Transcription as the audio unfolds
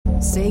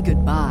Say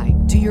goodbye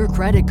to your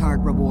credit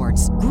card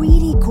rewards.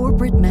 Greedy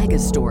corporate mega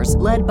stores,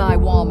 led by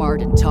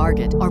Walmart and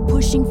Target, are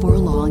pushing for a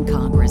law in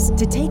Congress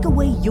to take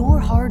away your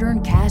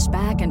hard-earned cash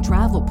back and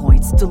travel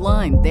points to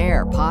line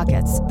their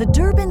pockets. The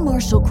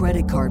Durbin-Marshall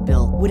credit card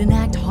bill would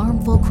enact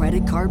harmful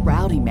credit card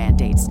routing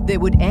mandates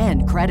that would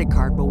end credit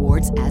card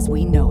rewards as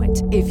we know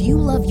it. If you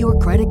love your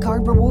credit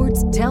card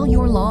rewards, tell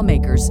your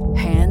lawmakers,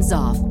 hands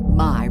off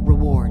my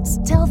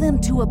rewards. Tell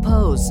them to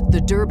oppose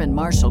the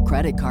Durbin-Marshall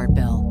credit card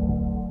bill.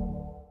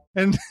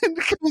 And then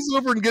comes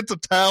over and gets a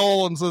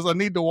towel and says, I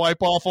need to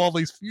wipe off all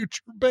these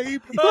future babies.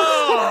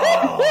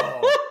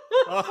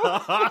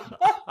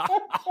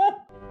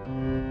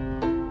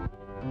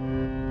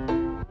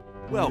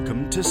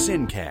 Welcome to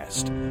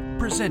Sincast,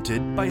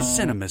 presented by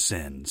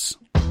CinemaSins.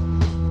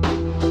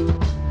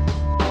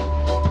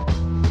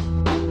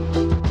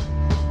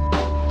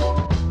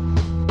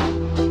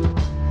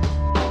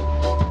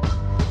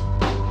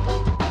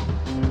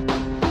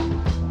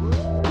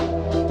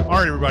 All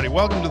right, everybody,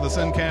 welcome to the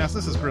Sincast.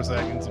 This is Chris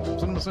Atkinson from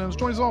CinemaSins,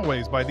 joined as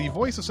always by the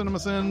voice of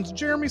CinemaSins,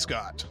 Jeremy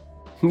Scott.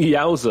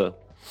 Yowza.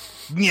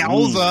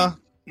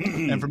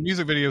 And from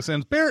Music Video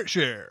Sins, Barrett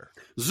Share.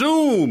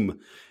 Zoom!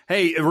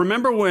 Hey,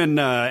 remember when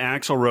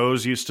Axl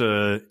Rose used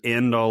to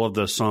end all of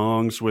the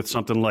songs with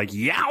something like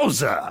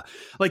 "Yowza"?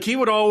 Like he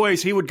would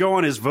go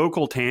on his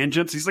vocal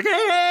tangents. He's like,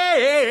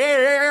 "Yowza."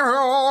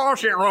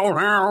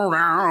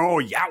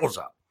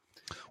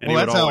 And he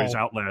would always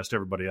outlast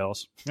everybody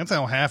else. That's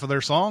how half of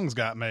their songs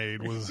got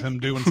made, was him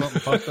doing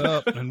something fucked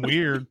up and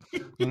weird.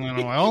 And then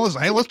I'm like, oh,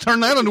 hey, let's turn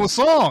that into a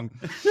song.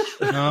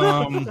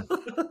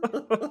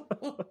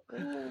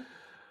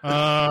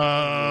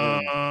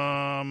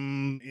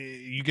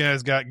 You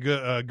guys got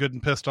good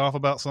and pissed off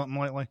about something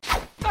lately?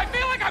 I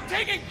feel like I'm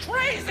taking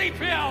crazy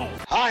pills!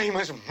 I'm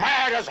as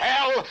mad as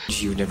hell!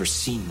 You've never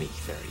seen me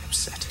very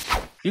upset.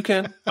 You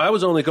can. I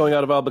was only going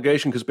out of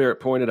obligation because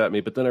Barrett pointed at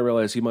me, but then I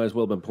realized he might as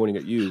well have been pointing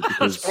at you. Because...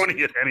 I was pointing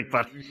at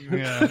anybody.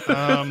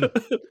 Yeah.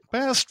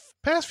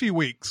 Past few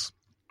weeks,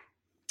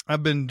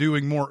 I've been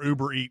doing more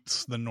Uber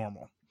Eats than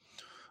normal.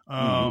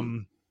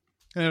 And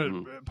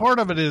part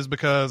of it is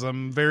because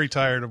I'm very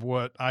tired of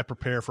what I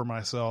prepare for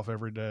myself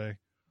every day.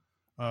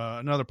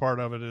 Another part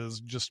of it is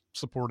just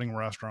supporting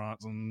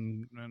restaurants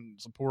and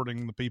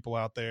supporting the people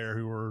out there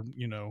who are,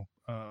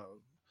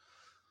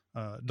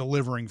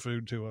 delivering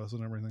food to us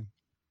and everything.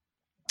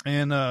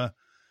 And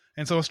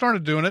so I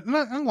started doing it, and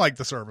I like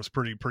the service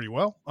pretty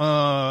well.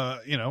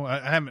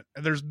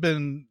 There's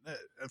been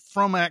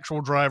from actual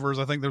drivers,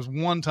 I think there's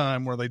one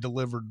time where they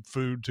delivered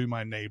food to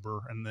my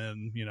neighbor and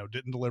then,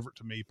 didn't deliver it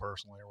to me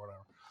personally or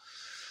whatever.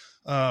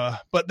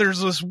 But there's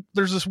this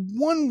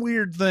one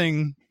weird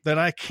thing that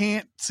I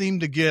can't seem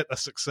to get a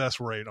success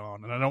rate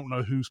on, and I don't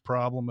know whose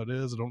problem it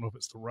is. I don't know if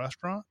it's the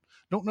restaurant,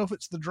 don't know if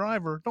it's the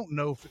driver, don't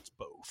know if it's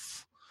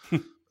both.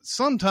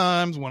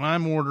 Sometimes when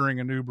I'm ordering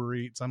an Uber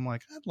Eats, I'm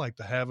like, I'd like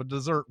to have a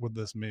dessert with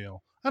this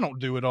meal. I don't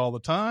do it all the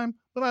time,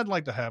 but I'd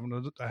like to have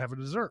a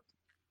dessert.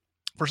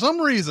 For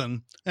some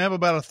reason, I have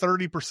about a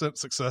 30%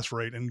 success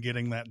rate in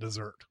getting that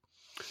dessert.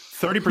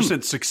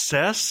 30%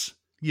 success?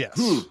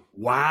 Yes.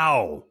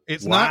 Wow.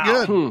 It's not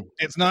good.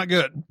 It's not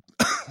good.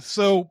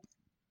 So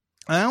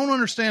I don't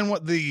understand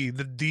what the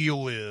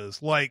deal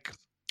is. Like,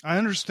 I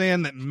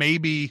understand that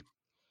maybe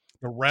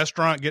the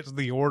restaurant gets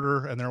the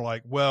order and they're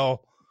like,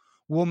 well,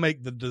 we'll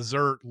make the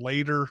dessert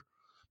later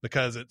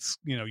because it's,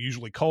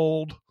 usually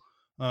cold.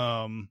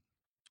 And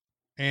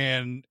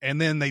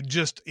then they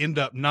just end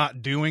up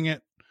not doing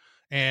it.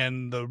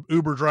 And the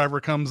Uber driver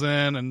comes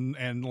in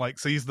and like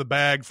sees the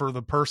bag for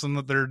the person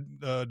that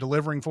they're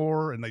delivering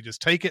for, and they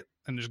just take it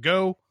and just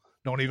go.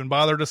 Don't even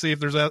bother to see if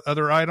there's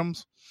other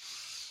items.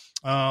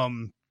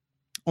 Or,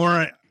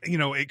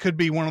 it could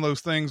be one of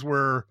those things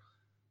where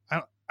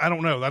I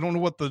don't know. I don't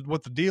know what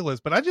the deal is,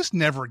 but I just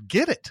never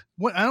get it.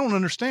 I don't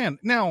understand.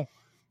 Now,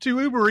 to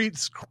Uber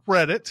Eats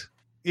credit,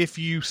 if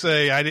you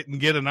say I didn't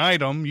get an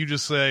item, you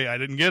just say I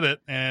didn't get it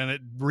and it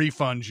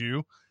refunds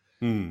you.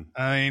 I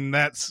mean,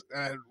 that's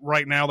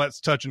right now that's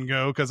touch and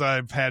go because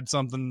I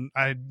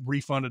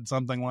refunded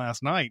something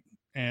last night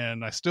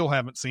and I still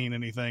haven't seen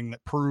anything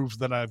that proves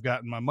that I've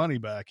gotten my money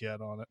back yet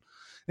on it.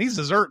 These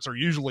desserts are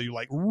usually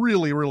like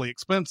really, really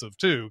expensive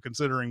too,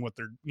 considering what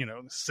they're,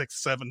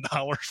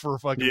 $6-7 for a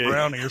fucking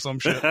brownie or some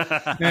shit.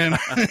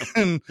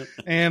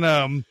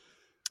 And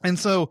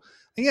so,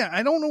 yeah,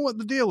 I don't know what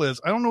the deal is.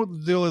 I don't know what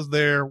the deal is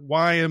there.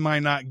 Why am I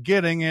not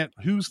getting it?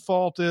 Whose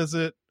fault is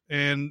it?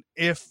 And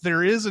if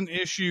there's an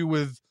issue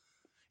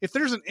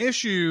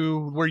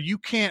where you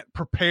can't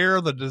prepare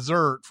the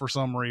dessert for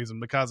some reason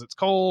because it's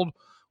cold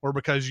or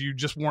because you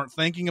just weren't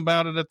thinking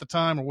about it at the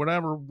time or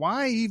whatever,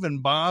 why even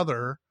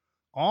bother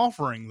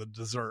offering the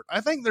dessert?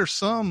 I think there's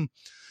some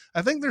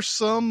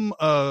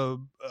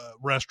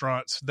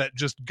restaurants that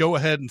just go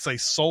ahead and say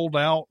sold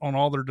out on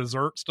all their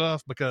dessert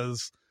stuff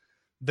because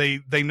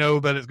they know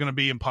that it's going to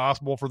be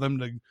impossible for them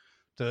to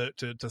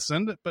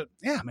send it. But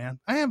yeah, man,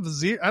 I have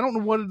I don't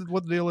know what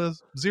the deal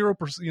is.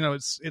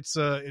 0%.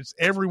 It's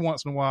every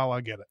once in a while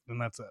I get it,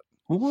 and that's it.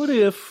 What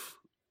if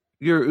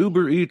your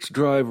Uber Eats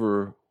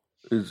driver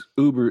Is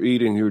Uber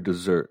eating your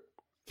dessert?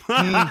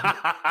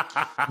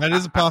 That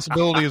is a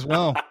possibility as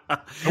well. I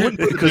wouldn't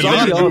put it Because beyond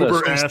I'll be honest,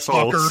 Uber those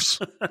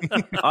assholes.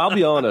 I'll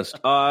be honest.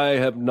 I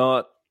have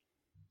not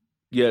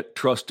yet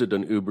trusted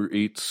an Uber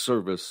Eats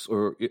service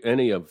or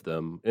any of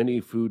them,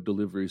 any food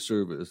delivery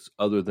service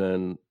other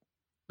than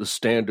the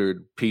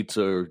standard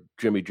pizza or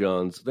Jimmy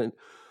John's.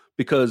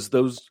 Because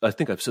those, I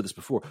think I've said this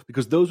before,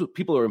 because those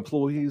people are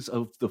employees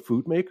of the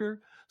food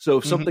maker. So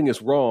if something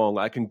is wrong,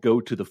 I can go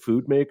to the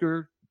food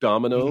maker,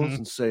 Domino's,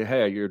 and say,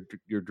 hey,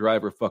 your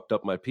driver fucked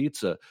up my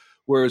pizza.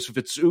 Whereas if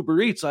it's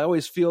Uber Eats, I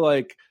always feel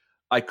like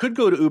I could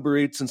go to Uber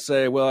Eats and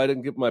say, well, I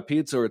didn't get my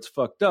pizza or it's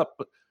fucked up.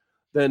 But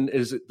then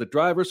is it the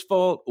driver's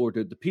fault or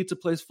did the pizza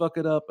place fuck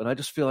it up? And I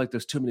just feel like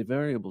there's too many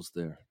variables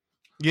there.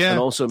 Yeah, And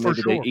also for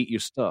maybe sure. they eat your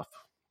stuff.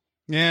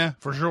 Yeah,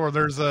 for sure.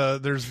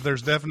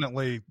 There's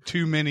definitely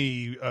too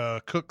many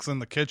cooks in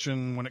the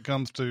kitchen when it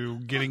comes to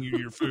getting you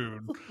your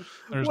food.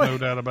 There's no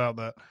doubt about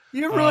that.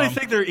 You really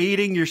think they're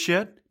eating your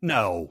shit?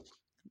 No,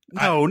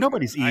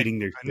 nobody's eating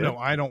their shit. No,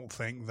 I don't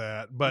think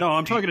that. But No,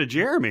 I'm talking to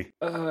Jeremy.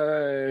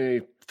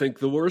 I think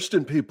the worst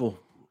in people.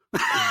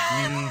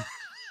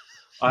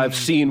 I've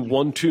seen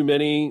one too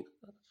many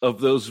of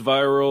those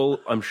viral,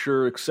 I'm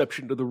sure,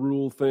 exception to the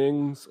rule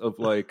things of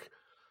like,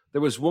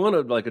 there was one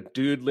of like a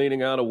dude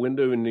leaning out a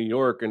window in New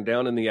York, and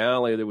down in the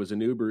alley, there was an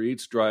Uber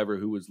Eats driver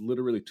who was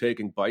literally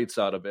taking bites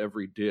out of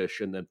every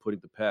dish and then putting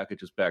the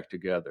packages back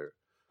together.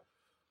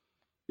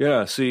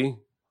 Yeah, see?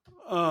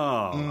 Oh,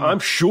 I'm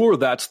sure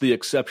that's the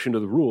exception to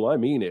the rule. I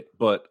mean it,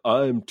 but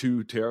I'm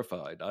too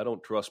terrified. I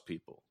don't trust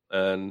people.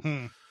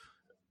 And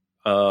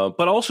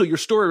but also, your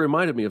story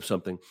reminded me of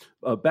something.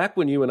 Back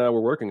when you and I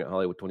were working at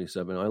Hollywood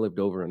 27, I lived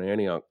over in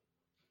Antioch,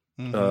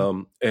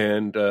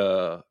 and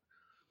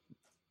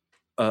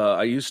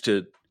I used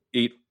to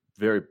eat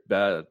very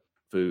bad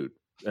food,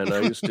 and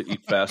I used to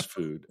eat fast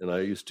food, and I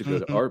used to go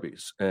to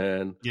Arby's.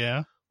 And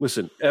yeah,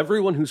 listen,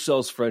 everyone who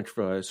sells French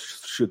fries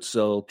should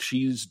sell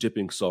cheese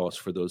dipping sauce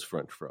for those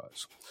French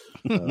fries.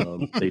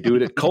 They do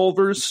it at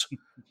Culver's,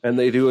 and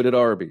they do it at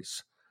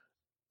Arby's.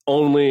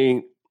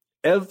 Only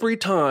every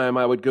time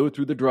I would go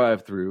through the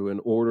drive-thru and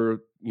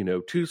order,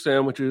 2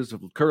 sandwiches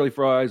of curly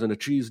fries and a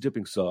cheese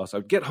dipping sauce,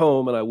 I'd get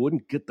home and I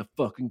wouldn't get the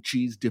fucking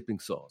cheese dipping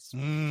sauce.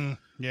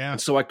 Yeah. And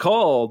so I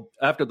called,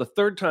 after the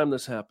third time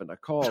this happened, I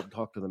called and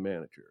talked to the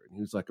manager. And he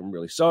was like, I'm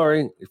really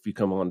sorry. If you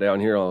come on down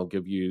here, I'll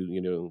give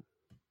you,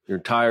 your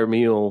entire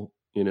meal,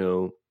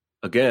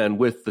 again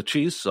with the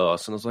cheese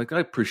sauce. And I was like, I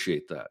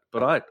appreciate that.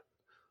 But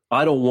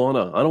I don't want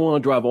to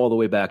drive all the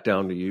way back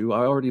down to you.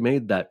 I already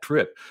made that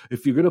trip.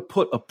 If you're going to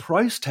put a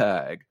price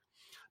tag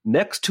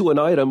next to an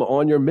item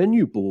on your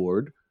menu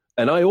board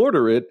and I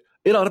order it,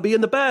 it ought to be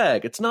in the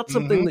bag. It's not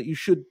something that you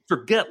should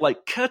forget,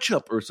 like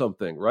ketchup or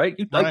something, right?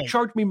 Like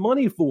charge me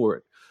money for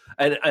it.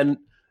 And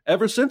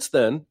ever since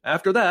then,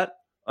 after that,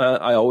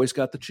 I always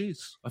got the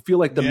cheese. I feel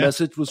like the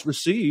message was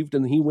received,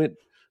 and he went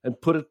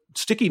and put a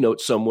sticky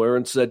note somewhere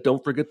and said,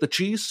 don't forget the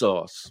cheese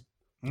sauce.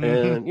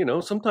 And,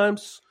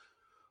 sometimes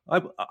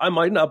I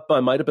might have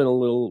been a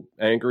little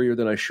angrier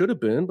than I should have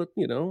been, but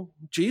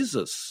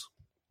Jesus.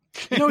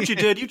 You know what you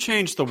did? You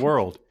changed the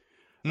world.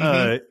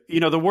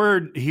 The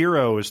word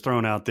hero is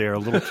thrown out there a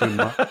little too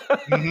much.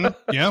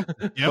 Yeah.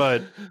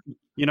 But,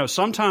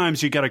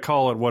 sometimes you got to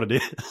call it what it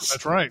is.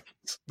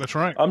 That's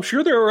right. I'm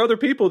sure there are other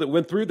people that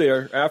went through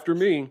there after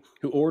me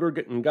who ordered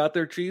it and got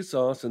their cheese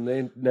sauce and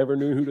they never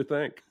knew who to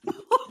thank.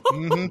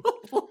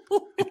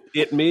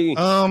 It me.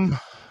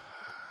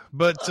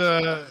 But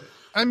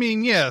I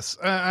mean, yes,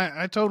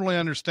 I totally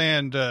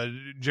understand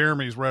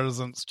Jeremy's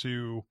reticence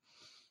to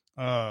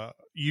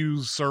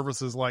use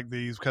services like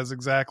these, because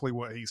exactly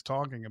what he's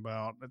talking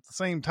about. At the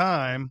same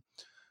time,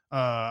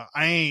 I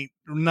ain't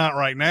not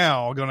right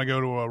now going to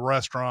go to a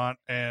restaurant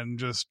and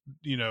just,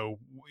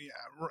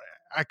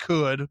 I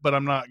could, but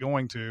I'm not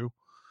going to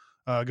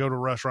go to a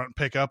restaurant and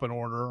pick up an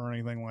order or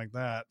anything like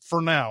that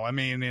for now. I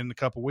mean, in a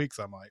couple weeks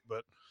I might,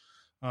 but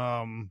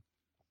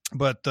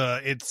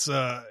it's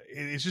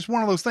just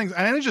one of those things.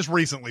 And I just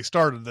recently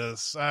started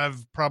this.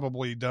 I've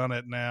probably done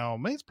it now.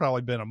 It's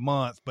probably been a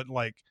month, but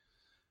like,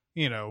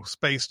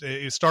 spaced.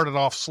 It started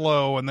off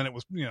slow, and then it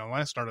was,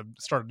 I started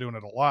doing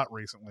it a lot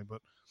recently.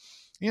 But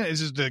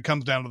it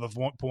comes down to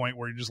the point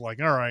where you're just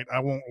like, all right,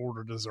 I won't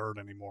order dessert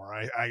anymore.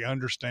 I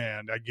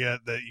understand. I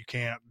get that you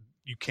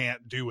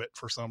can't do it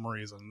for some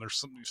reason.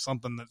 There's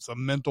something that's a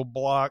mental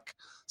block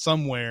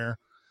somewhere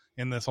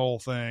in this whole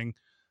thing.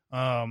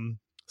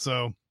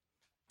 So.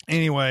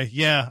 Anyway,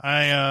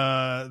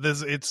 yeah,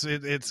 it's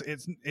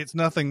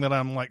nothing that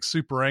I'm like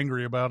super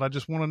angry about. I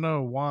just want to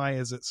know, why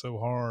is it so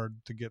hard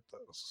to get those?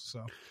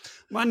 So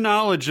my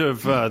knowledge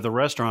of the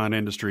restaurant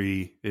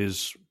industry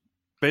is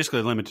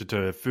basically limited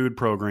to food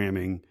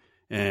programming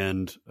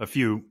and a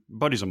few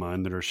buddies of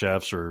mine that are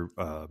chefs or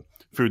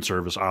food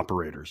service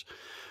operators.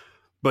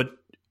 But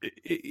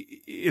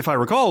if I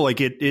recall,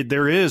 like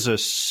there is a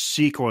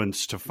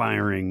sequence to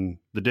firing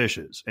the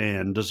dishes,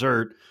 and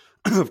dessert,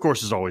 of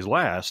course, is always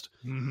last.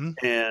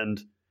 And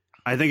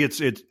I think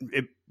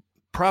it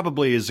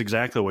probably is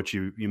exactly what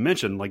you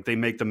mentioned. Like they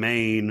make the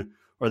main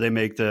or they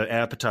make the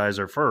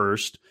appetizer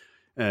first.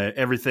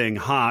 Everything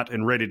hot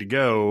and ready to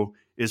go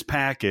is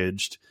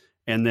packaged,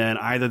 and then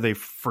either they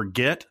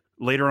forget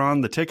later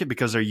on the ticket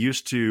because they're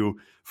used to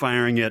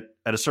firing it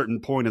at a certain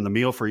point in the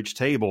meal for each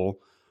table,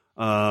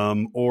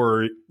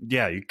 or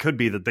it could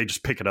be that they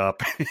just pick it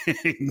up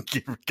and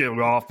get it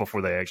off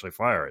before they actually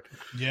fire it.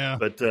 Yeah,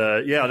 but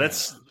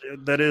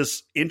that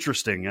is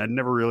interesting. I'd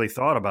never really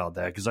thought about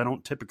that because I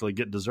don't typically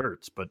get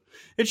desserts, but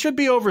it should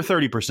be over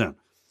 30%.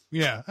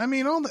 Yeah, I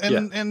mean,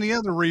 and the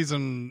other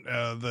reason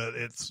that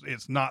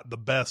it's not the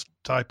best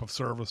type of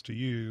service to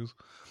use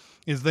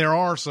is there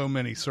are so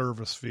many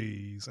service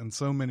fees and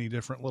so many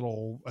different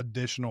little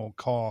additional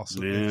costs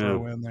that they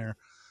throw in there.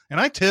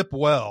 And I tip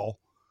well.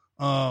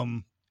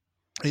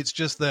 It's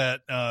just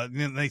that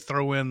they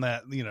throw in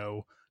that,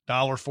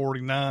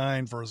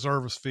 $1.49 for a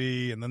service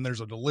fee, and then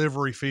there's a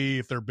delivery fee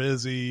if they're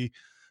busy.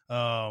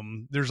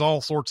 There's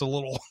all sorts of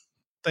little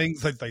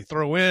things that they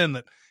throw in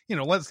that,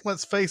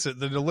 let's face it,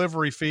 the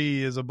delivery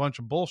fee is a bunch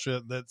of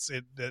bullshit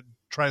that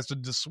tries to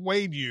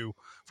dissuade you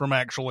from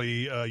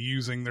actually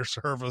using their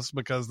service,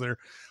 because they're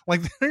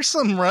like, there's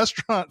some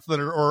restaurants that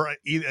are, or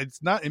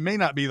it may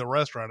not be the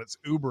restaurant, it's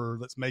Uber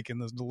that's making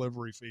this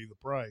delivery fee the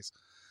price.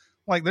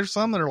 Like there's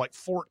some that are like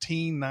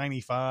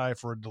 $14.95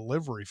 for a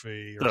delivery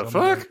fee or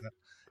something like that.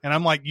 And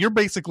I'm like, you're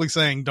basically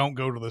saying don't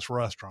go to this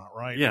restaurant,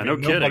 right? Yeah, no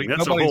kidding.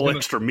 That's a whole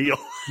extra meal.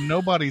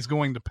 Nobody's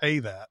going to pay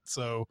that.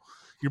 So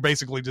you're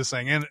basically just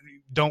saying, and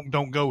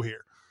don't go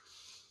here.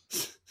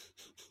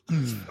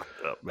 There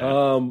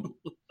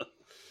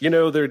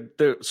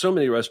so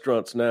many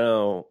restaurants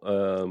now,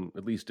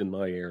 at least in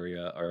my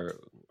area,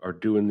 are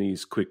doing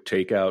these quick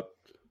takeout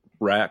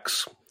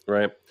racks,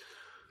 right?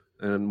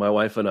 And my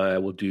wife and I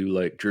will do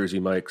like Jersey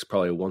Mike's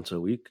probably once a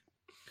week.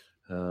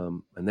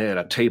 And they had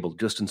a table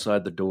just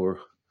inside the door,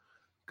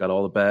 got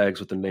all the bags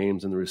with the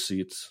names and the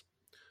receipts.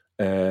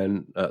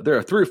 And there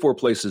are 3 or 4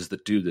 places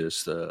that do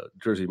this.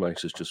 Jersey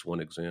Mike's is just one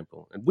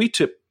example. And we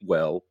tip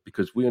well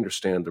because we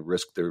understand the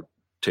risk they're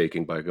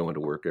taking by going to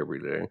work every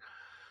day.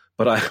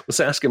 But I was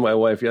asking my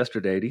wife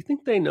yesterday, do you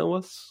think they know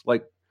us?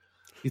 Like,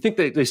 you think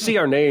they see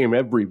our name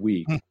every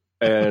week?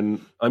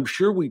 And I'm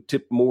sure we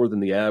tip more than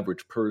the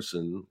average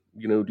person.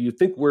 Do you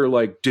think we're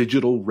like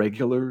digital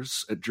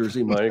regulars at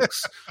Jersey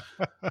Mike's?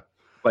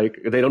 Like,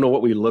 they don't know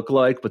what we look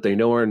like, but they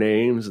know our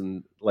names,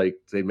 and like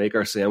they make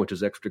our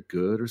sandwiches extra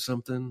good or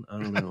something. I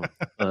don't know.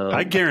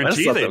 I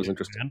guarantee that was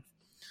interesting.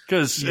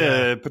 Because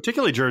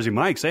particularly Jersey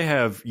Mike's, they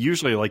have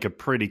usually like a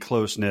pretty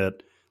close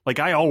knit. Like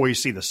I always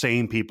see the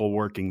same people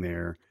working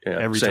there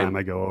every time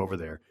I go over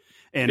there,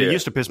 and it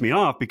used to piss me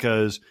off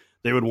because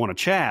they would want to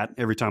chat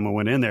every time I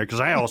went in there, because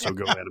I also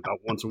go in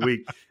about once a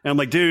week, and I'm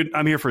like, dude,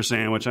 I'm here for a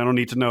sandwich. I don't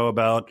need to know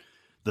about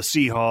the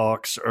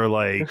Seahawks or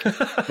like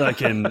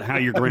how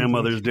your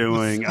grandmother's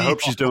doing. I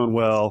hope she's doing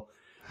well.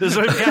 There's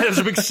a guy who's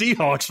a big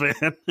Seahawks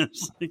fan.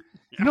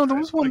 There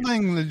was one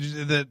thing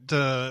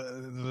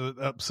that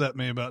upset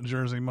me about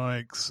Jersey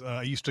Mike's.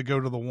 I used to go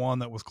to the one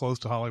that was close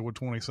to Hollywood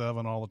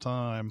 27 all the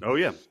time. Oh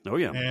yeah.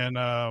 And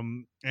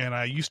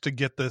I used to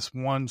get this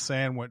one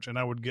sandwich, and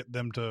I would get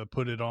them to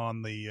put it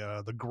on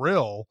the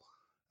grill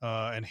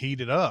and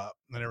heat it up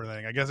and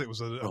everything. I guess it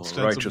was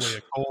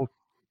ostensibly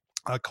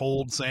a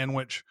cold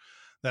sandwich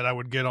that I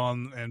would get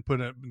on and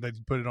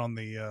they'd put it on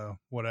the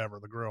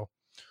the grill.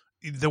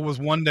 There was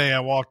one day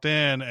I walked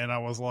in and I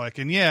was like,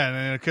 and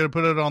I could have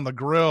put it on the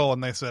grill,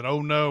 and they said,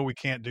 "Oh no, we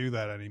can't do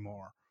that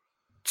anymore."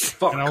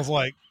 Fuck. And I was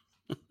like,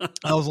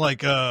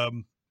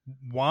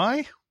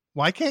 why?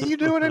 Why can't you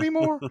do it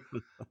anymore?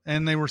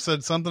 And they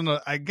said something.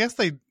 I guess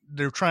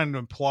they're trying to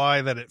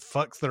imply that it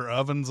fucks their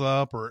ovens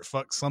up, or it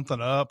fucks something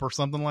up, or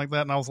something like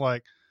that. And I was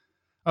like,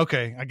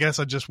 okay, I guess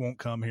I just won't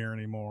come here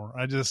anymore.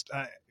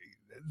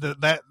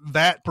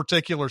 That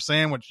particular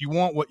sandwich, you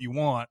want what you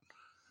want.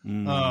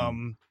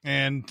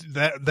 And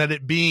that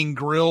it being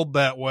grilled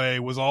that way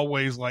was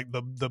always like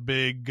the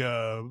big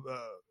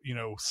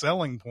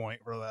selling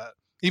point for that.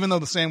 Even though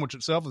the sandwich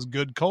itself is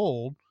good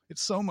cold,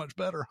 it's so much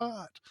better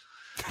hot.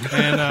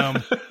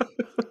 And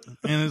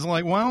and it's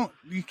like, well,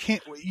 you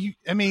can't.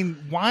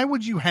 Why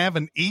would you have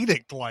an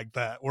edict like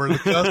that where the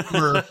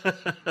customer,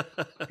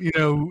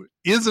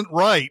 isn't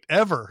right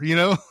ever?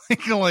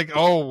 Like,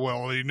 oh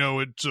well, it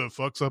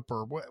fucks up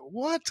or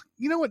what?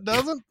 It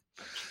doesn't.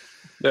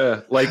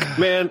 Yeah, like,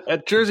 man,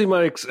 at Jersey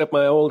Mike's at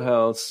my old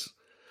house,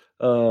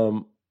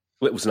 that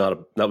was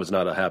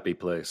not a happy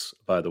place,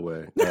 by the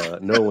way.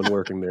 No one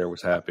working there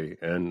was happy,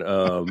 and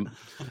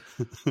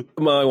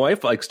my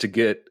wife likes to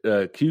get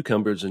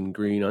cucumbers and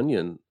green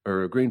onion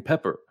or green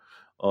pepper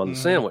on the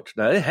sandwich.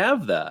 Now they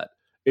have that.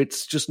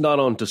 It's just not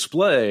on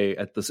display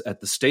at the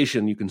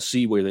station. You can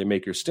see where they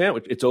make your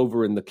sandwich. It's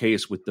over in the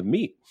case with the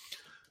meat.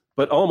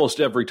 But almost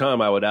every time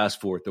I would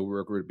ask for it, the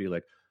worker would be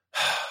like,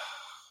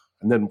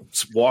 and then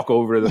walk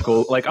over to the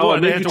cold, like, oh, I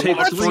made you take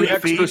 3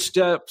 extra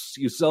steps,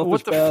 you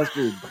selfish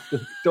bastard.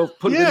 Don't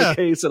put it in the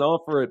case and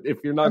offer it if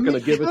you're not going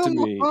to give it to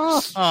me.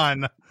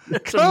 Come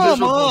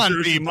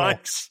on, people.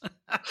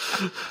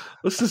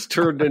 This has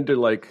turned into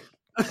like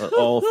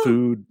all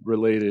food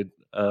related.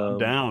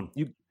 Down.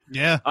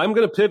 Yeah. I'm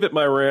going to pivot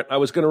my rant. I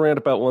was going to rant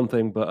about one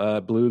thing, but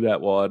I blew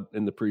that wad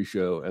in the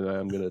pre-show, and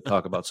I'm going to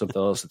talk about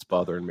something else that's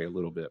bothering me a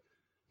little bit.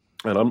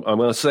 And I'm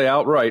going to say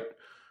outright,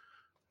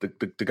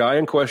 the guy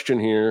in question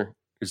here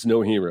is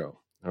no hero.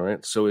 All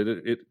right. So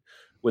it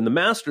when the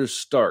Masters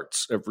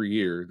starts every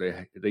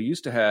year, they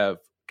used to have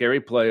Gary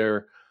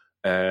Player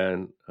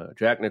and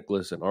Jack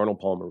Nicklaus and Arnold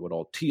Palmer would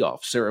all tee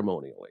off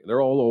ceremonially.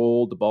 They're all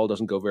old. The ball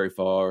doesn't go very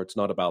far. It's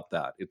not about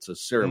that. It's a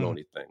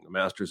ceremony thing. The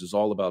Masters is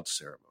all about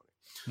ceremony.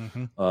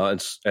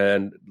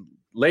 And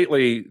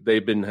lately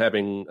they've been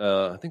having,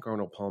 I think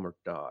Arnold Palmer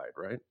died,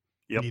 right?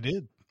 Yep. He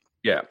did.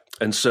 Yeah.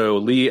 And so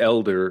Lee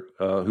Elder,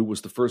 who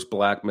was the first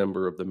black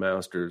member of the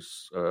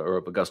Masters or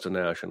of Augusta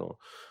National,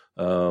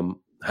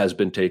 has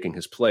been taking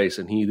his place.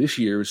 And he this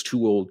year is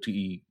too old to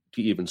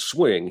even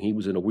swing. He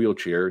was in a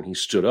wheelchair and he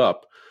stood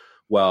up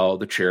while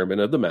the chairman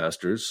of the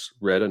Masters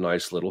read a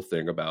nice little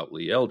thing about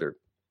Lee Elder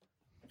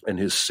and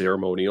his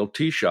ceremonial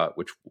tee shot,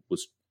 which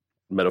was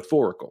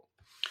metaphorical.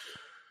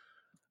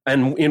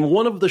 And in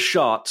one of the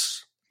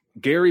shots,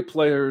 Gary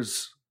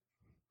Player's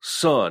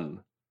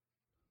son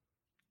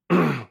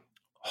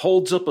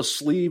holds up a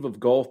sleeve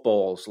of golf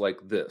balls like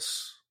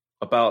this,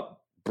 about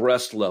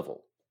breast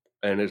level.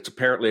 And it's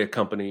apparently a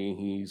company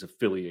he's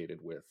affiliated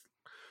with,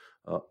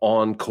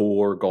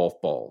 Encore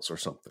Golf Balls or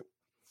something.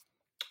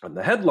 And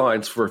the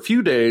headlines for a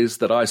few days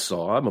that I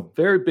saw, I'm a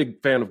very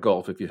big fan of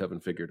golf, if you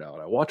haven't figured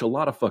out. I watch a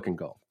lot of fucking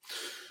golf.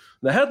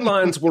 The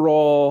headlines were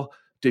all,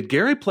 did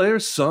Gary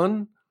Player's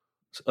son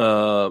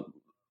try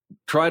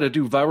to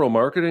do viral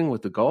marketing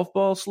with the golf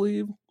ball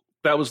sleeve?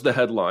 That was the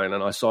headline,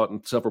 and I saw it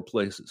in several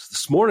places.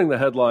 This morning, the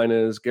headline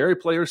is, Gary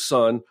Player's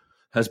son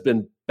has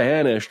been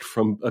banished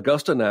from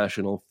Augusta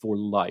National for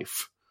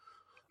life.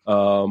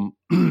 Now,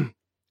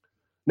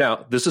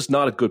 this is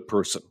not a good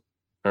person.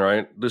 All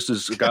right. This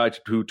is a guy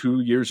who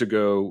 2 years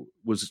ago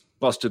was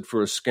busted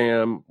for a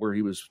scam where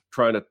he was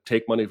trying to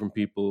take money from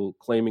people,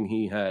 claiming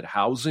he had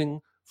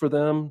housing for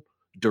them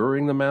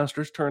during the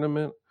Masters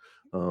tournament.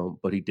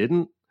 But he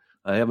didn't.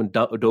 I haven't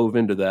dove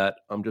into that.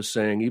 I'm just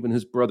saying, even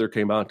his brother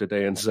came out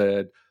today and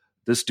said,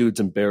 this dude's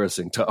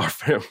embarrassing to our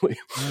family.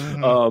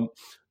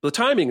 The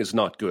timing is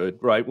not good,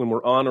 right? When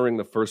we're honoring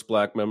the first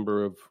black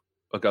member of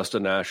Augusta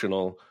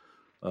National,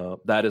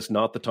 that is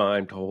not the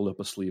time to hold up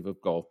a sleeve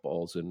of golf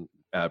balls and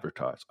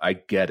advertise. I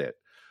get it.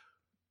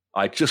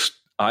 I just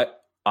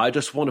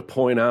want to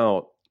point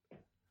out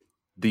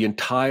the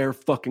entire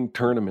fucking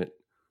tournament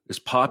is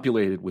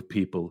populated with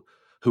people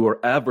who are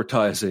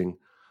advertising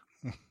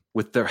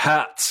with their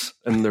hats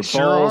and their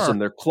balls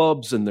and their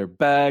clubs and their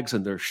bags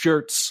and their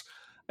shirts,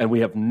 and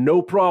we have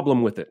no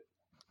problem with it.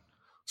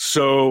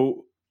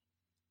 So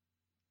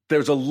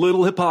there's a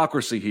little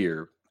hypocrisy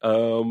here.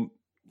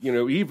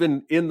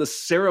 Even in the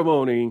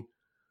ceremony,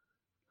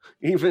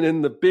 even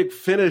in the big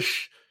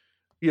finish,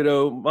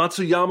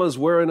 Matsuyama's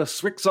wearing a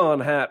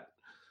Srixon hat.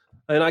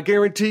 And I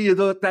guarantee you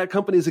that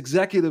company's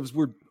executives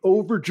were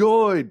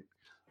overjoyed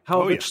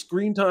how much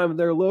screen time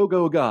their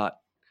logo got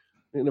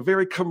in a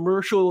very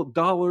commercial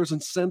dollars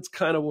and cents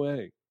kind of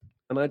way.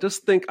 And I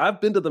just think,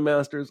 I've been to the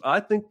Masters.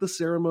 I think the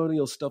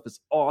ceremonial stuff is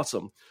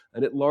awesome,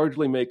 and it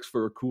largely makes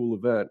for a cool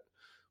event.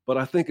 But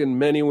I think in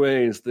many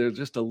ways, they're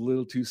just a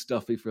little too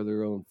stuffy for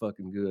their own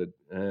fucking good.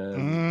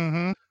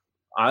 And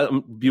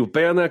you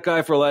ban that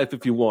guy for life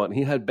if you want.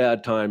 He had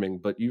bad timing,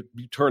 but you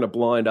turn a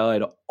blind eye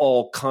to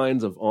all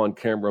kinds of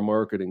on-camera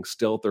marketing,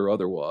 stealth or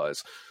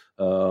otherwise.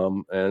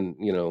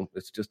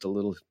 It's just a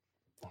little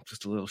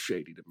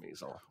shady to me.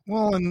 So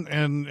well,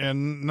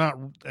 and not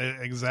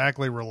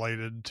exactly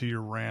related to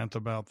your rant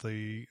about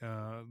the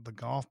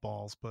golf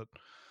balls, but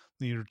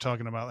you're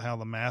talking about how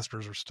the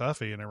Masters are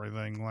stuffy and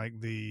everything. Like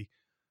they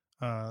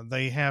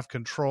have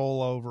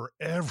control over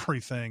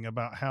everything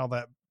about how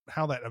that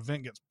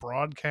event gets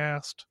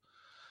broadcast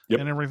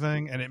and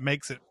everything, and it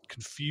makes it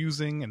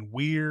confusing and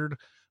weird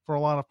for a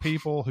lot of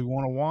people who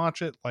want to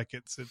watch it. Like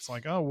it's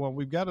like, oh well,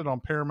 we've got it on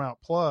Paramount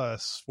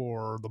Plus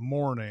for the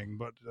morning,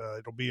 but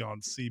it'll be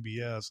on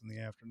CBS in the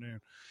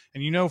afternoon.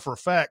 And for a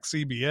fact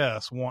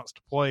CBS wants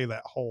to play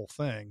that whole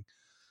thing.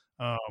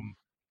 They're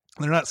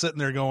not sitting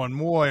there going,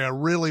 boy, I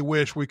really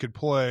wish we could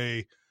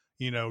play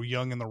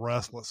Young and the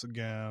Restless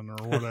again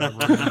or whatever.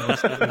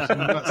 They're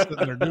not sitting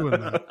there doing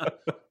that.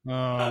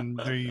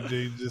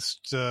 They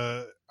just,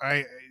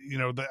 I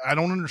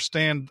don't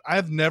understand.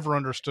 I've never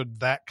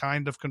understood that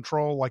kind of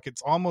control. Like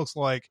it's almost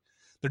like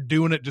they're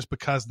doing it just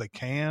because they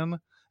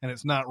can, and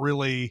it's not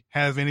really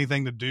have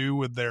anything to do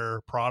with their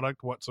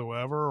product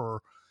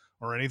whatsoever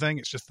or anything.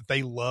 It's just that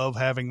they love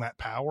having that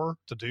power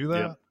to do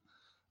that.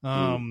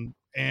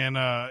 And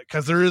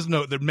because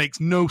that makes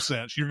no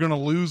sense. You're going to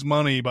lose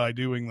money by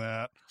doing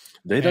that.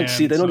 They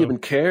don't even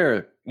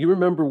care. You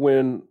remember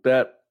when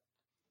that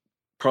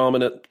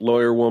prominent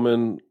lawyer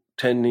woman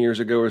 10 years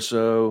ago or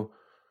so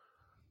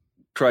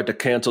tried to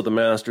cancel the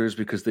Masters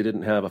because they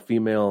didn't have a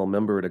female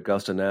member at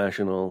Augusta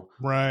National.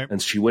 Right.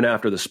 And she went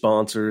after the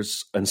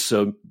sponsors. And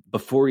so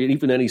before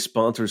even any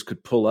sponsors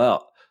could pull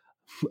out,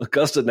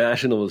 Augusta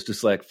National was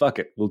just like, fuck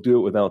it, we'll do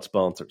it without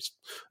sponsors.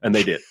 And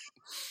they did.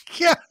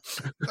 Yeah.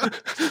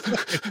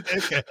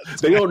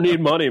 They don't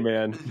need money,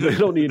 man. They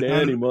don't need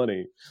any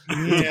money.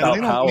 It's about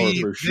power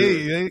for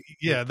sure.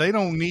 They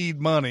don't need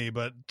money,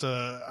 but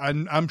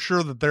I'm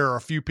sure that there are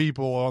a few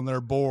people on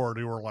their board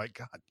who are like,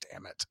 God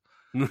damn it.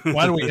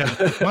 Why do we have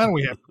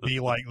to be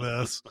like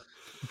this?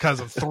 Because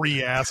of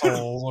 3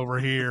 assholes over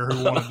here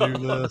who want to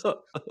do this.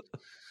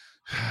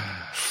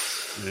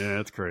 Yeah,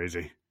 it's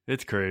crazy.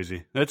 It's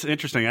crazy. That's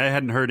interesting. I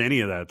hadn't heard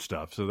any of that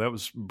stuff, so that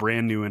was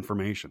brand new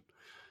information.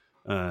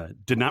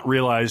 Did not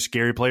realize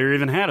Gary Player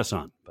even had a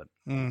son, but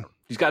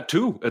he's got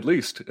 2 at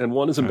least, and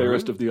one is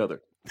embarrassed of the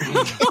other.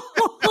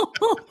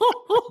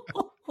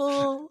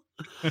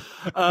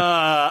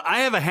 I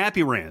have a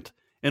happy rant,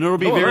 and it'll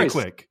be very nice.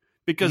 quick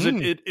because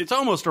it's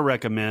almost a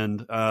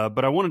recommend,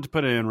 but I wanted to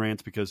put it in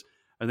rants because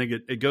I think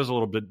it goes a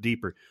little bit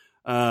deeper.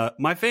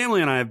 My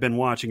family and I have been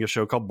watching a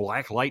show called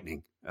Black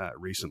Lightning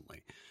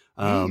recently.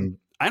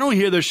 I don't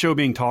hear this show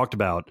being talked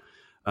about,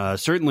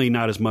 certainly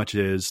not as much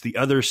as the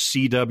other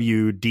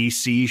CW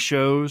DC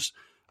shows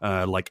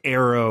like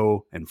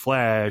Arrow and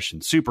Flash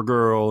and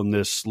Supergirl and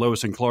this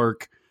Lois and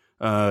Clark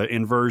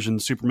inversion,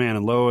 Superman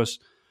and Lois.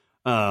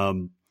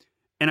 And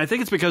I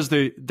think it's because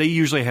they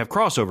usually have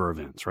crossover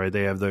events, right?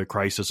 They have the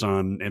Crisis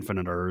on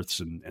Infinite Earths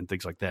and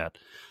things like that.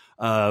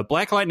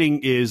 Black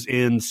Lightning is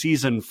in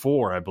season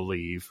 4, I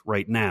believe,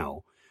 right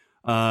now.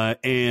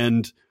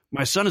 And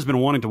my son has been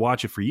wanting to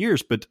watch it for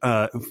years, but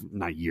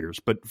not years,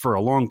 but for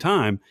a long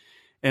time.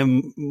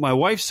 And my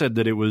wife said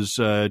that it was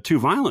too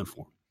violent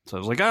for him. So I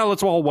was like,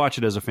 let's all watch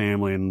it as a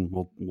family and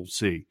we'll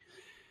see.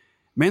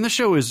 Man, the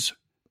show it's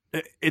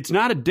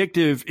not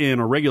addictive in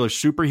a regular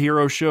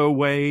superhero show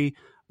way.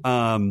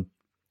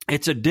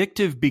 It's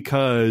addictive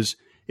because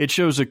it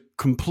shows a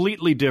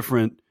completely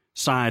different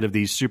side of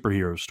these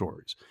superhero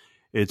stories.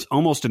 It's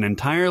almost an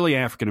entirely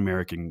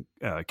African-American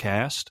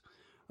cast.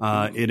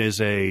 It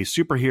is a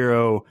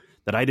superhero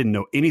that I didn't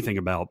know anything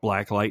about,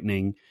 Black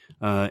Lightning,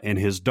 and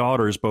his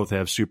daughters both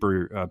have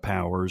super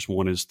powers.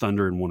 One is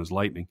thunder and one is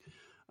lightning.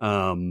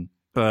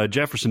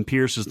 Jefferson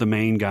Pierce is the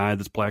main guy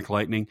that's Black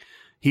Lightning.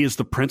 He is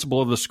the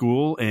principal of the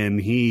school,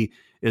 and he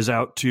is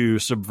out to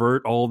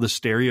subvert all the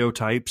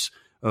stereotypes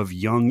of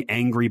young,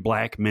 angry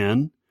black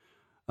men.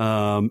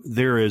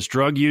 There is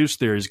drug use.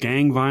 There is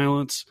gang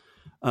violence.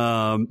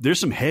 There's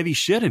some heavy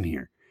shit in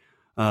here.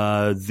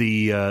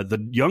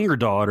 The younger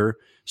daughter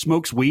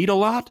smokes weed a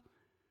lot,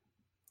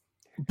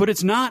 but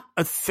it's not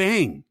a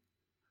thing.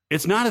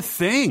 It's not a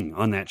thing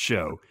on that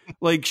show.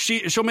 Like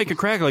she'll make a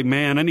crack like,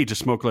 man, I need to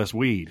smoke less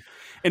weed.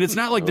 And it's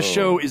not like the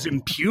show is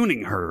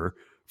impugning her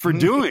for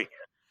doing it.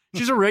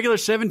 She's a regular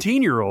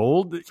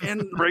 17-year-old,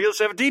 and regular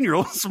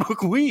 17-year-olds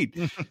smoke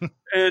weed.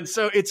 And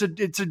so it's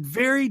a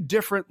very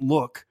different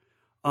look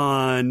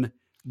on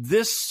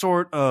this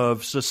sort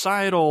of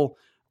societal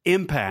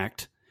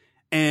impact,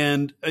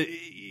 and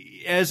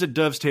as it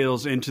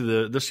dovetails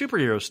into the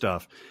superhero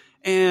stuff.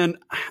 And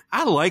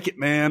I like it,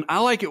 man. I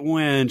like it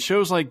when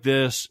shows like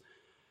this,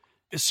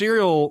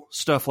 serial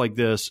stuff like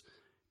this,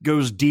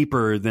 goes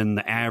deeper than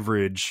the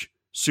average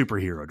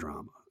superhero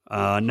drama.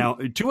 Now,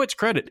 to its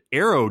credit,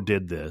 Arrow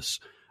did this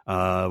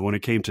when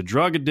it came to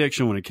drug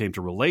addiction, when it came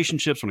to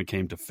relationships, when it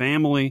came to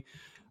family.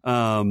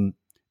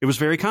 It was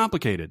very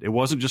complicated. It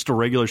wasn't just a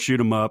regular shoot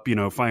 'em up,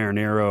 fire an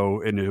arrow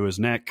into his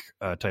neck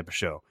type of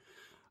show.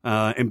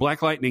 And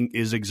Black Lightning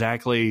is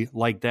exactly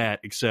like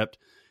that, except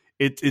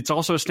it's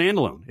also a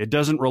standalone. It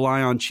doesn't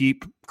rely on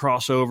cheap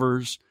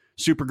crossovers.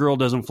 Supergirl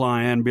doesn't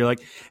fly in and be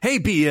like, "Hey,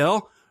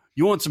 BL,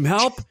 you want some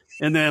help?"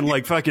 And then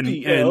like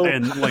fucking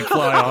and like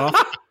fly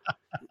off.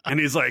 And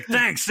he's like,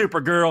 "Thanks,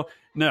 Supergirl."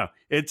 No,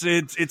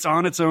 it's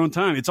on its own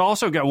time. It's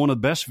also got one of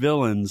the best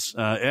villains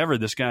ever.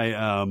 This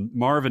guy,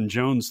 Marvin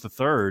Jones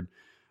III,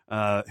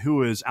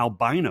 who is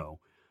albino,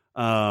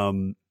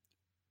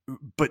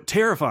 but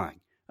terrifying.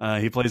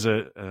 He plays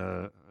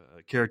a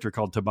character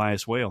called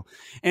Tobias Whale.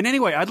 And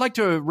anyway, I'd like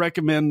to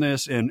recommend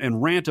this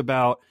and rant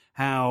about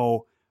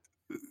how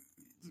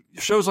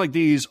shows like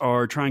these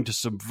are trying to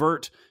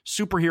subvert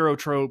superhero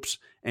tropes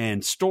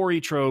and story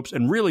tropes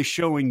and really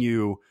showing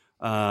you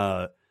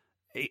a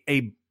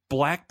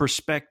black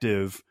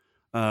perspective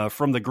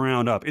from the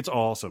ground up. It's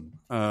awesome.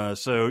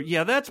 So,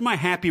 yeah, that's my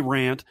happy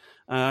rant.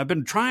 I've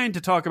been trying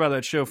to talk about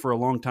that show for a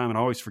long time and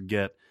I always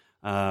forget.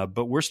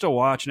 But we're still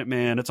watching it,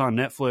 man. It's on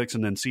Netflix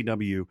and then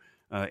CW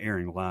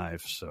airing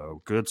live.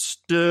 So good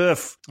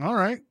stuff. All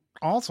right.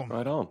 Awesome.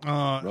 Right on.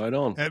 Right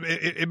on.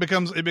 It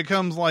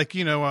becomes like,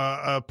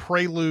 a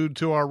prelude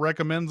to our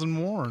recommends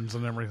and warns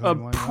and everything. A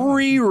like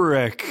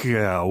prereq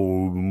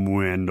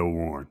and a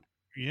warn.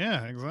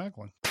 Yeah,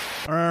 exactly.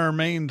 Our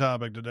main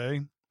topic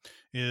today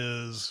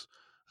is,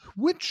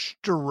 which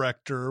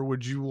director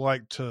would you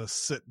like to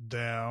sit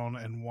down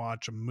and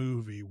watch a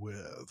movie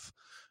with?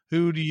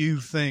 Who do you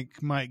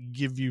think might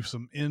give you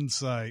some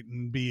insight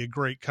and be a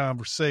great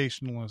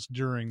conversationalist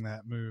during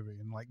that movie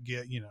and like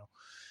get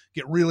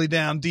really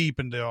down deep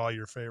into all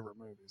your favorite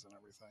movies and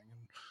everything?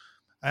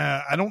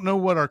 I don't know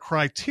what our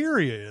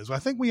criteria is. I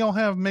think we all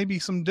have maybe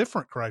some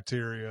different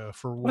criteria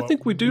for what I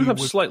think we do have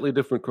slightly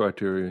different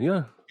criteria.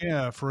 Yeah.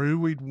 Yeah. For who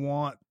we'd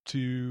want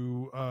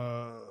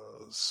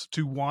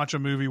watch a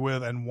movie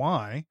with and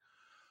why.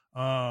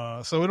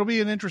 So it'll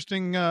be an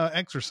interesting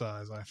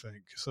exercise, I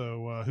think.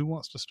 So who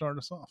wants to start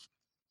us off?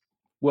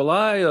 Well,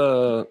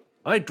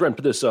 I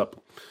dreamt this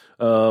up,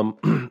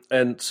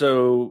 and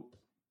so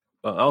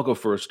I'll go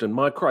first. And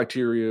my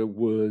criteria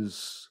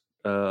was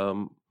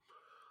more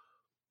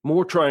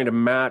trying to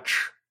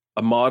match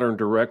a modern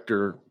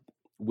director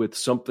with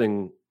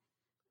something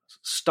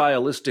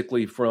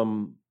stylistically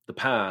from the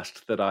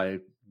past that I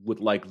would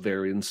like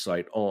their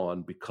insight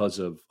on because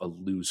of a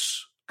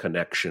loose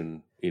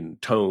connection in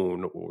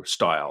tone or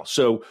style.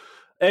 So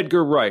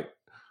Edgar Wright,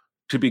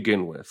 to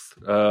begin with,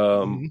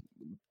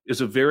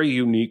 is a very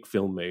unique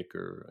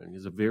filmmaker, and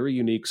he's a very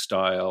unique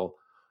style.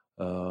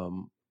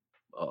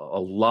 A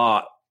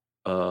lot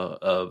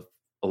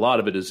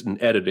of it is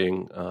in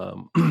editing,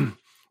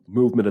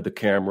 movement of the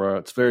camera.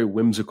 It's very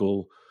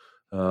whimsical,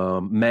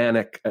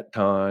 manic at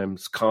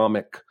times,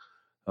 comic.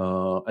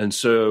 And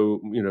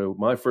so,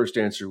 my first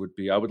answer would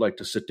be I would like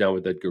to sit down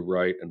with Edgar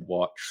Wright and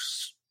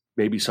watch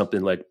maybe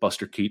something like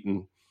Buster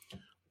Keaton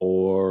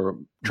or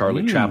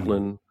Charlie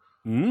Chaplin,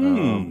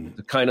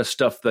 the kind of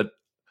stuff that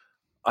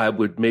I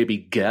would maybe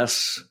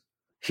guess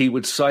he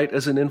would cite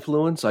as an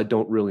influence. I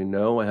don't really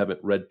know. I haven't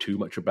read too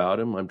much about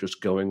him. I'm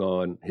just going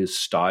on his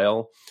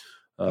style.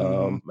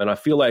 And I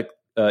feel like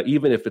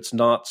even if it's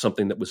not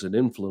something that was an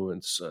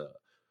influence,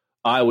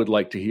 I would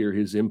like to hear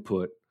his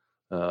input.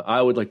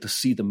 I would like to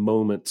see the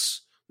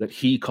moments that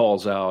he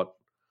calls out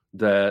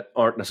that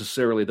aren't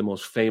necessarily the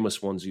most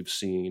famous ones you've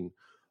seen,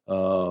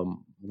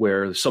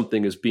 where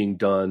something is being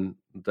done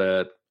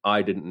that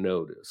I didn't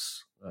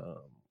notice.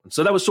 And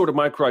so that was sort of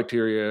my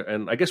criteria,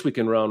 and I guess we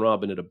can round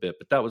robin it a bit,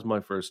 but that was my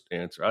first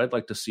answer. I'd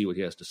like to see what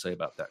he has to say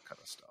about that kind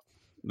of stuff.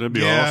 That'd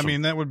be awesome. I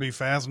mean, that would be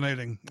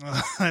fascinating.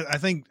 I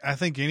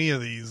think any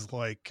of these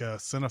like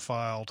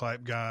cinephile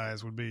type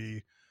guys would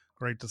be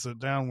great to sit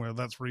down with.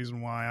 That's the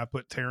reason why I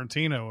put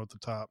Tarantino at the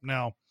top.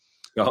 Now,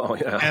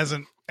 as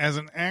an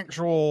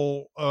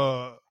actual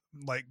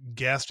like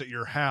guest at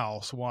your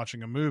house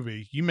watching a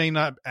movie, you may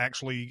not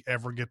actually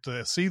ever get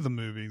to see the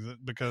movie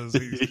because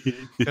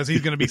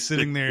he's going to be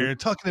sitting there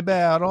talking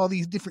about all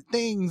these different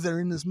things that are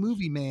in this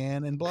movie,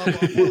 man, and blah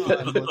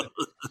blah blah.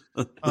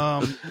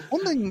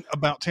 One thing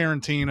about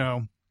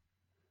Tarantino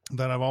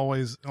that I've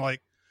always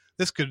like,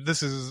 this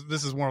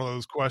is one of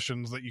those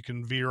questions that you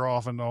can veer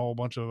off into a whole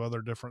bunch of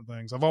other different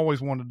things. I've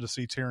always wanted to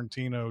see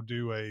Tarantino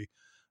do a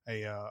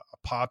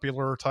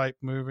popular type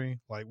movie.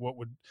 Like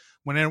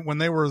when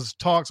there was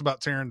talks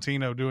about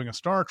Tarantino doing a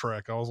Star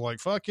Trek, I was like,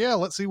 fuck yeah,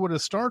 let's see what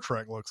his Star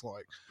Trek looks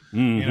like.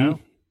 And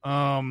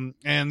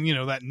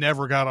that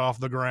never got off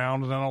the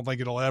ground, and I don't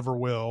think it'll ever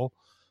will.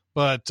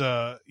 But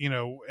but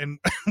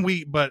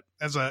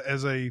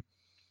as a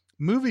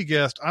movie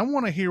guest, I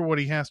want to hear what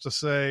he has to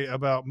say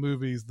about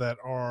movies that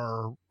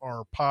are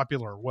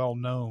popular, well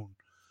known,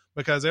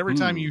 because every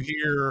time you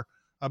hear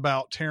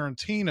about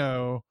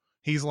Tarantino,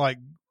 he's like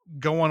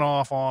going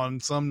off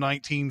on some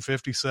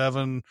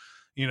 1957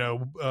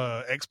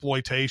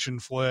 exploitation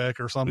flick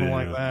or something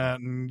like that,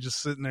 and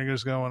just sitting there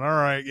just going, all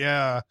right,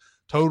 yeah,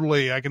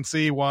 totally, I can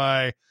see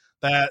why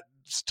that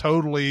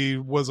totally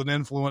was an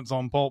influence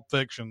on Pulp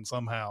Fiction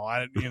somehow.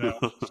 I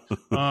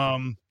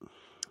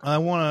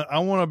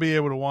want to be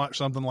able to watch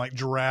something like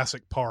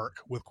Jurassic Park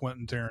with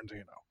Quentin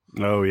Tarantino.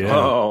 Oh yeah.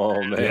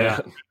 Oh man. Yeah.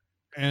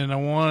 And I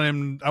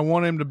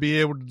want him to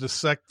be able to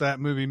dissect that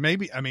movie.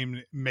 Maybe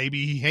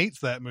he hates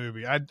that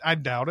movie. I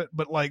doubt it,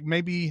 but like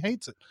maybe he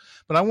hates it.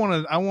 But I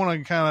want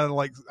to kind of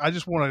like, I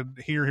just want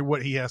to hear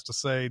what he has to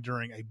say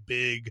during a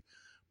big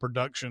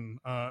production.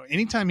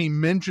 Anytime he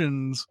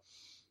mentions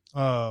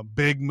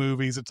big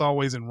movies, it's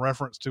always in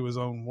reference to his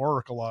own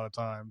work a lot of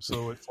times.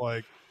 So it's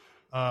like,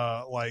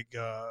 I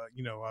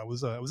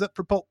was up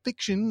for Pulp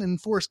Fiction, and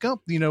Forrest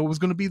Gump, was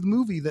going to be the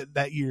movie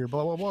that year,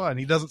 blah, blah, blah. And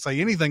he doesn't say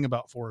anything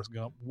about Forrest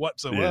Gump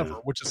whatsoever,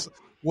 which is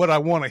what I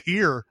want to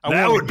hear.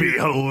 That would be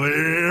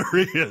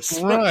hilarious.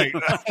 Right.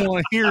 I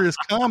want to hear his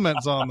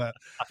comments on that.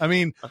 I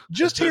mean,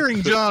 just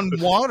hearing John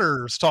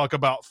Waters talk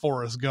about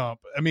Forrest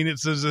Gump. I mean, it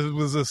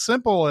was as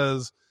simple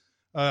as,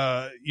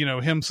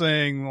 him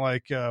saying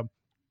like,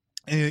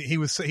 he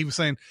was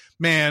saying,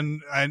 man,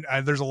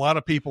 there's a lot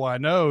of people I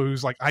know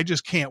who's like, I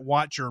just can't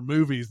watch your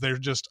movies. They're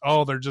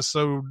so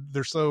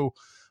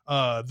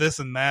this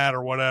and that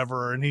or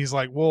whatever. And he's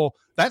like, well,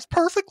 that's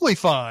perfectly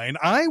fine.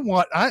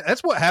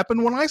 That's what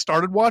happened when I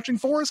started watching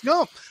Forrest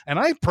Gump, and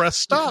I pressed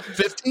stop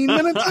 15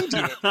 minutes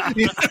into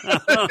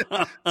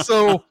it.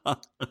 So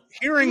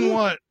hearing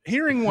what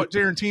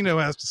Tarantino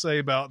has to say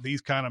about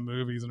these kind of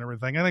movies and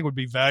everything, I think would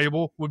be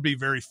valuable, would be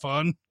very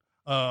fun.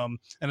 And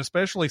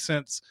especially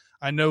since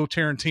I know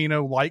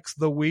Tarantino likes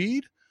the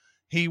weed,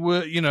 he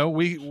would,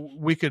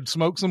 we could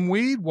smoke some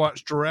weed,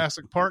 watch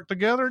Jurassic Park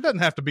together. It doesn't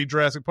have to be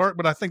Jurassic Park,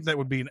 but I think that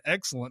would be an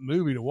excellent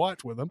movie to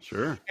watch with him.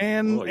 Sure.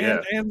 And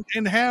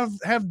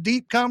have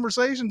deep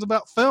conversations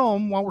about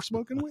film while we're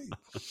smoking weed.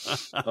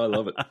 I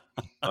love it.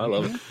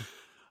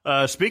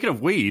 Speaking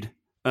of weed,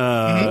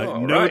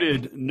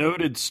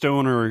 noted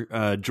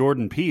stoner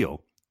Jordan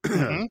Peele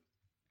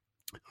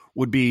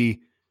would be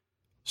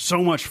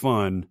so much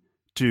fun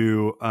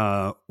to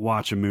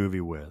watch a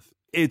movie with.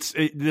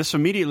 This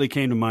immediately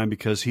came to mind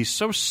because he's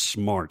so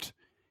smart.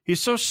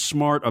 He's so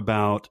smart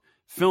about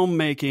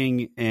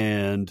filmmaking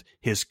and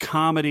his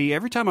comedy.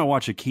 Every time I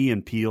watch a Key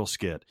and Peele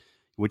skit,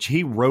 which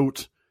he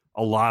wrote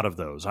a lot of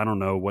those, I don't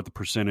know what the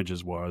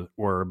percentages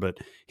were, but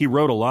he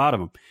wrote a lot of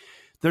them.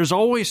 There's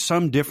always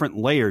some different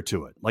layer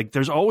to it. Like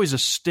there's always a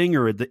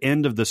stinger at the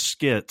end of the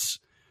skits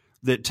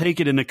that take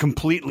it in a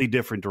completely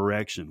different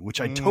direction, which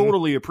I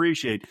totally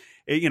appreciate.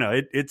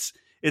 It's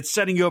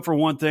setting you up for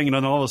one thing, and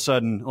then all of a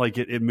sudden, like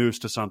it moves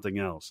to something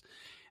else.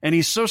 And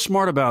he's so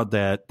smart about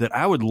that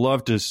I would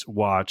love to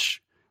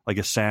watch like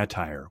a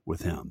satire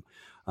with him.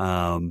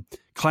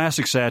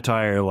 Classic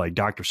satire like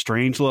Dr.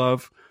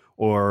 Strangelove,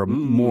 or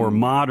more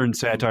modern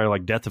satire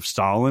like Death of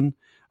Stalin,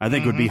 I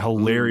think would be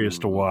hilarious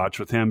to watch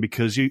with him,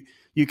 because you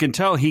can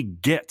tell he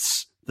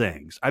gets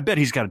things. I bet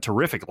he's got a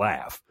terrific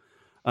laugh.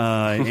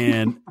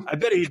 And I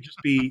bet he'd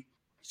just be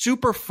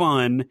super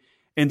fun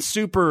and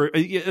super,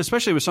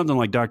 especially with something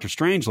like Dr.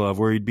 Strangelove,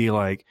 where he'd be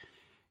like,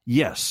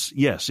 yes,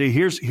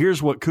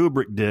 here's what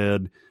Kubrick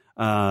did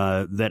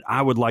that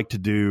I would like to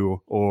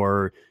do,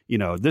 or,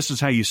 this is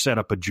how you set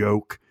up a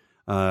joke.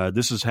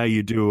 This is how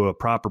you do a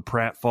proper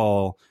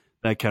pratfall,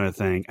 that kind of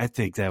thing. I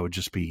think that would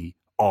just be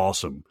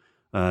awesome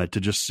to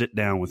just sit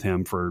down with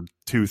him for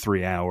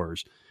 2-3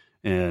 hours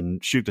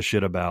and shoot the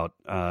shit about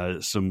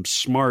some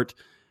smart,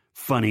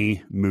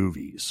 funny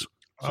movies.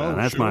 So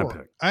that's my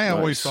pick. I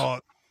always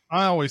thought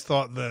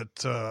that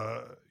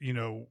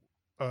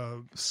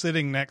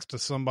sitting next to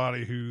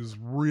somebody who's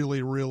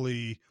really,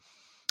 really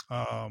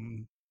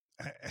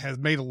has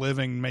made a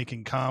living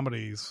making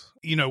comedies,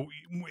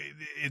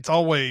 it's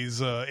always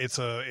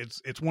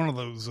it's one of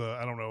those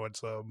I don't know,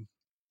 it's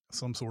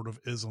some sort of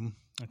ism.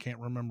 I can't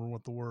remember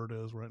what the word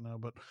is right now,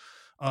 but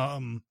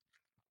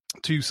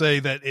to say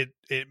that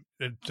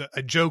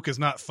a joke is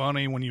not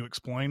funny when you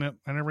explain it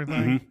and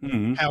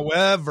everything.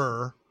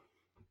 However,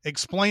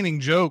 explaining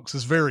jokes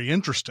is very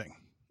interesting,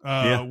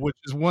 which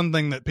is one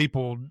thing that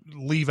people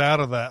leave out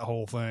of that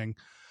whole thing.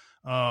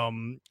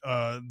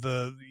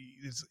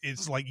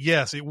 It's like,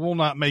 yes, it will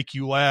not make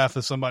you laugh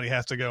if somebody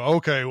has to go,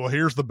 okay, well,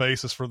 here's the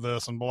basis for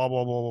this and blah,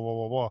 blah, blah, blah, blah,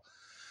 blah, blah.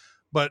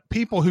 But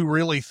people who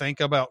really think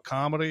about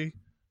comedy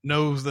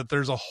knows that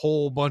there's a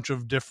whole bunch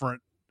of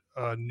different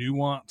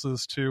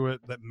nuances to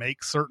it that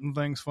make certain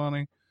things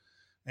funny.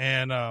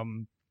 And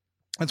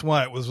that's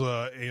why it was,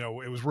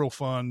 it was real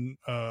fun.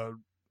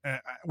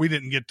 We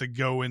didn't get to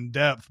go in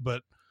depth,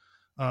 but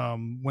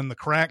when the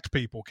Cracked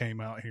people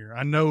came out here,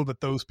 I know that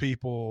those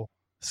people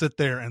sit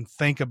there and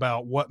think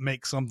about what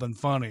makes something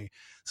funny.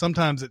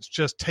 Sometimes it's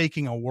just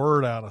taking a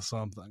word out of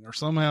something, or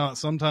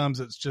sometimes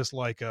it's just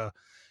like there's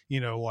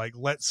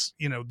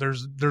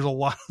a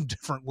lot of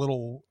different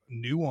little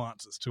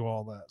nuances to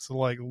all that. So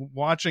like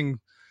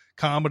watching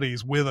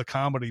comedies with a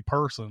comedy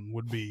person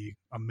would be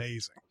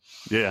amazing.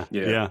 Yeah.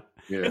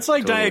 It's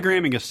like totally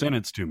diagramming a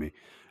sentence to me.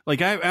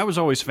 Like I was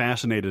always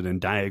fascinated in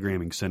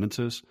diagramming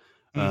sentences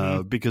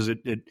because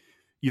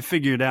you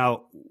figured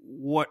out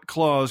what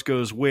clause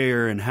goes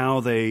where and how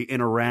they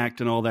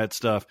interact and all that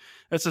stuff.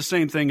 That's the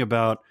same thing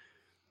about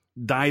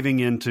diving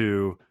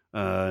into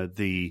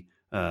the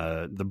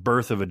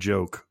birth of a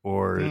joke,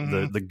 or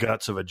the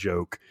guts of a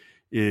joke.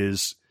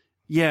 Is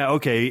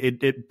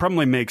it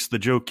probably makes the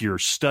joke you're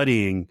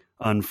studying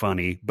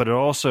unfunny, but it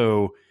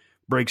also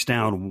breaks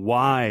down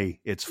why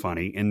it's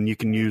funny, and you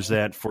can use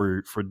that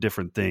for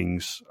different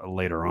things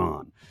later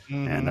on.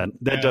 And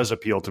that does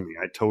appeal to me.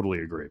 I totally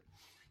agree.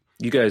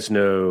 You guys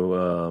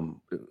know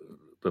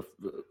the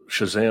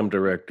Shazam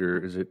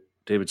director, is it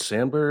David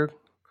Sandberg?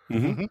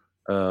 He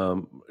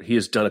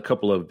has done a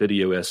couple of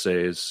video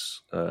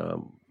essays.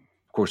 Of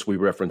course, we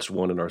referenced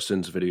one in our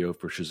Sins video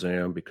for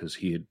Shazam because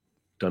he had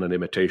done an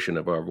imitation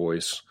of our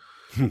voice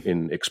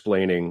in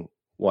explaining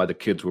why the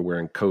kids were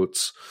wearing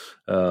coats,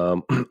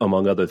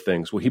 among other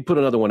things. Well, he put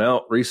another one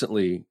out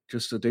recently,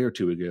 just a day or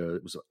two ago.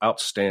 It was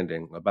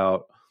outstanding,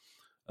 about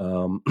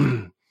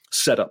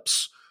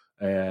setups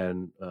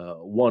and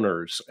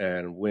oneers,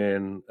 and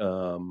when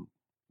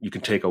you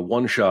can take a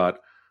one shot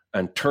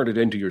and turn it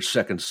into your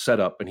second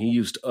setup. And he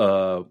used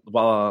What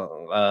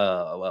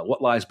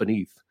Lies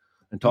Beneath,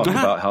 and talking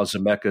about how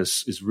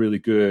Zemeckis is really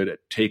good at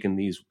taking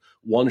these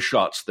one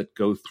shots that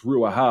go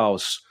through a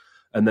house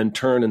and then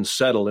turn and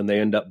settle, and they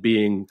end up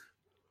being,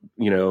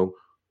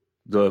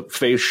 the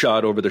face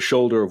shot over the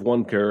shoulder of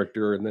one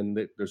character, and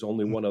then there's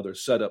only one other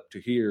setup to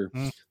here.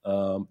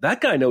 That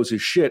guy knows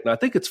his shit, and I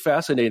think it's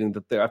fascinating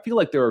that I feel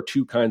like there are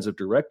two kinds of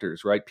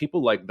directors, right?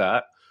 People like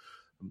that,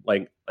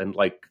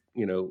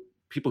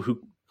 people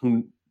who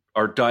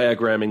are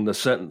diagramming the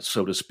sentence,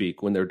 so to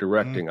speak, when they're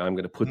directing. I'm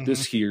going to put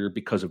this here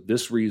because of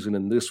this reason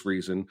and this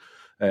reason,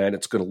 and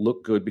it's going to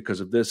look good because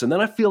of this. And then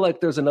I feel like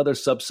there's another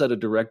subset of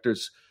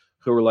directors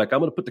who are like, I'm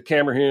going to put the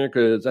camera here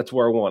because that's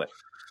where I want it.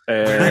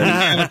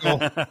 And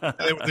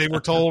they were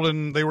told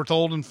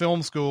in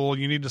film school,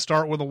 you need to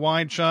start with a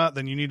wide shot,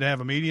 then you need to have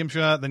a medium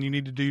shot, then you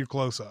need to do your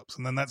close-ups,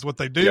 and then that's what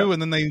they do,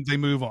 and then they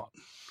move on.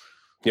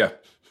 Yeah.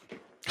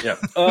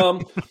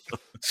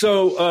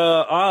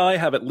 So I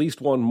have at least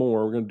one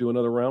more. We're going to do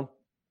another round.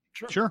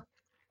 Sure.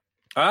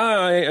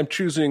 I am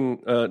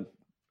choosing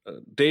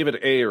David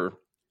Ayer.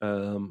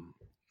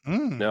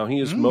 Now, he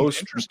is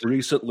most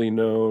recently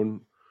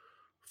known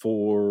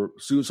for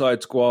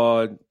Suicide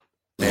Squad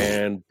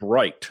and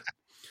Bright,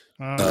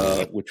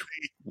 which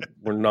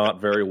were not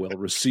very well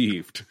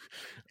received.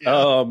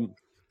 Yeah.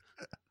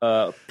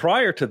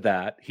 Prior to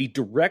that, he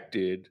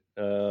directed,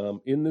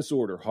 in this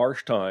order,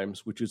 Harsh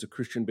Times, which is a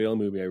Christian Bale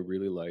movie I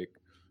really like,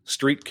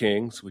 Street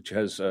Kings, which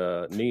has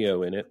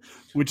Neo in it.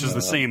 Which is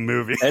the same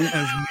movie.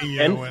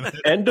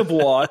 End of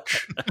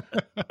Watch.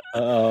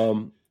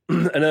 And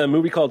then a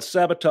movie called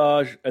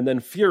Sabotage, and then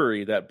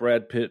Fury, that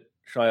Brad Pitt,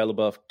 Shia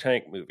LaBeouf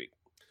tank movie.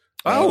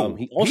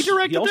 He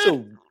directed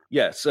that?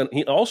 Yes, and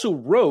he also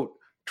wrote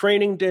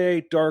Training Day,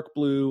 Dark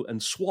Blue,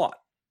 and SWAT.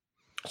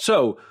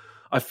 So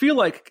I feel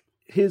like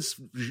his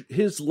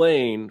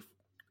lane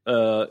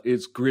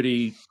is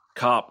gritty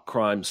cop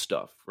crime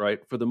stuff, right?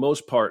 For the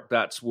most part,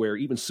 that's where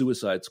even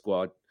Suicide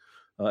Squad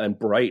and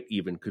Bright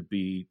even could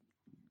be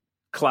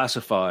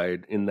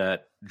classified in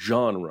that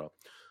genre.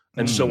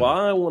 And so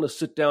I want to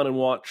sit down and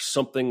watch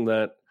something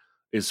that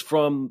is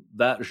from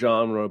that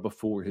genre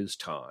before his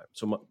time.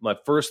 So my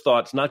first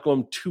thoughts, not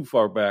going too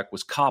far back,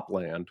 was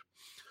Copland.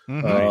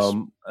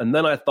 And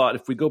then I thought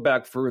if we go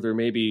back further,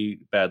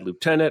 maybe Bad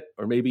Lieutenant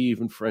or maybe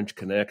even French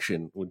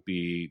Connection would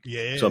be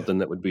something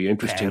that would be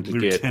interesting to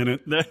get.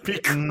 That'd be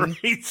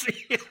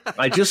crazy.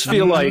 I just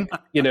feel like,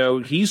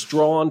 he's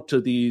drawn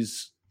to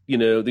these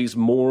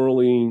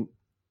morally,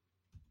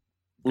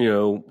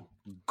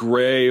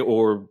 gray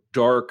or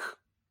dark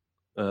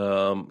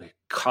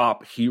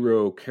cop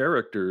hero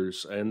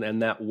characters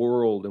and that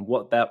world and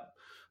what that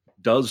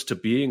does to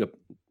being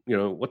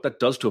what that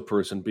does to a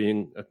person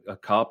being a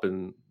cop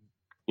and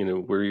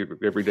where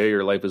every day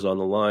your life is on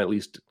the line. At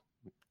least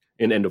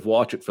in End of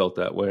Watch it felt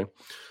that way.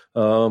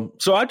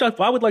 So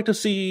I would like to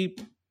see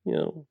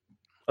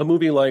a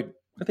movie like,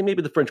 I think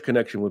maybe The French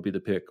Connection would be the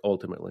pick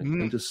ultimately,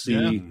 and to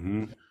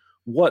see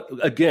what,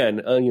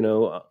 again,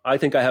 I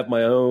think I have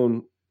my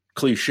own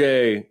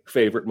cliche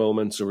favorite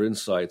moments or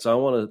insights. I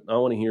want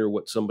to hear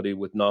what somebody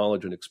with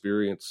knowledge and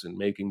experience in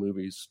making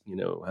movies,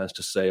 has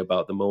to say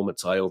about the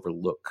moments I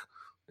overlook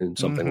in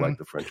something like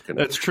The French Connection.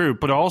 That's true,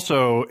 but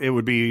also it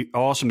would be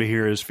awesome to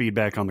hear his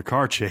feedback on the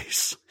car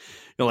chase,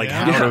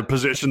 how to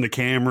position the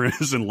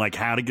cameras and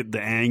how to get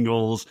the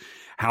angles,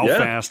 how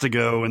fast to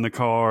go in the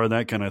car,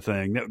 that kind of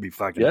thing. That would be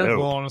fucking dope.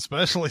 Well, and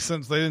especially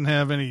since they didn't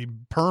have any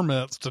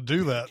permits to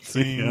do that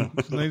scene,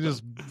 they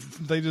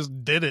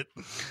just did it.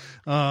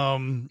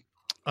 Man,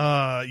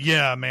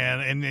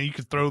 and you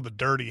could throw the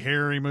Dirty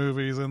Harry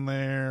movies in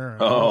there.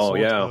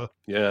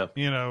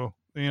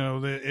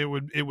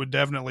 It would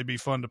definitely be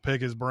fun to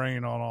pick his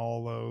brain on all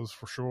of those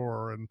for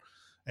sure,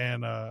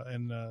 and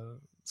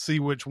see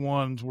which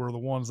ones were the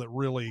ones that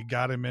really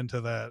got him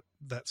into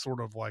that sort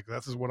of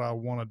this is what I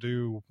want to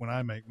do when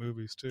I make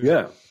movies too.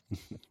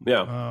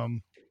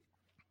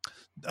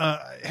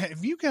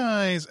 Have you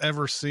guys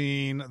ever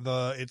seen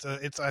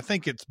I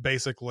think it's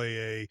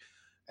basically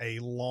a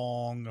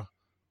long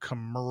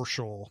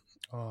commercial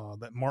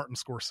that Martin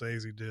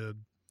Scorsese did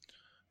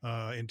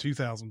in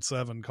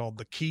 2007 called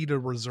The Key to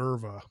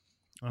Reserva,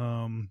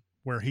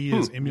 where he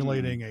is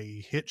emulating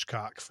a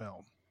Hitchcock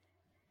film.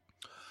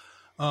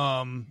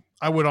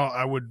 I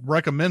would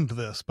recommend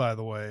this, by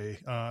the way.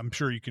 I'm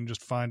sure you can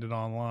just find it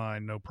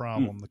online, no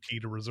problem. The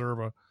Key to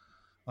Reserva.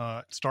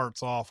 It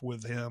starts off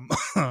with him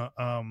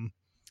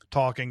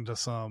talking to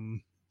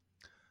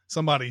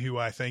somebody who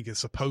I think is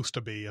supposed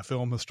to be a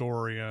film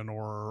historian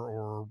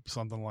or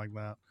something like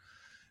that.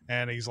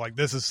 And he's like,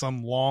 this is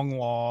some long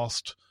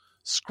lost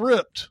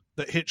script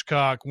that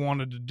Hitchcock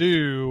wanted to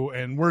do,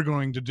 and we're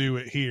going to do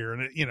it here.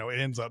 And it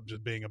ends up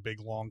just being a big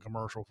long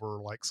commercial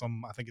for I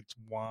think it's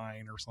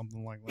wine or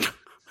something like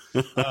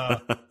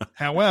that.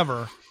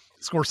 However,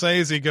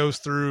 Scorsese goes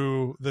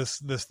through this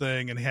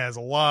thing and has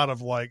a lot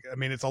of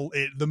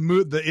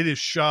it is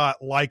shot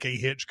like a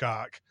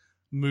Hitchcock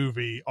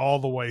movie all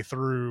the way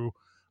through.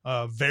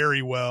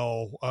 Very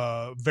well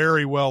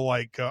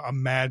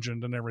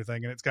imagined and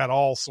everything, and it's got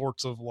all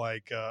sorts of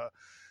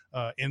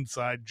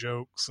inside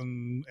jokes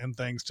and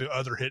things to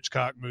other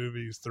Hitchcock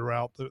movies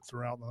throughout the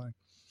thing.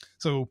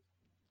 So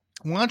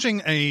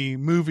watching a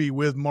movie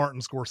with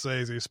Martin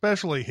Scorsese,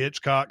 especially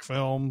Hitchcock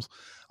films,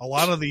 a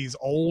lot of these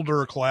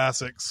older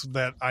classics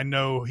that I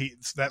know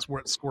that's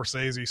what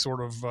Scorsese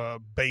sort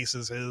of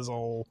bases his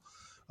whole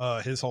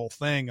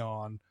thing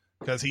on,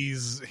 because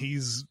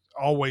he's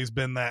always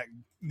been that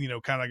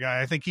kind of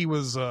guy. I think he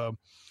was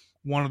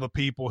one of the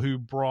people who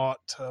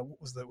brought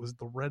was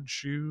the Red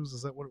Shoes?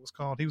 Is that what it was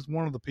called? He was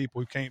one of the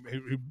people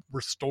who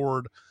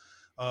restored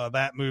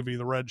that movie,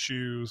 The Red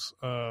Shoes,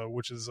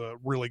 which is a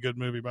really good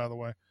movie, by the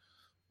way.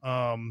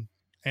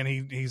 And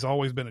he's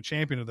always been a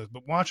champion of this.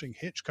 But watching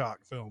Hitchcock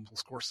films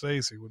with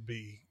Scorsese would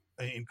be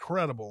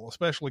incredible,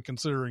 especially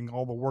considering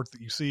all the work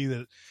that you see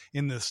that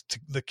in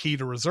The Key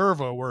to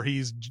Reserva, where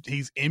he's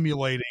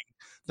emulating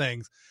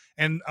things.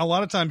 And a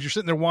lot of times you're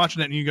sitting there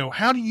watching it and you go,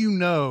 how do you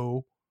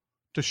know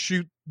to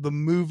shoot the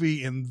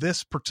movie in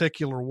this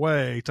particular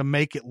way to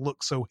make it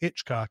look so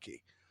Hitchcocky.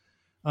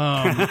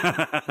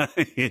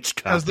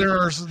 Because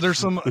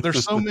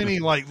there's so many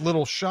like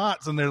little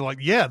shots, and they're like,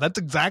 yeah, that's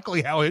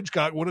exactly how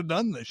Hitchcock would have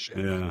done this shit.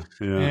 Yeah.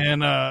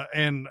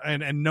 And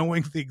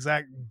knowing the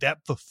exact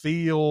depth of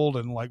field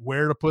and like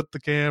where to put the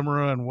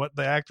camera and what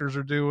the actors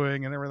are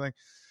doing and everything.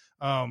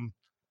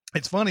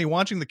 It's funny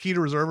watching the Key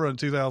to Reserva in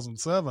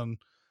 2007.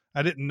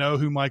 I didn't know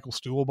who Michael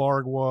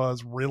Stuhlbarg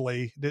was,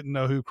 really. Didn't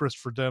know who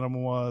Christopher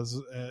Denham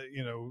was.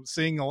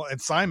 Seeing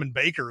and Simon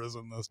Baker is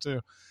in this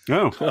too.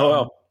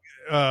 Oh,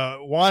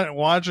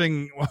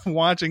 Watching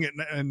it,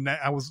 and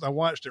I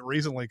watched it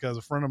recently because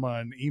a friend of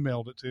mine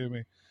emailed it to me.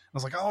 I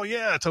was like, oh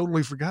yeah, I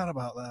totally forgot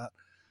about that.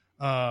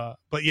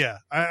 But yeah,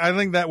 I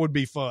think that would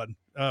be fun.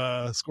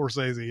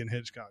 Scorsese and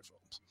Hitchcock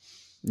films.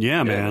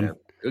 Yeah, man.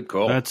 Good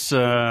call. That's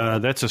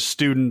a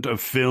student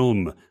of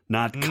film,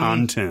 not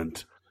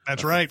content.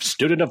 That's right.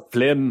 Student of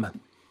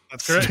film.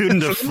 That's correct.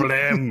 Student of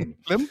film.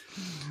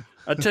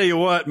 I tell you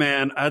what,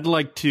 man, I'd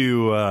like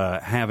to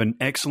have an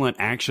excellent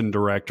action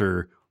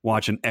director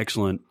watch an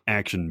excellent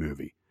action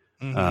movie.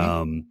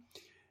 Mm-hmm.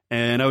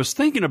 And I was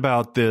thinking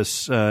about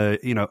this,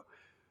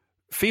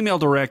 female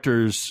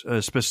directors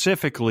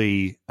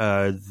specifically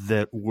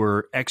that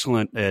were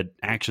excellent at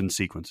action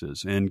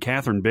sequences. And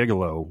Catherine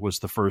Bigelow was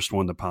the first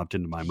one that popped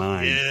into my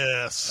mind.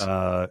 Yes.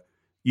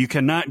 You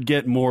cannot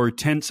get more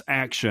tense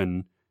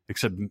action,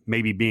 except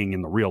maybe being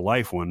in the real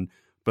life one,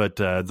 but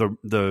the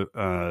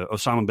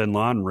Osama bin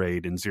Laden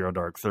raid in Zero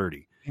Dark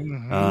 30.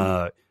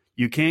 Mm-hmm.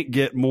 You can't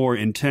get more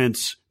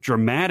intense,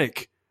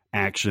 dramatic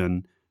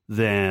action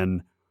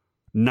than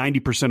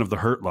 90% of the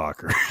Hurt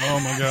Locker. Oh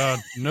my God.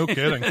 No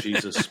kidding.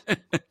 Jesus.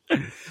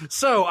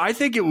 So I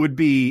think it would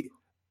be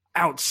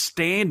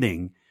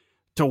outstanding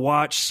to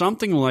watch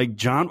something like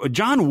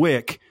John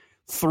Wick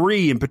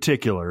 3 in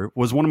particular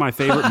was one of my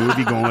favorite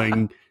movie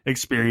going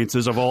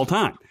experiences of all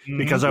time,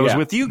 because I was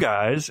with you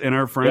guys and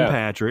our friend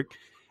Patrick,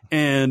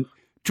 and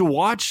to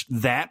watch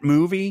that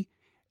movie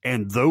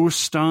and those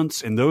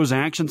stunts and those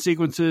action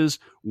sequences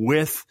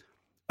with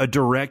a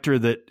director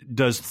that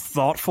does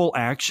thoughtful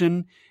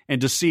action,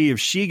 and to see if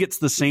she gets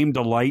the same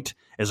delight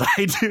as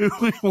I do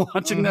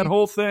watching that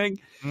whole thing.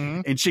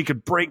 Mm-hmm. And she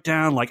could break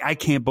down like, I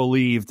can't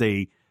believe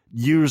they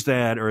used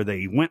that, or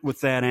they went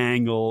with that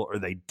angle, or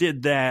they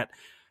did that.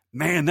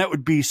 Man, that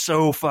would be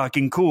so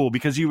fucking cool,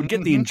 because you would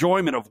get the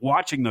enjoyment of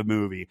watching the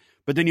movie,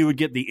 but then you would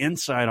get the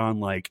insight on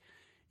like,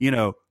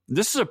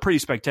 this is a pretty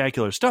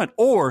spectacular stunt,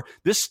 or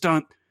this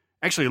stunt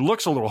actually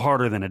looks a little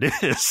harder than it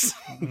is.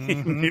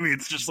 Maybe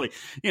it's just like,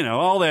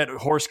 all that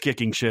horse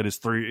kicking shit is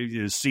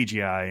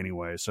CGI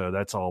anyway. So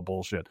that's all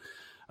bullshit.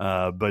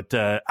 But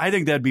I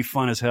think that'd be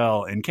fun as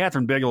hell. And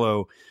Catherine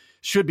Bigelow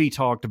should be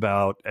talked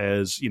about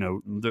as,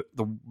 the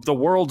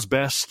world's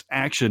best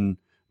action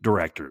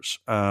directors.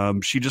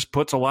 She just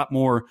puts a lot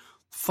more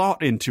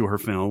thought into her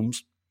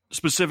films,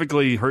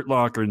 specifically Hurt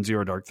Locker and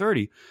Zero Dark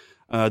 30,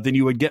 than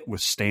you would get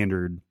with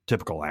standard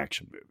typical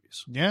action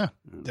movies. Yeah,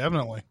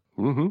 definitely.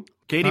 Mm-hmm.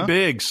 Katie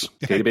Biggs.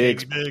 Katie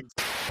Biggs.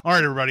 All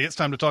right, everybody, it's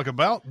time to talk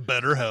about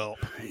BetterHelp.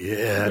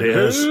 Yeah, it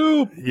is.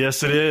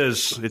 Yes, it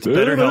is. It's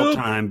BetterHelp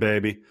time,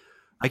 baby.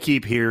 I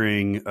keep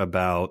hearing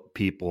about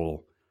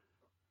people.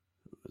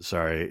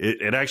 Sorry,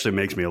 it actually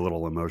makes me a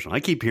little emotional. I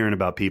keep hearing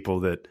about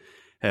people that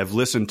have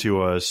listened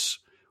to us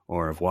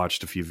or have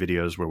watched a few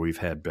videos where we've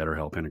had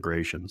BetterHelp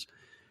integrations,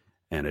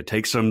 and it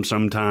takes them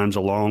sometimes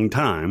a long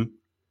time,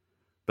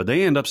 but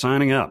they end up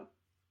signing up,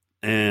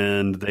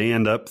 and they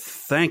end up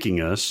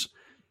thanking us,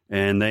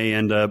 and they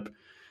end up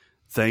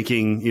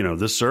thanking,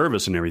 the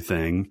service and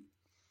everything.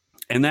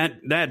 And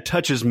that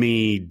touches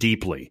me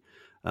deeply,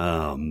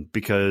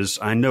 because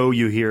I know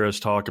you hear us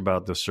talk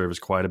about this service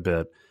quite a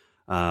bit,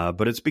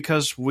 but it's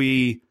because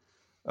we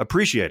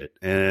appreciate it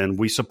and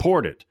we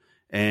support it,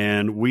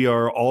 and we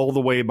are all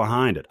the way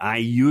behind it. I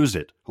use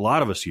it. A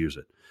lot of us use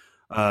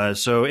it.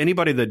 So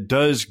anybody that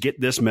does get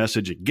this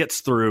message, it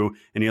gets through,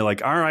 and you're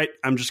like, all right,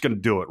 I'm just going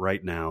to do it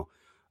right now.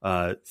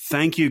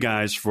 Thank you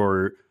guys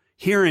for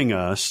hearing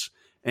us.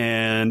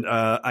 And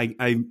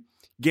I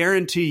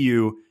guarantee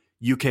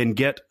you can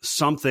get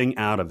something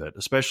out of it,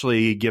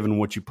 especially given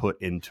what you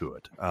put into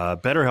it.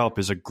 BetterHelp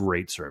is a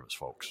great service,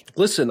 folks.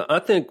 Listen, I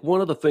think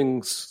one of the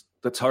things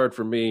that's hard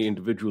for me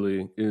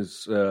individually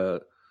is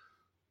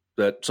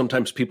that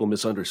sometimes people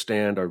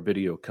misunderstand our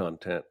video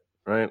content,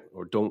 right?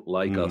 Or don't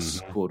like us,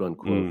 quote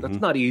unquote. That's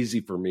not easy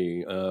for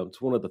me.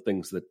 It's one of the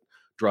things that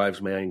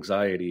drives my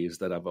anxiety, is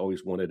that I've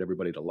always wanted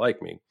everybody to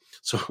like me.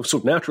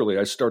 So naturally,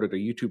 I started a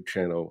YouTube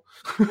channel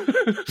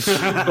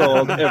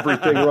called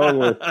Everything Wrong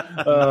With.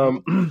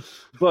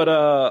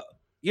 But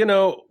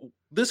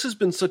this has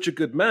been such a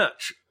good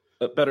match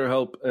at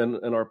BetterHelp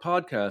and our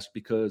podcast,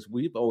 because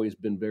we've always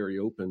been very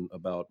open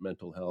about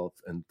mental health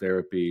and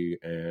therapy,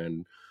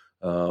 and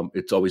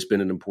it's always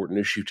been an important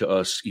issue to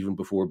us even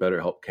before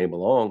BetterHelp came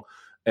along.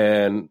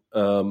 And,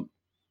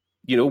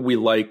 we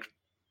like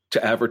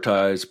to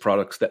advertise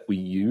products that we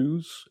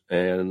use,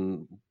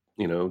 and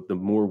the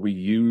more we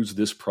use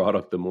this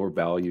product, the more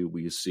value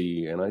we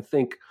see. And I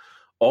think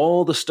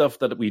all the stuff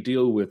that we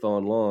deal with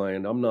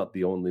online, I'm not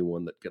the only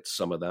one that gets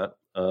some of that.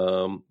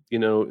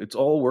 It's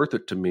all worth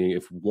it to me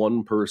if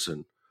one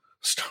person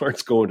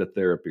starts going to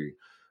therapy,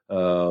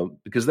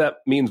 because that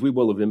means we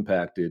will have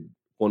impacted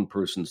one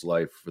person's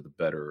life for the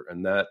better.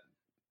 And that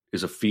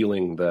is a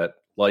feeling that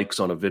likes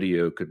on a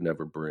video could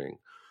never bring.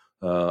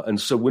 And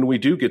so when we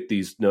do get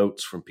these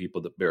notes from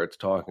people that Barrett's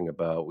talking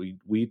about,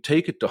 we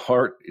take it to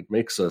heart. It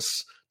makes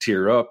us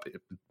tear up.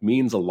 It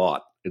means a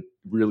lot. It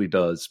really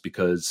does,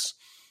 because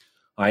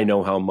I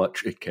know how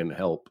much it can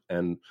help.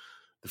 And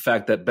the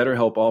fact that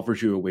BetterHelp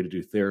offers you a way to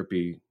do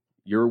therapy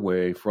your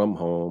way from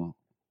home,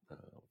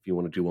 if you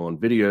want to do on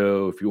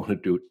video, if you want to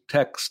do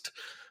text,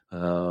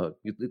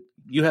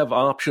 you have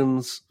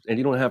options, and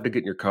you don't have to get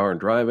in your car and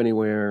drive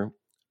anywhere.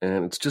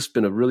 And it's just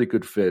been a really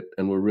good fit,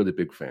 and we're really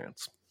big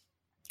fans.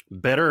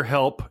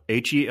 BetterHelp,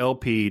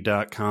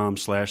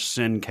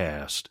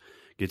 HELP.com/Sincast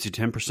gets you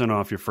 10%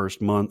 off your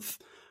first month.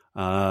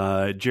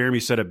 Jeremy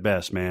said it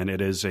best, man.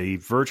 It is a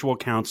virtual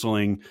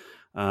counseling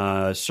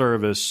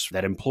service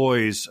that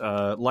employs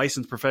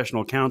licensed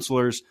professional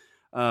counselors.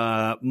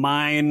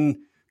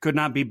 Mine could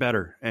not be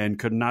better and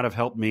could not have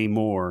helped me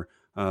more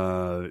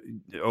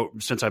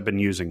since I've been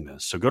using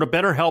this. So go to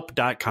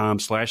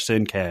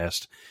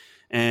BetterHelp.com/Sincast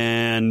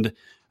and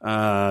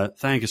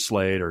thank us,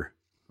 Slade, or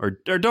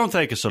don't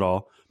thank us at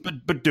all.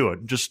 But do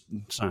it. Just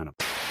sign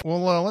up.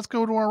 Well, let's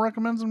go to our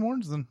recommends and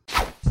warns then.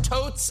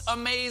 Totes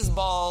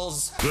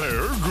Amazeballs.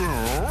 They're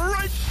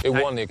great. It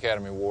won the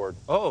Academy Award.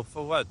 Oh,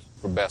 for what?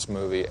 For best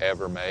movie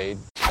ever made.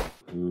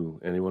 Ooh,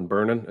 anyone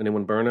burning?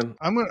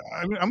 I'm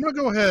gonna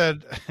go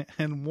ahead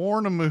and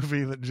warn a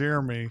movie that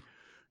Jeremy a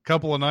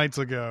couple of nights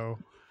ago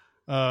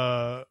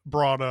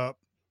brought up.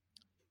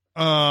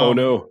 Oh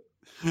no!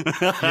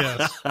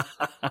 Yes,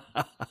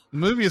 the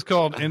movie is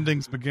called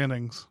Endings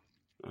Beginnings.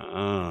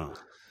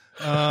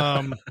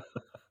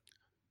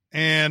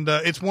 And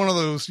it's one of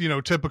those,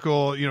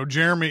 typical,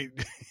 Jeremy.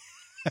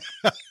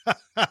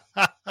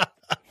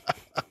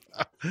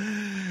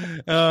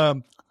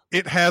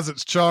 It has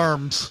its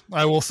charms,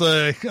 I will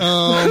say.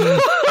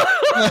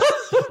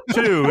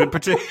 Two in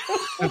particular.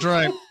 That's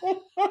right.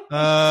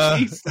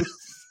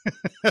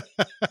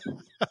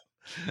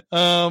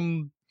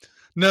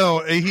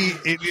 No,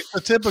 it's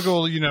a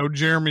typical,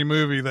 Jeremy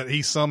movie that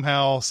he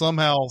somehow, some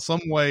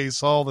way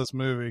saw this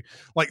movie,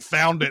 like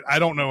found it. I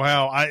don't know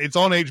how. It's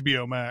on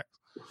HBO Max.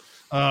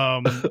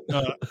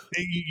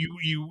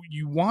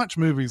 You watch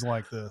movies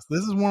like this.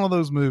 This is one of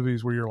those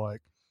movies where you're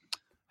like,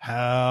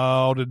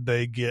 how did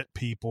they get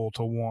people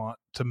to want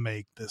to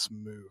make this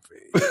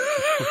movie?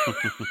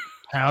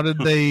 How did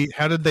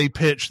they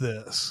pitch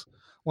this?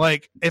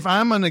 Like, if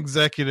I'm an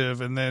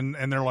executive and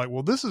they're like,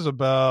 well, this is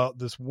about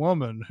this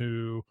woman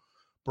who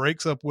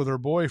breaks up with her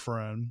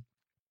boyfriend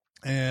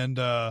and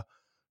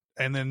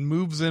then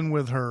moves in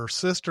with her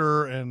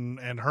sister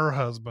and her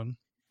husband.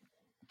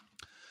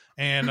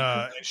 And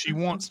she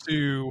wants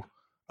to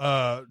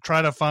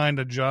try to find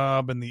a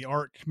job in the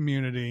art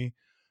community,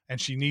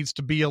 and she needs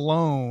to be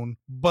alone.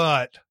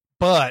 But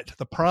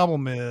the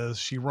problem is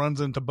she runs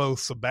into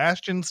both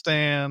Sebastian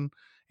Stan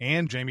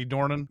and Jamie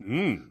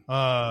Dornan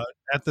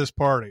at this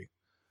party,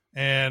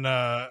 and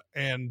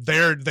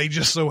they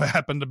just so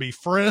happen to be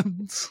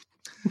friends.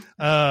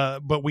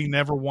 But we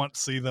never once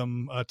see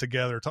them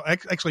together.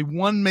 Actually,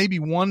 maybe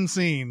one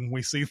scene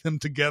we see them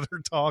together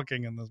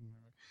talking in this movie.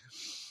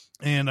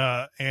 And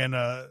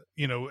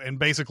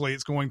basically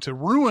it's going to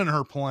ruin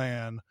her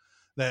plan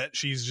that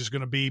she's just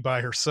going to be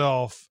by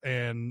herself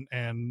and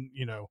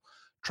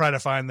try to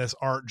find this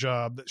art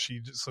job that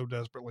she so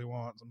desperately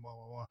wants and blah,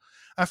 blah, blah.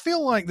 I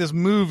feel like this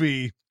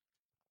movie,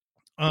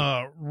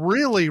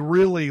 really,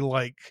 really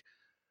like,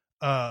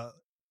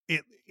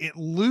 it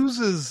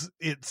loses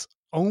its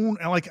own,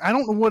 like, I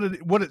don't know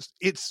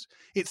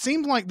it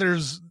seems like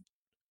there's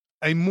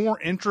a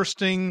more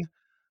interesting,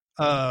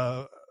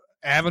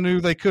 avenue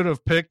they could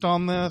have picked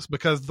on this,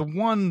 because the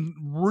one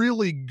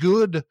really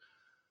good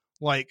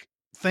like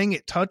thing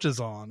it touches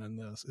on in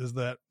this is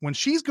that when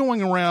she's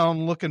going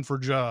around looking for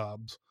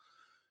jobs,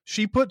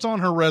 she puts on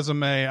her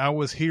resume, I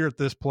was here at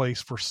this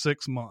place for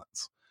 6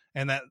 months,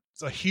 and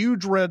that's a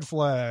huge red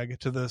flag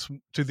to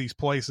these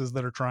places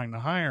that are trying to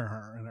hire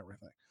her and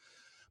everything.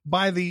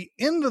 By the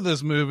end of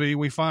this movie,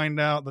 we find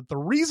out that the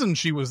reason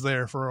she was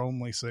there for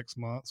only 6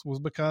 months was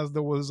because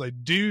there was a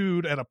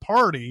dude at a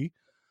party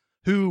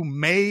who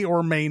may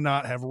or may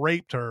not have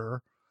raped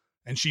her,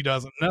 and she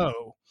doesn't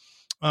know.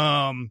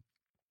 And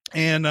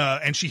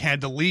she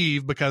had to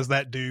leave because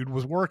that dude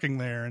was working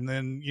there. And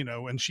then,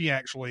 and she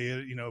actually,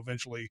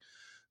 eventually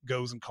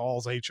goes and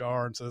calls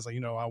HR and says,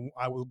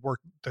 I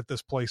worked at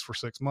this place for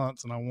 6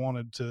 months and I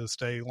wanted to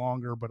stay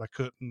longer, but I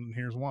couldn't. And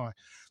here's why.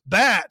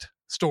 That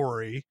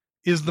story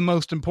is the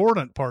most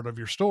important part of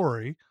your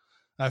story,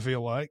 I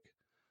feel like.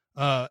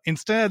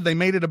 Instead, they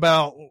made it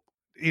about,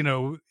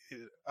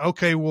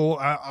 okay, well,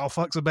 I'll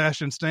fuck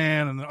Sebastian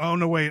Stan, and oh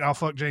no, wait, I'll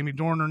fuck Jamie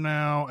Dornan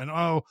now, and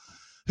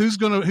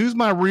who's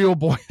my real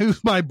boy,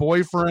 who's my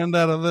boyfriend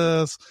out of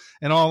this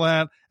and all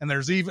that. And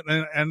there's even,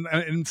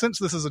 and since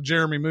this is a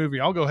Jeremy movie,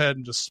 I'll go ahead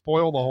and just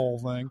spoil the whole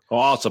thing.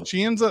 Awesome.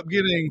 She ends up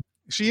getting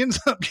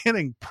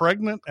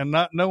pregnant and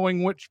not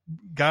knowing which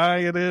guy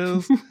it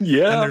is.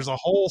 Yeah. And there's a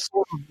whole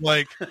sort of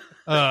like,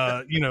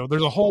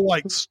 there's a whole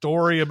like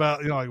story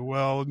about,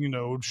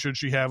 should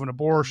she have an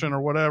abortion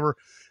or whatever?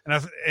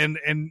 And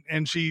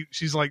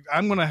she's like,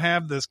 I'm going to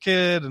have this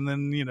kid. And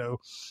then,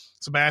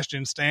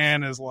 Sebastian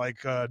Stan is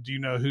like, do you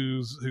know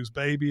whose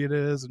baby it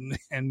is?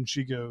 And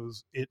she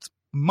goes, it's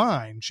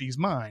mine. She's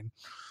mine.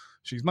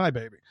 She's my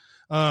baby.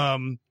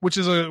 Which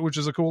is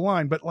a cool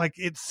line, but like,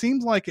 it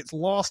seems like it's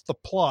lost the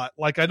plot.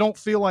 Like, I don't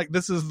feel like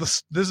this is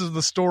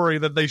the story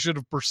that they should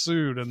have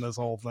pursued in this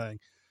whole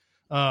thing.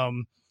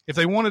 If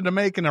they wanted to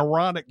make an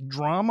erotic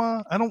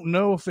drama, I don't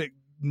know if it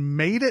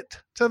made it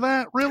to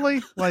that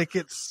really. Like,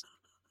 it's,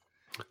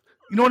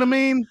 you know what I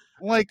mean?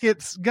 Like,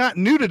 it's got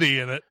nudity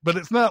in it, but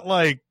it's not,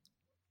 I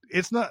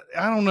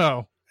don't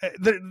know.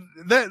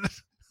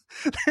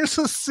 There's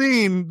a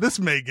scene. This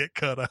may get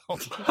cut out.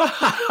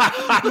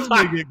 This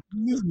may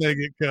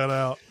get cut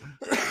out.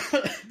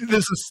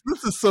 This is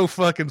so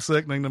fucking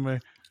sickening to me.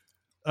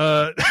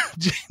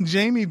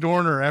 Jamie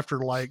Dorner, after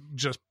like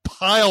just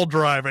pile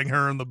driving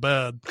her in the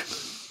bed,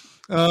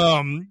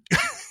 you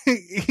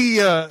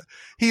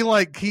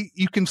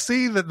can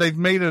see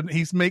that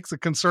he makes a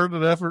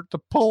concerted effort to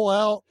pull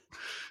out.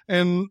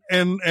 And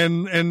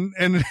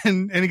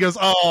he goes,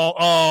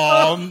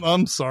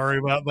 I'm sorry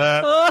about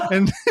that.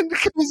 And then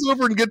comes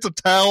over and gets a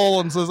towel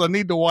and says, I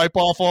need to wipe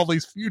off all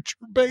these future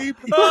babies.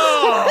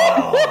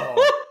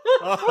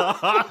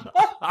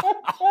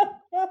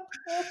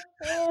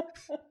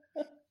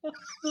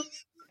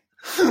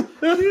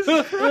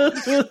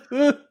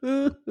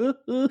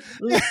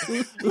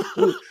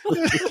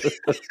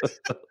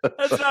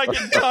 That's not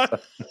getting done.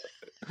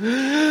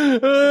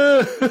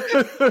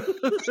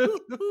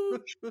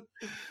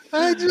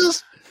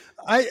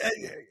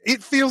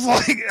 It feels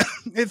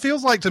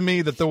like to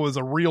me that there was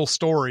a real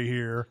story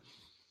here,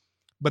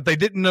 but they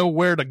didn't know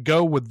where to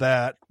go with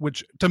that,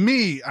 which to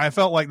me, I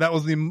felt like that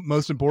was the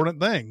most important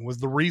thing, was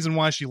the reason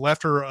why she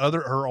left her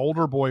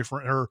older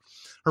boyfriend, her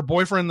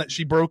boyfriend that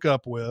she broke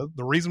up with,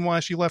 the reason why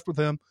she left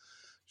him,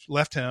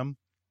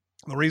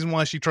 the reason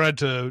why she tried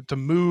to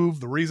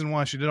move, the reason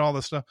why she did all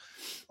this stuff.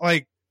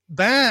 Like,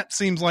 that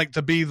seems like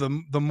to be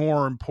the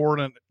more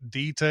important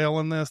detail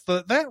in this.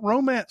 That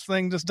romance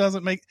thing just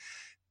doesn't make,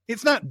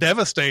 it's not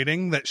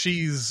devastating that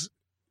she's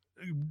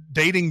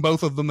dating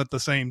both of them at the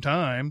same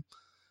time.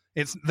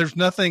 There's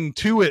nothing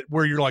to it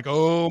where you're like,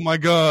 oh my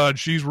God,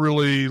 she's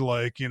really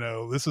like,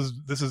 this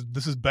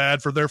is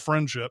bad for their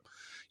friendship,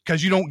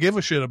 because you don't give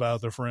a shit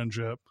about their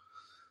friendship.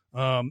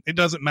 It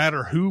doesn't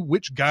matter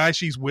which guy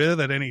she's with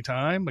at any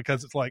time,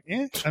 because it's like,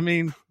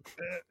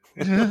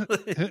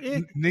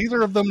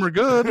 neither of them are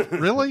good,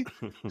 really.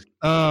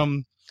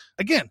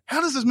 Again,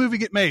 how does this movie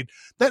get made?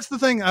 That's the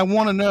thing I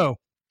want to know.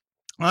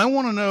 I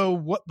want to know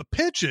what the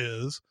pitch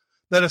is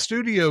that a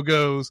studio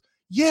goes,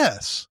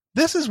 yes,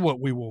 this is what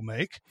we will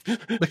make,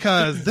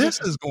 because this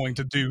is going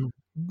to do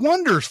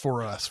wonders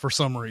for us for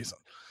some reason.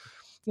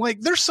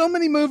 Like, there's so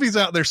many movies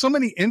out there, so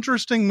many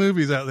interesting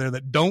movies out there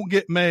that don't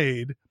get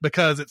made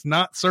because it's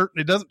not certain,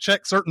 it doesn't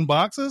check certain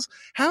boxes.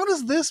 How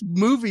does this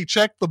movie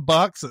check the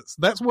boxes?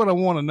 That's what I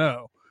want to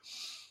know.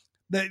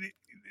 That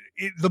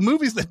the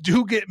movies that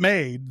do get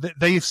made, that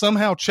they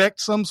somehow checked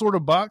some sort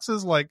of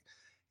boxes. Like,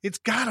 it's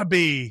gotta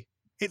be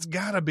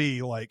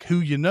like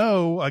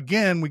who,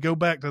 again, we go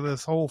back to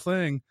this whole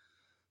thing.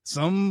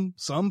 Some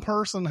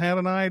person had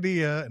an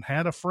idea and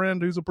had a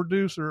friend who's a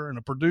producer, and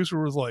a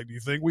producer was like, do you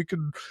think we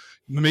could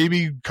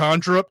maybe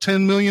conjure up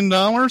 $10 million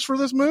for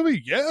this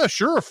movie? Yeah,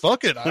 sure.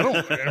 Fuck it. I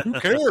don't care. Who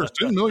cares?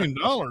 $10 million.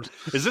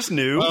 Is this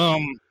new?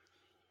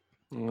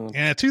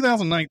 Yeah,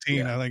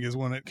 2019, I think, is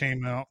when it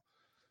came out.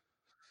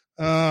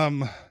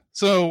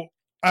 So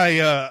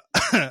I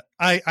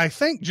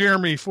thank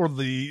Jeremy for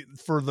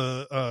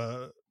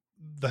the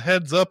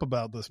heads up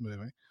about this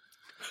movie.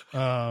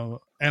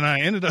 And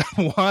I ended up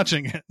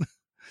watching it,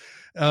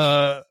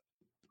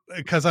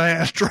 because I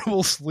had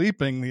trouble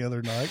sleeping the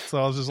other night. So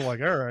I was just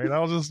like, all right,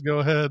 I'll just go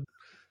ahead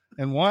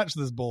and watch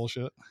this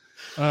bullshit.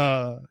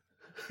 That's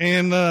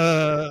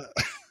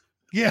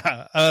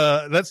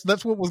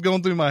what was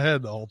going through my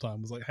head the whole time.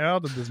 I was like, how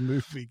did this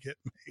movie get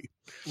made?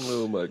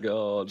 Oh my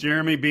God.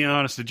 Jeremy, be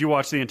honest. Did you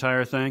watch the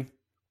entire thing?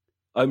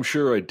 I'm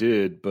sure I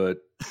did,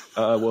 but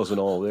I wasn't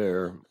all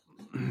there.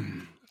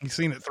 You've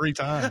seen it 3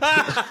 times.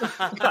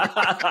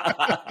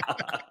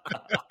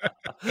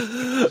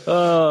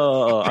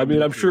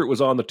 I'm sure it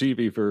was on the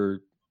TV for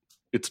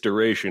its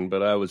duration,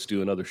 but I was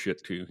doing other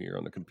shit too here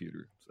on the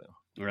computer. So.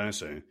 I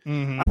see.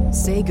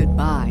 Say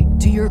goodbye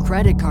to your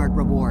credit card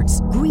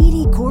rewards.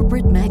 Greedy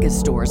corporate mega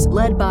stores,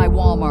 led by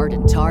Walmart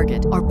and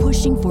Target, are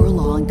pushing for a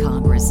law in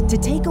Congress to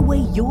take away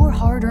your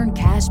hard-earned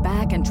cash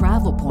back and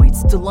travel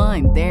points to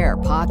line their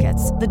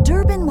pockets. The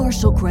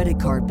Durbin-Marshall credit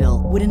card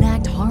bill would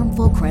enact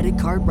harmful credit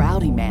card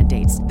routing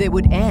mandates that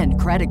would end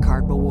credit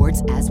card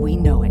rewards as we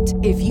know it.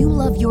 If you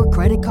love your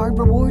credit card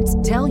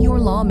rewards, tell your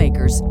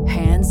lawmakers,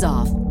 hands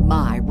off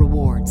my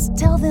rewards.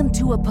 Tell them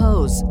to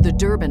oppose the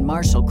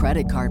Durbin-Marshall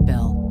credit card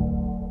bill.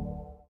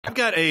 I've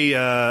got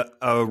a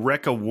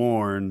Recca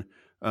Warn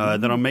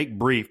that I'll make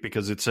brief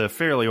because it's a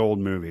fairly old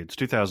movie. It's a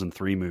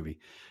 2003 movie.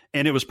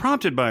 And it was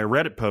prompted by a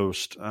Reddit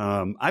post.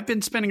 I've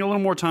been spending a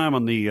little more time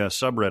on the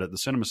subreddit, the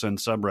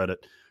CinemaSins subreddit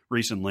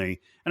recently,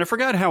 and I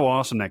forgot how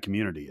awesome that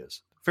community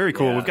is. Very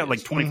cool. Yeah, We've got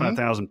like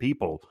 25,000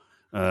 people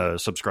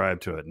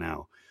subscribed to it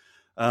now.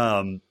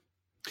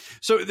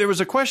 So there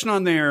was a question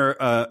on there,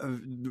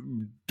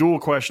 dual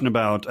question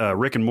about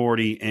Rick and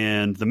Morty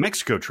and the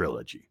Mexico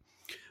trilogy.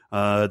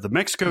 The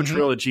Mexico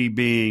trilogy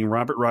being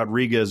Robert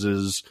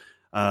Rodriguez's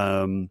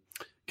kind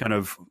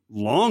of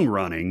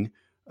long-running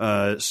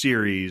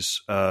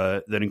series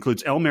that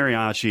includes El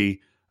Mariachi,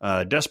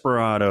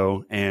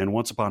 Desperado, and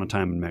Once Upon a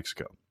Time in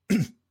Mexico.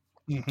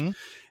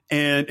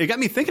 And it got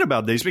me thinking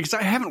about these because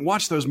I haven't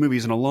watched those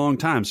movies in a long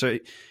time. So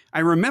I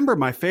remember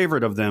my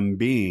favorite of them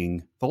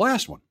being the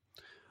last one.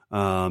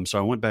 So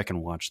I went back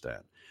and watched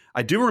that.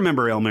 I do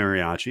remember El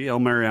Mariachi. El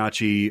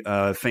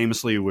Mariachi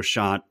famously was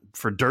shot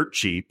for dirt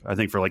cheap, I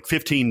think for like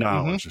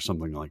 $15 or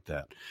something like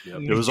that.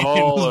 Yep. It was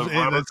all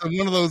it's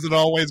one of those that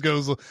always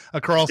goes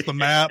across the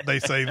map. They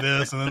say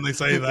this and then they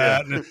say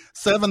that. And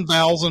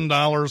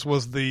 $7,000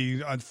 was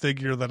the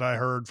figure that I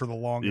heard for the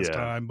longest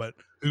time, but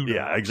who knows?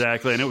 Yeah,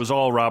 exactly. And it was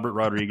all Robert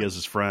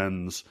Rodriguez's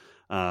friends.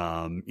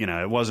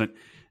 It wasn't,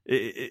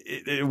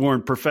 it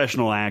weren't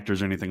professional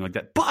actors or anything like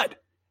that, but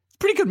it's a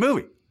pretty good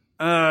movie.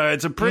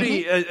 It's a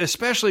pretty,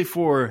 especially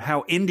for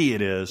how indie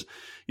it is.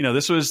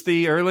 This was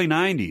the early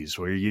 90s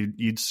where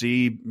you'd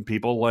see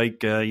people like,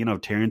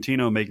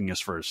 Tarantino making his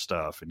first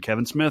stuff and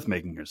Kevin Smith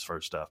making his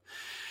first stuff.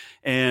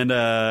 And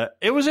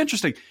it was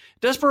interesting.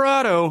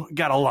 Desperado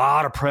got a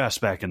lot of press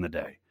back in the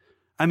day.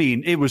 I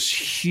mean, it was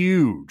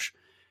huge.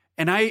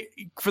 And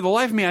for the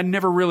life of me, I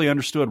never really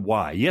understood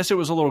why. Yes, it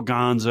was a little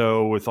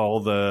gonzo with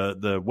all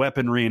the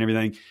weaponry and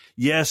everything.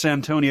 Yes,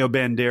 Antonio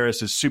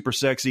Banderas is super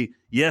sexy.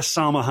 Yes,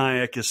 Salma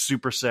Hayek is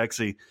super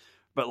sexy.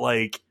 But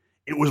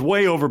it was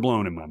way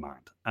overblown in my mind.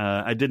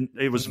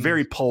 It was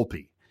very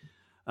pulpy.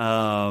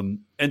 And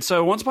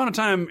so Once Upon a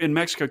Time in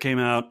Mexico came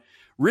out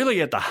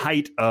really at the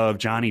height of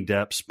Johnny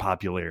Depp's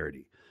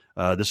popularity.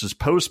 This is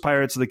post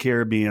Pirates of the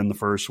Caribbean, the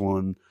first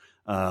one.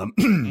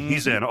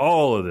 He's in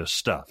all of this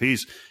stuff.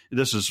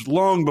 This is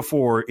long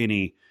before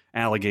any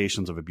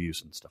allegations of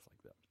abuse and stuff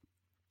like that.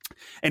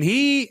 And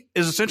he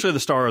is essentially the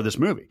star of this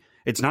movie.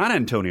 It's not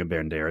Antonio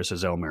Banderas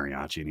as El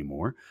Mariachi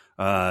anymore.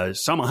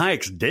 Salma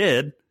Hayek's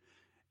dead.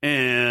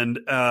 And,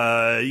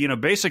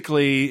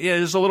 basically,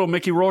 there's a little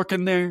Mickey Rourke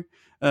in there.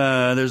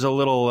 There's a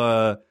little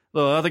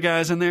other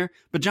guys in there.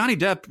 But Johnny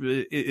Depp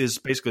is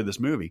basically this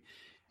movie.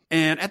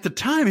 And at the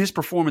time, his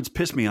performance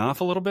pissed me off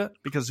a little bit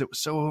because it was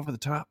so over the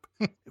top.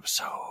 It was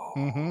so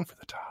over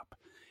the top.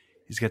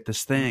 He's got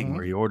this thing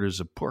where he orders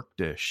a pork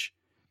dish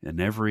in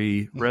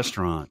every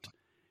restaurant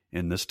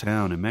in this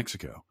town in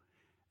Mexico.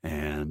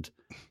 And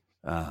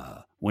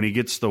when he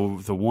gets the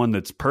one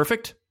that's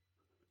perfect,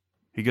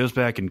 he goes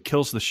back and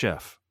kills the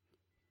chef.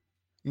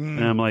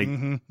 And I'm like,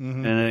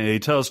 and he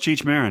tells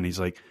Cheech Marin, he's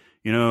like,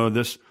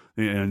 this,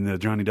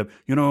 and Johnny Depp,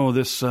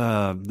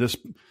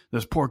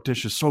 this pork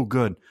dish is so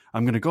good.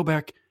 I'm going to go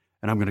back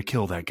and I'm going to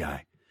kill that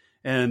guy.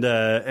 And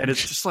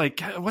it's just like,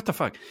 what the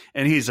fuck?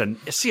 And he's a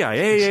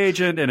CIA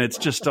agent, and it's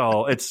just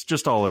all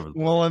over.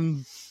 Well,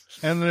 and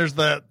there's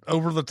that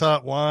over the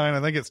top line.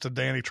 I think it's to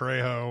Danny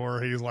Trejo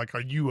where he's like,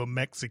 "Are you a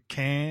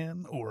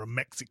Mexican or a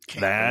Mexican?"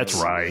 That's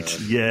right.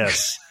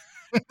 Yes.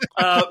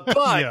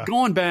 But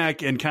going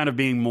back and kind of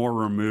being more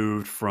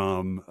removed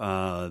from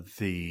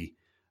the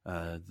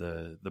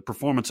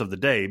performance of the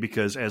day,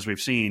 because as we've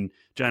seen,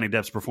 Johnny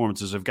Depp's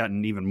performances have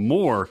gotten even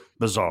more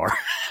bizarre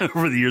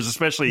over the years,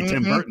 especially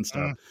Tim Burton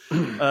stuff.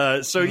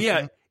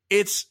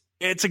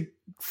 It's a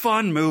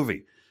fun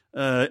movie.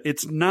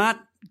 It's not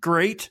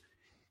great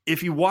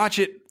if you watch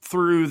it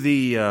through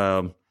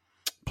the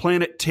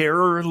Planet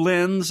Terror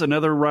lens,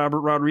 another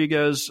Robert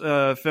Rodriguez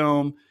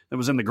film that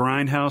was in the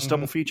Grindhouse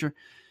double feature,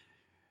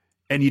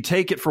 and you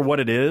take it for what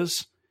it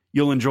is,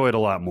 you'll enjoy it a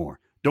lot more.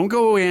 Don't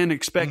go in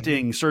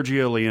expecting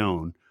Sergio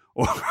Leone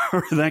or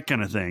that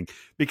kind of thing,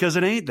 because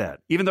it ain't that.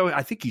 Even though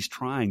I think he's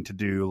trying to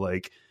do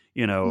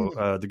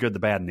the good, the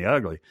bad, and the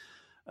ugly.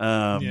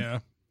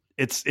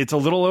 It's a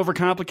little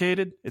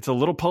overcomplicated. It's a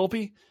little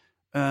pulpy,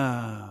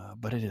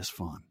 but it is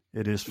fun.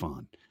 It is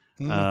fun.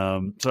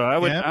 So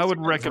I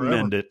would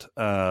recommend it.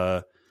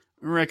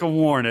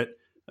 Warn it.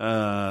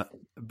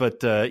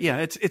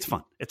 It's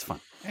fun. It's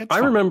fun. I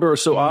remember.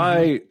 So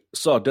I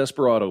saw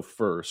Desperado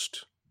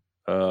first.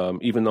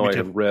 even though Me I too.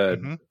 have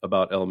read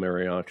about El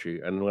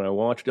Mariachi. And when I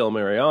watched El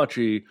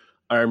Mariachi,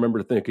 I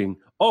remember thinking,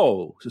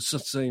 oh, it's the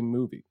same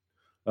movie.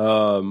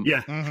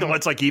 Yeah, well,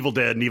 it's like Evil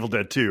Dead and Evil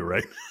Dead 2,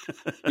 right?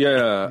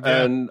 Yeah,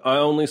 and I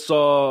only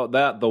saw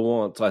that the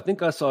once. I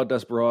think I saw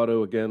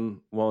Desperado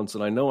again once,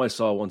 and I know I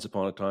saw Once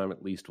Upon a Time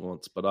at least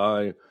once. But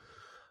I,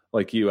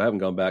 like you, I haven't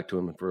gone back to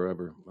him in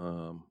forever.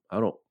 I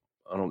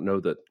don't know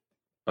that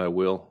I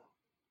will,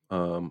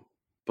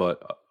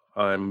 but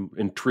I'm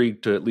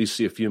intrigued to at least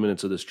see a few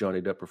minutes of this Johnny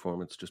Depp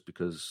performance, just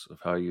because of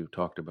how you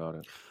talked about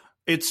it.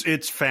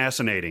 It's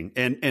fascinating,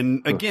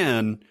 and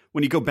again,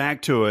 when you go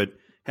back to it,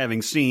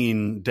 having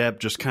seen Depp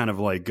just kind of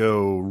like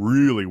go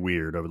really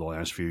weird over the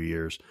last few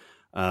years,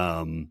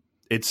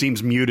 it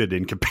seems muted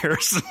in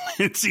comparison.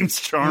 It seems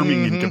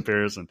charming in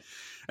comparison.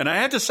 And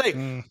I have to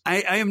say,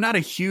 I am not a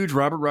huge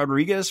Robert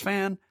Rodriguez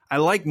fan. I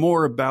like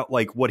more about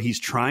like what he's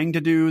trying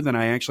to do than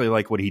I actually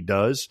like what he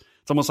does.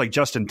 It's almost like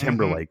Justin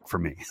Timberlake for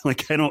me.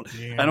 Like I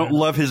don't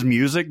love his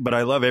music, but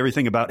I love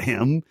everything about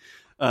him.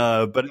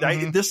 But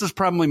this is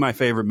probably my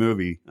favorite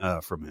movie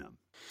from him.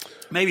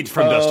 Maybe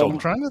From Dusk Till Dawn. I'm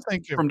trying to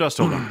think. From Dusk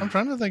Till Dawn. I'm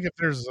trying to think if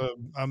there's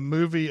a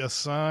movie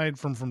aside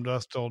from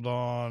Dusk Till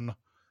Dawn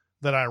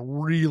that I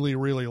really,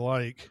 really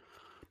like.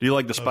 Do you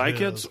like the Spy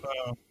Kids?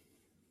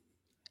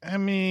 I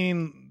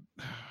mean,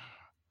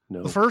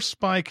 No. the first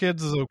Spy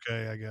Kids is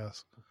okay, I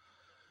guess.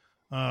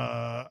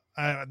 I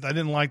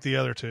didn't like the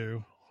other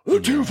two.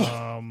 What?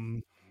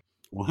 And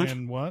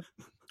what?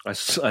 I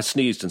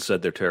sneezed and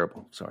said they're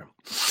terrible. Sorry.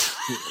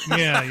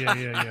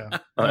 Yeah.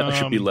 I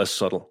should be less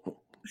subtle.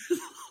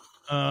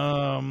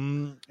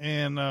 And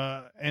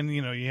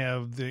you know, you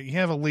have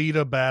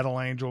Alita Battle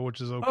Angel, which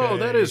is okay. Oh,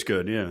 that is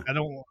good. Yeah.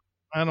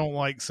 I don't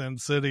like Sin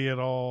City at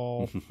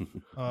all.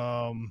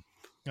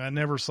 I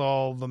never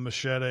saw the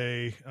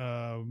Machete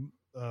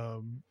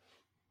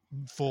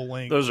full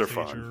length. Those are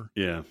feature. fun.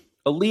 Yeah.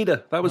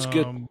 Alita, that was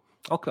good.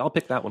 I'll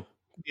pick that one.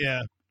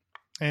 Yeah.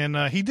 And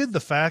he did The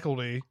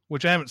Faculty,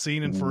 which I haven't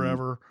seen in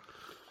forever.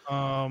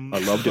 I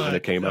loved it when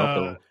it came out,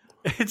 though.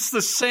 It's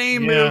the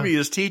same movie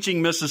as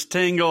Teaching Mrs.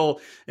 Tingle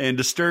and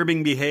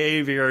Disturbing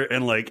Behavior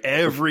and like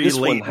every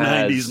late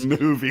 90s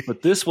movie.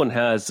 But this one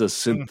has a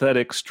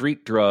synthetic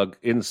street drug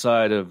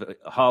inside of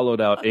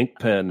hollowed out ink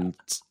pens,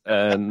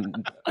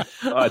 and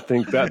I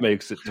think that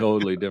makes it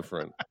totally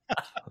different.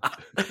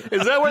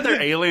 Is that where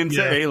they're aliens?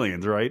 Yeah. They're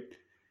aliens, right?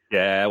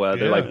 Yeah, well,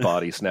 they're like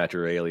body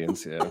snatcher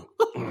aliens, yeah.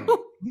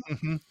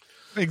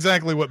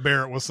 Exactly what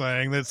Barrett was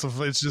saying. It's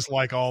just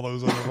like all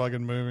those other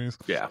fucking movies.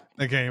 Yeah,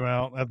 that came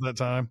out at that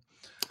time.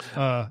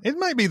 It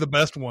might be the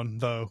best one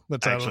though.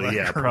 That's actually, out of that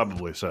yeah, group.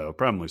 probably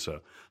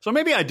so. So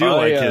maybe I do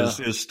like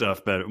his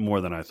stuff better,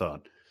 more than I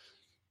thought.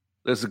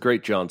 There's a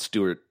great Jon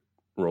Stewart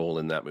role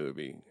in that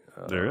movie.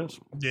 There is.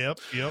 Yep.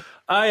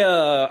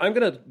 I'm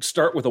gonna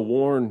start with a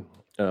Warren.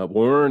 I'm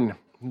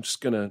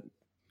gonna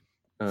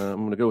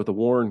go with a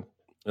Warren.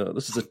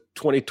 This is a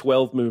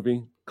 2012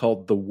 movie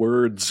called The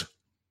Words.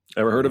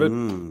 Ever heard of it?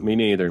 Me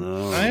neither.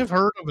 No. I have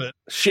heard of it.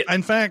 Shit.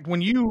 In fact,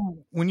 when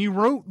you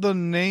wrote the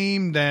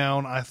name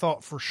down, I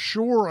thought for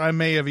sure I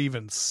may have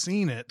even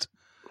seen it.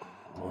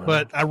 Wow.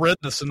 But I read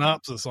the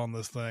synopsis on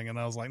this thing, and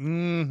I was like,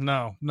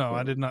 no,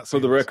 I did not see it.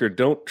 For the record,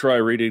 don't try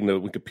reading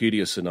the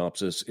Wikipedia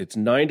synopsis. It's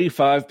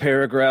 95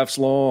 paragraphs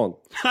long.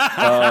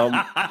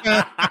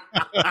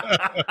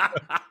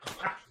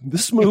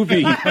 This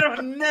movie... I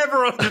don't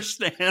never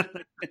understand.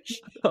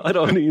 I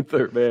don't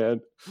either,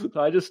 man.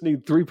 I just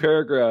need 3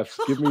 paragraphs.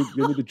 Give me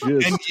the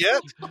gist. And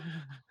yet,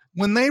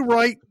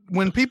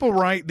 when people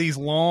write these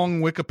long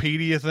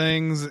Wikipedia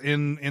things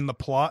in the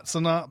plot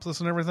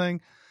synopsis and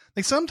everything,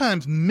 they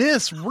sometimes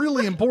miss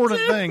really important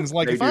things.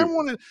 Like I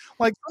wanted,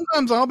 like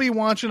sometimes I'll be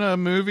watching a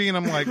movie and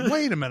I'm like,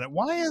 wait a minute,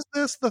 why is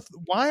this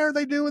why are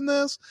they doing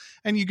this?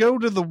 And you go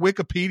to the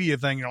Wikipedia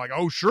thing, you're like,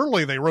 oh,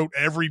 surely they wrote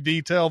every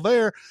detail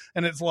there.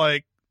 And it's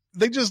like,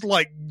 they just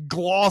like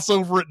gloss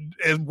over it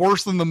as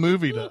worse than the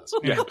movie does.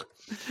 Yeah.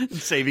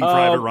 Saving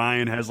Private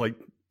Ryan has like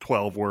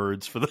 12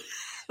 words for the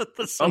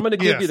I'm going to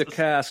give you the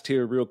cast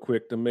here real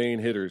quick, the main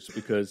hitters,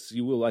 because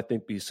you will, I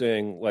think, be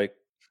saying, like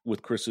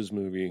with Chris's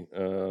movie,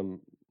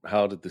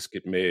 how did this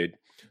get made?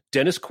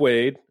 Dennis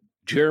Quaid,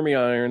 Jeremy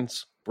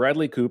Irons,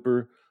 Bradley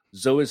Cooper,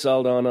 Zoe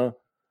Saldana,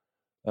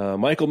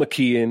 Michael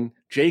McKean,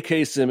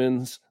 J.K.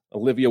 Simmons,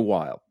 Olivia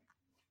Wilde.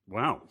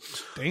 Wow.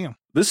 Damn.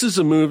 This is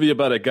a movie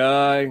about a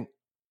guy.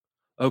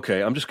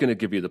 Okay, I'm just going to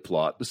give you the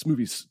plot. This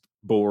movie's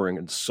boring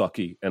and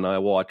sucky, and I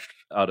watched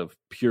out of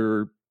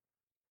pure,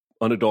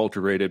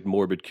 unadulterated,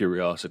 morbid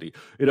curiosity.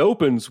 It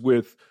opens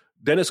with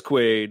Dennis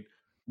Quaid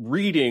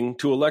reading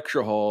to a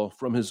lecture hall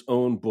from his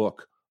own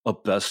book, a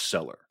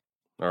bestseller.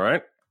 All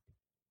right?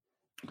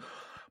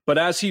 But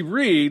as he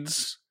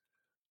reads,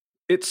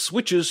 it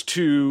switches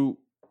to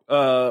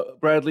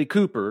Bradley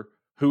Cooper,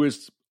 who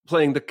is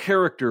playing the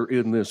character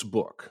in this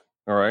book.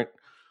 All right?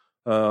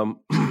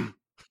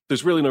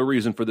 There's really no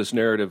reason for this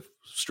narrative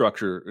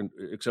structure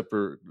except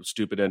for the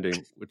stupid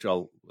ending, which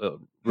I'll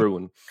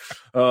ruin.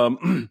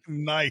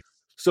 Nice.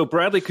 So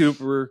Bradley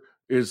Cooper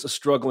is a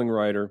struggling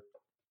writer,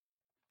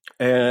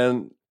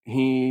 and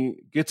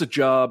he gets a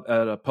job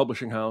at a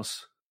publishing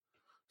house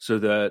so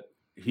that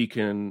he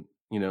can,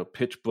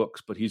 pitch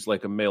books, but he's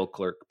like a mail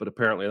clerk. But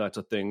apparently that's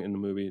a thing in the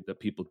movie that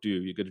people do.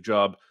 You get a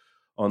job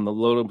on the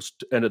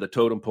lowest end of the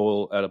totem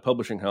pole at a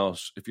publishing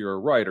house if you're a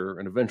writer,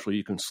 and eventually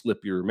you can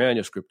slip your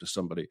manuscript to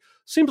somebody.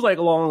 Seems like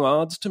long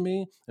odds to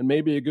me, and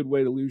maybe a good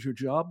way to lose your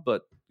job,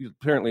 but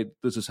apparently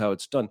this is how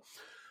it's done.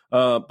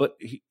 But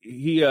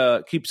he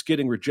keeps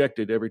getting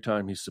rejected every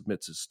time he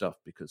submits his stuff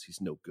because he's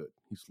no good.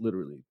 He's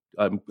literally,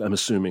 I'm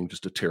assuming,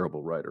 just a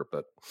terrible writer,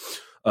 but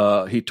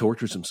he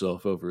tortures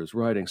himself over his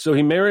writing. So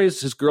he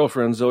marries his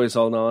girlfriend, Zoe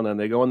Saldana, and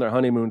they go on their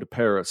honeymoon to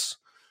Paris.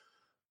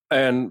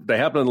 And they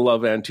happen to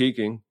love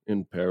antiquing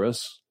in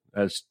Paris,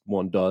 as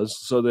one does.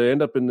 So they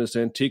end up in this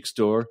antique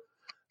store,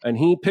 and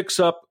he picks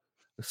up,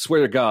 I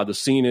swear to God, the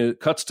scene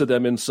cuts to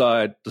them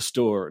inside the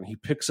store, and he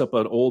picks up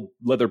an old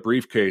leather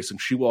briefcase,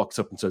 and she walks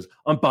up and says,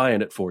 "I'm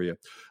buying it for you."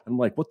 I'm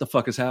like, what the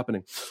fuck is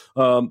happening?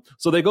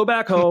 So they go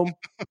back home,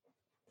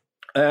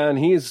 and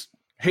he's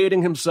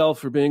hating himself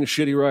for being a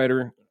shitty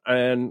writer,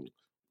 and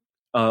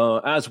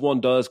as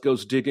one does,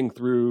 goes digging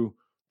through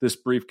this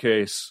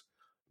briefcase.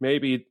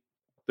 Maybe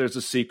there's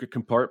a secret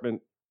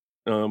compartment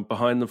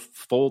behind the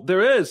fold.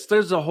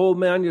 There's a whole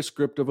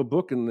manuscript of a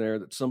book in there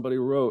that somebody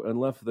wrote and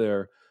left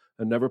there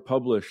and never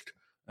published.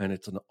 And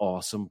it's an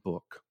awesome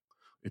book.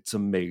 It's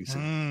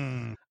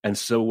amazing. And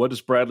so what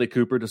does Bradley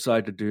Cooper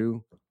decide to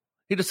do?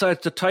 He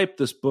decides to type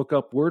this book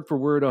up word for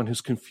word on his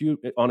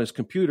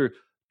computer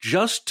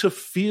just to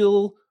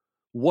feel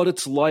what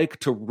it's like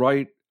to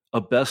write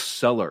a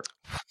bestseller.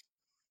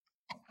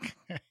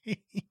 Okay.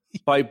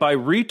 By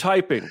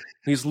retyping.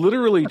 He's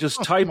literally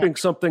just typing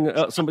something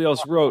somebody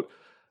else wrote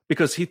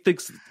because he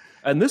thinks,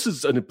 and this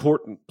is an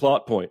important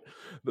plot point,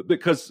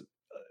 because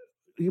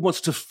he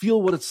wants to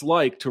feel what it's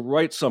like to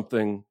write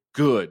something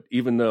good,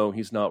 even though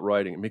he's not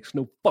writing. It makes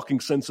no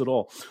fucking sense at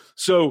all.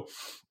 So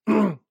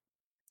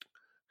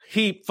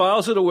he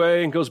files it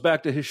away and goes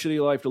back to his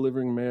shitty life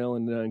delivering mail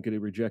and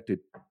getting rejected.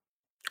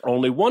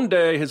 Only one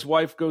day, his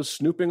wife goes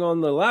snooping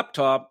on the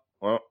laptop.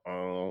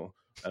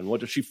 And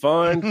what does she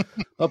find?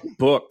 A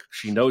book.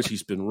 She knows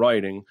he's been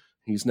writing.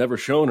 He's never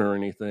shown her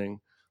anything.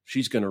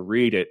 She's going to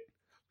read it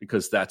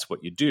because that's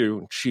what you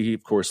do. She,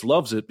 of course,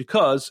 loves it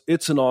because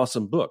it's an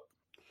awesome book.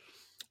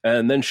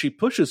 And then she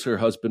pushes her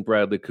husband,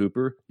 Bradley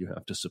Cooper, "You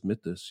have to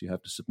submit this. You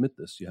have to submit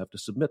this. You have to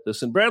submit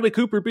this." And Bradley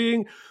Cooper,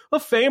 being a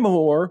fame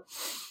whore,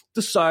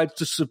 decides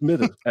to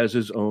submit it as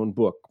his own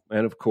book.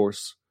 And, of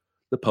course,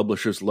 the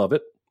publishers love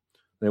it.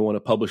 They want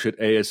to publish it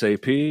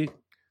ASAP,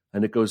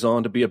 and it goes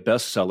on to be a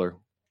bestseller.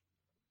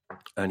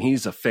 And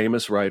he's a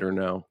famous writer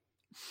now.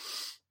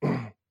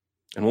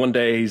 And one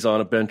day he's on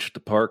a bench at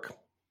the park,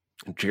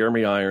 and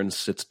Jeremy Irons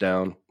sits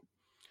down,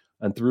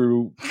 and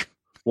through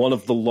one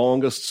of the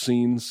longest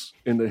scenes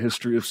in the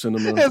history of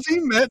cinema. Has he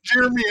met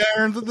Jeremy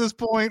Irons at this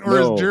point, or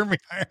No. is Jeremy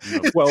Irons?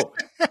 No. Well,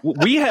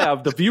 we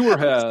have, the viewer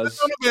has.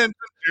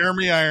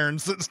 Jeremy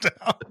Irons sits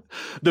down.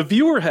 The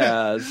viewer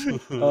has,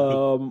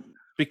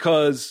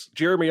 because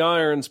Jeremy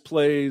Irons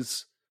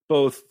plays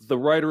both the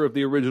writer of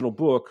the original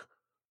book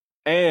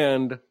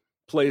and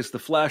plays the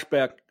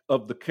flashback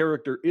of the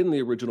character in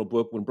the original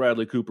book when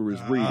Bradley Cooper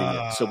is reading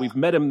it. So we've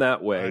met him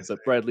that way,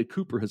 but Bradley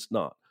Cooper has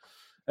not.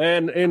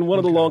 And in one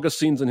of the longest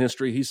scenes in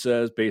history, he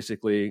says,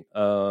 basically,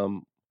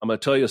 I'm going to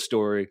tell you a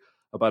story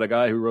about a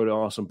guy who wrote an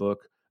awesome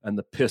book and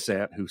the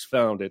pissant who's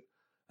found it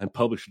and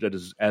published it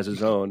as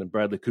his own. And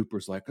Bradley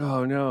Cooper's like,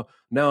 "Oh, no,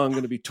 now I'm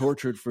going to be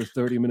tortured for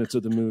 30 minutes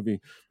of the movie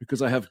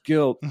because I have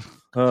guilt."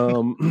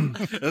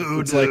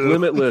 It's like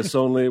Limitless,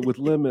 only with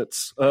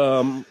limits.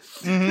 And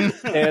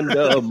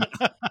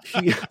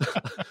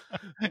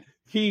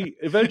he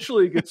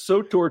eventually gets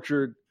so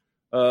tortured,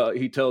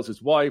 he tells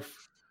his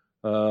wife,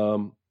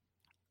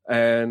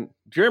 and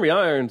Jeremy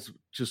Irons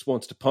just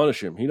wants to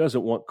punish him. He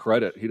doesn't want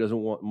credit. He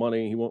doesn't want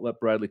money. He won't let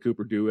Bradley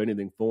Cooper do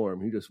anything for him.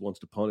 He just wants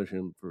to punish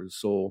him for his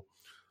soul.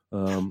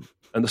 And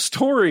the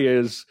story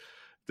is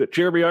that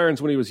Jeremy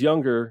Irons, when he was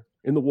younger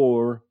in the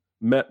war,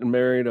 met and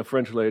married a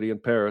French lady in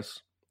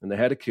Paris, and they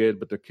had a kid,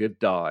 but their kid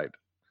died.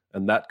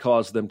 And that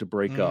caused them to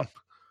break up.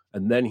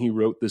 And then he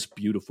wrote this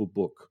beautiful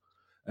book.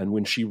 And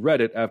when she read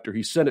it after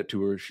he sent it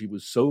to her, she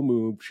was so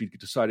moved, she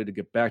decided to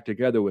get back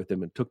together with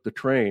him and took the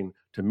train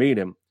to meet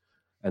him.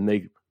 And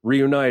they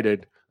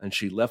reunited, and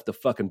she left the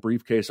fucking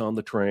briefcase on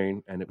the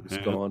train, and it was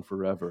gone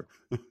forever.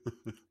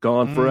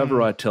 Gone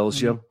forever, I tells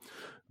you.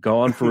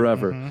 Gone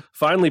forever.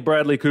 Finally,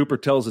 Bradley Cooper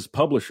tells his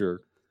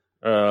publisher,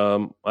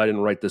 I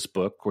didn't write this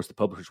book. Of course, the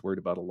publisher's worried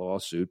about a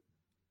lawsuit.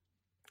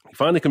 He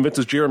finally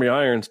convinces Jeremy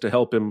Irons to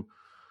help him,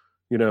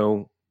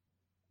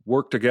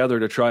 work together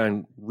to try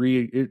and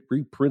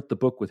reprint the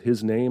book with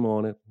his name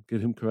on it,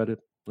 get him credit,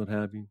 what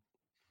have you.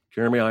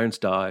 Jeremy Irons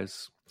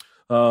dies.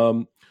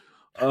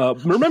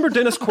 Remember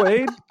Dennis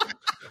Quaid?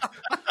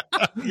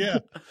 Yeah,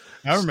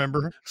 I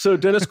remember. So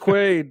Dennis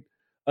Quaid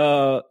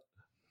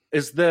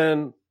is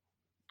then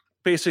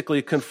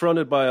basically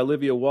confronted by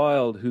Olivia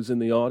Wilde, who's in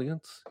the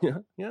audience.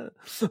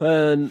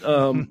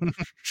 And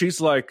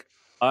she's like,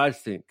 "I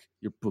think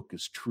your book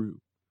is true.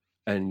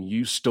 and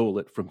you stole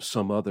it from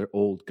some other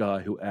old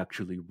guy who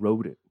actually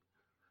wrote it.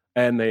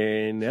 And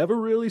they never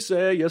really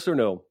say yes or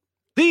no.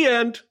 The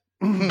end.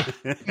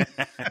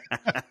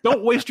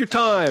 Don't waste your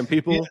time,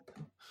 people. Yeah.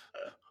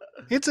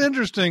 It's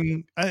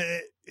interesting.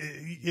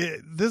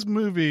 This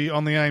movie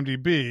on the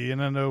IMDb,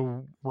 and I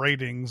know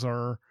ratings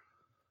are,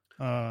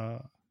 a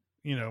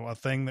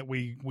thing that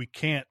we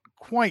can't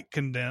quite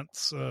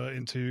condense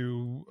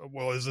into,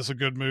 well, is this a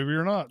good movie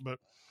or not? But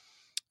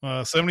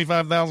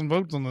 75,000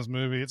 votes on this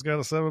movie. It's got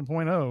a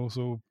 7.0,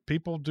 so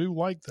people do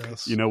like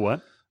this. You know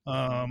what?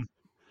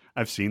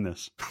 I've seen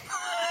this.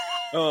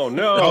 Oh,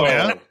 no. Oh,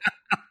 yeah?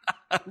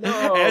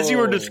 No. As you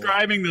were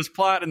describing this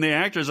plot and the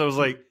actors, I was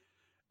like,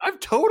 I've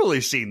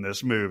totally seen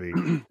this movie.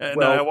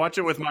 And I watched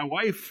it with my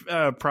wife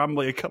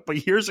probably a couple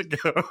of years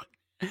ago.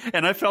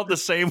 And I felt the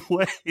same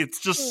way. It's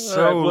just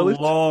so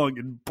long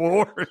and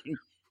boring.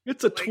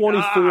 It's a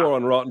 24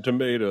 on Rotten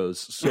Tomatoes.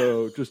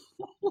 So just,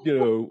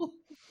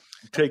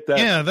 take that.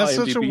 Yeah, that's IMDb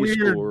such a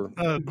weird score.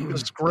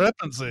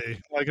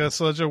 discrepancy. Like, that's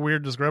such a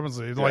weird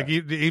discrepancy. Yeah. Like,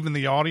 even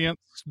the audience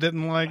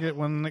didn't like it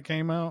when it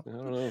came out. I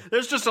don't know.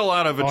 There's just a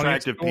lot of Audience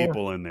attractive score.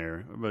 people in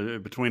there,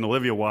 between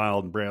Olivia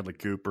Wilde and Bradley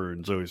Cooper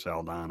and Zoe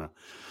Saldana.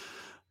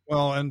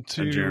 Well, and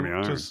to Jeremy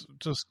Irons.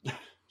 just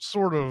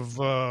sort of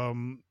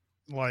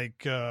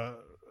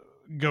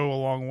go a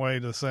long way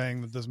to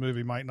saying that this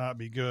movie might not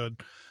be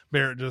good.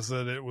 Barrett just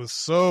said it was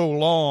so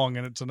long,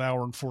 and it's an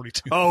hour and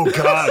 42. Oh,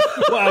 God.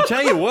 Well, I'll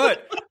tell you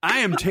what. I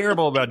am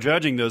terrible about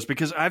judging those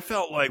because I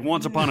felt like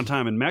Once Upon a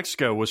Time in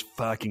Mexico was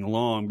fucking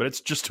long, but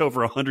it's just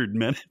over 100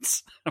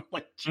 minutes. I'm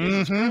like,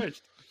 Jesus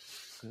Christ.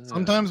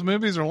 Sometimes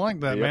movies are like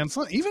that, Yep. man.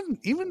 So even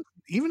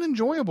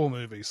enjoyable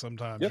movies,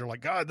 sometimes you're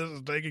like, God, this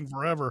is taking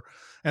forever.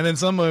 And then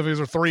some movies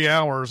are 3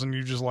 hours, and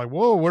you're just like,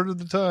 whoa, where did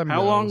the time go?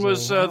 How long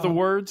was So, The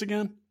Words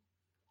again?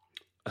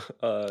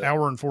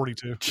 hour and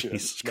 42.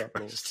 Jesus not long.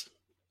 Christ.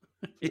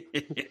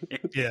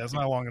 Yeah, it's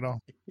not long at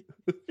all.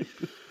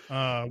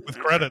 With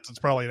credits, it's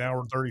probably an hour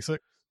and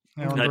 36.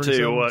 I tell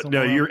you what,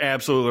 no, you're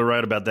absolutely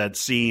right about that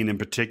scene in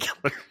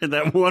particular.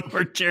 That one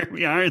where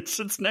Jeremy Irons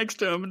sits next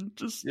to him and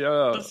just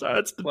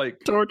decides to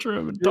torture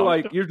him. And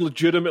You're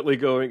legitimately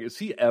going, is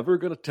he ever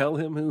going to tell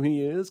him who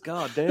he is?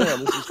 God damn,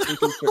 this is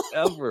taking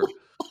forever.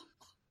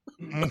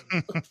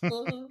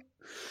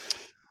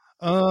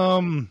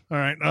 All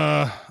right.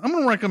 I'm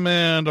going to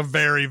recommend a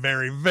very,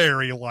 very,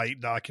 very light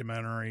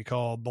documentary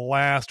called The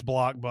Last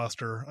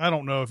Blockbuster. I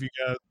don't know if you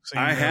guys have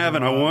seen I it or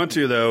haven't. I not. want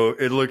to, though.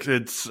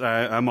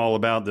 I'm all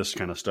about this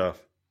kind of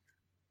stuff.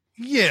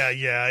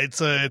 Yeah. It's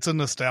a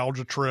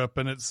nostalgia trip,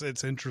 and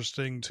it's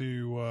interesting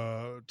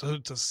to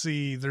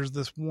see. There's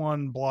this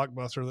one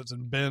Blockbuster that's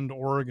in Bend,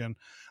 Oregon.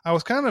 I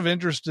was kind of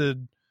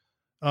interested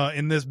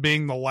in this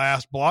being the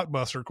last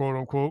Blockbuster, quote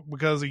unquote,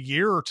 because a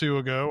year or two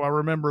ago, I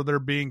remember there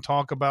being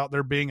talk about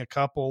there being a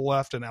couple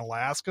left in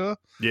Alaska.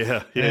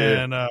 Yeah.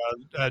 And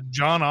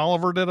John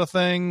Oliver did a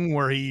thing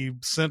where he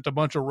sent a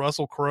bunch of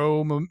Russell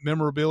Crowe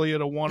memorabilia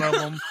to one of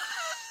them,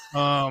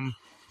 to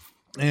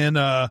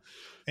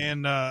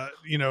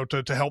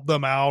help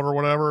them out or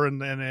whatever.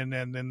 And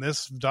in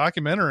this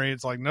documentary,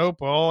 it's like, nope,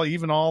 well,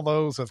 even all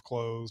those have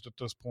closed at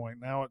this point.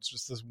 Now it's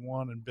just this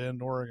one in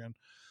Bend, Oregon.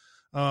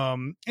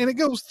 And it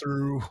goes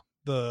through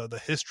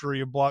the history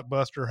of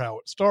Blockbuster, how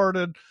it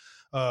started,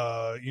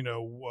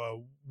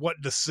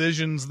 what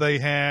decisions they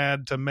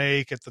had to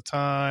make at the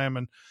time.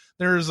 And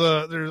there's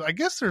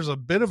a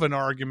bit of an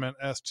argument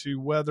as to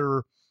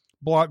whether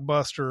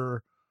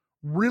Blockbuster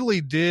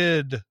really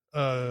did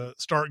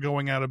start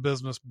going out of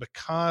business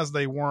because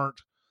they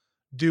weren't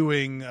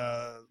doing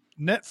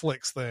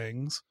Netflix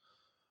things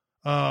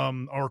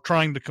or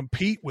trying to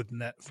compete with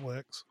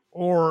Netflix,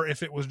 or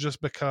if it was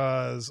just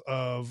because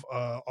of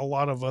a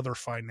lot of other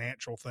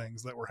financial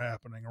things that were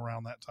happening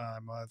around that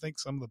time. I think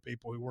some of the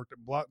people who worked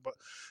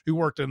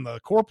in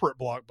the corporate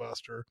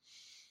Blockbuster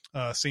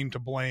seemed to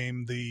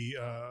blame the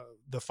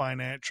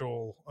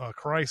financial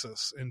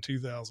crisis in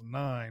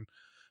 2009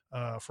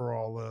 for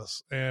all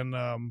this, and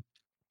or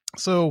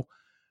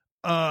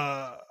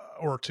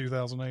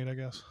 2008, I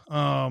guess.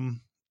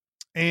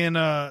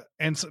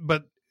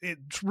 But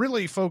it's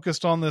really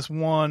focused on this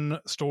one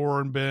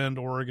store in Bend,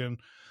 Oregon,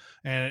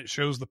 and it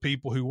shows the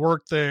people who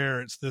worked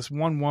there. It's this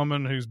one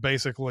woman who's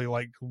basically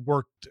like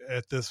worked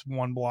at this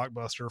one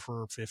Blockbuster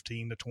for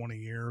 15 to 20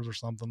 years or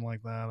something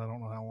like that. I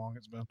don't know how long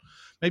it's been,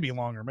 maybe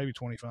longer, maybe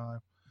 25.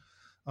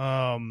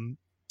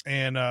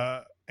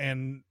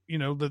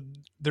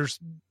 There's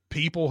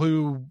people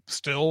who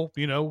still,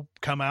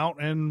 come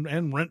out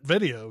and rent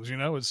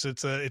videos.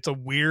 It's a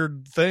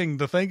weird thing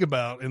to think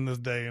about in this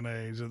day and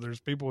age.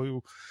 There's people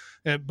who,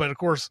 but of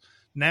course,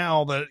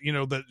 now that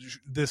that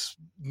this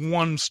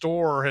one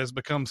store has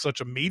become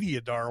such a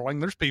media darling,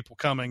 there's people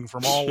coming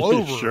from all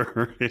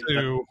over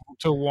to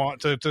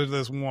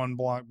this one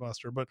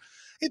Blockbuster. But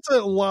it's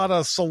a lot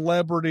of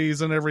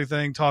celebrities and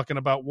everything talking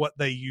about what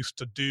they used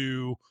to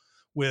do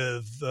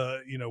with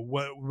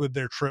with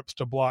their trips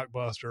to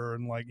Blockbuster,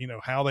 and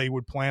how they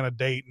would plan a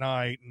date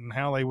night and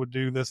how they would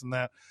do this and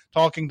that,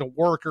 talking to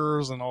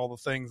workers and all the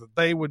things that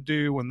they would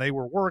do when they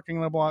were working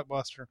in a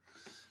Blockbuster.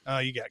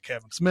 You got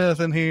Kevin Smith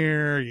in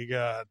here. You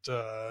got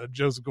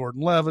Joseph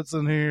Gordon-Levitt's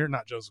in here.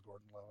 Not Joseph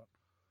Gordon-Levitt.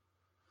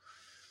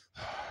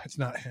 It's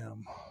not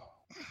him.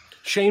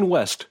 Shane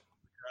West.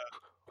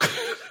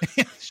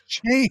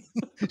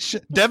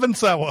 Devin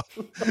Sawa.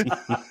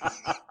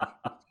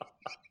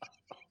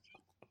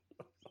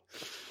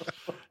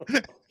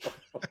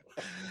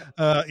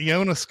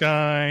 Iona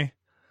Sky,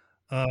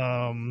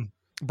 Brian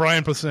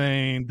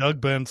Posehn, Doug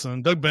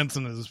Benson. Doug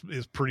Benson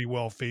is pretty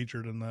well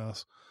featured in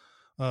this.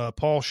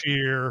 Paul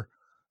Scheer,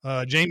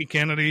 Jamie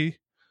Kennedy,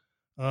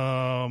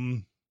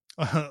 Lloyd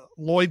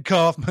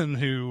Kaufman,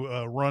 who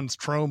runs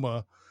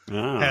Troma,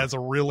 has a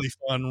really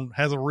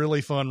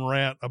fun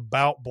rant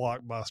about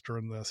Blockbuster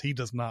in this. He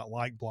does not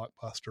like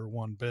Blockbuster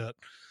one bit,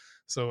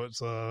 so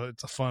it's a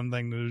fun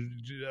thing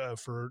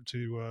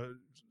to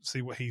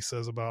see what he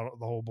says about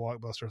the whole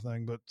Blockbuster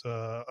thing. But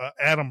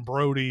Adam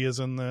Brody is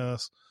in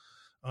this,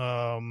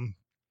 and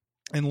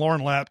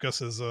Lauren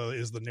Lapkus is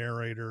the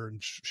narrator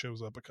and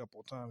shows up a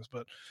couple of times.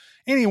 But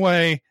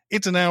anyway,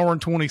 it's an hour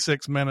and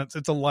 26 minutes.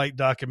 It's a light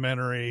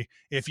documentary.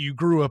 If you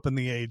grew up in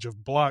the age of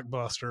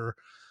Blockbuster,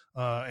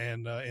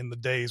 and in the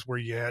days where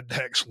you had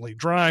to actually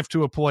drive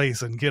to a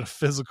place and get a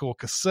physical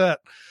cassette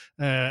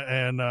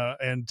and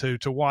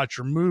to watch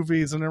your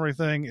movies and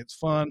everything, it's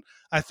fun.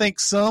 I think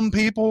some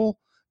people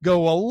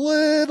go a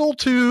little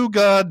too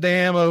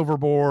goddamn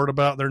overboard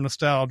about their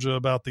nostalgia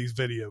about these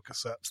video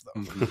cassettes,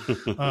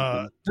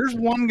 though. There's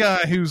one guy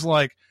he's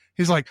like,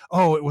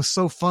 oh, it was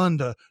so fun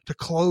to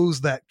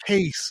close that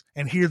case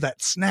and hear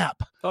that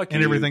snap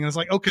and everything. And it's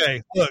like,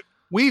 okay, look,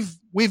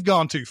 we've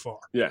gone too far.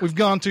 Yeah. We've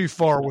gone too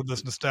far with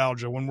this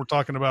nostalgia when we're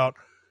talking about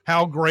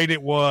how great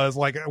it was.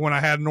 Like when I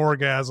had an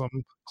orgasm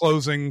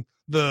closing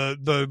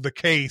the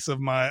case of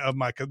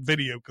my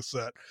video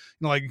cassette,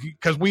 like,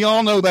 because we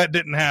all know that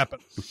didn't happen.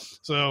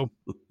 So,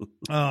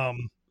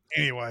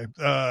 anyway,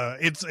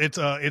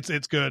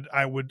 it's good.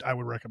 I would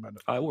recommend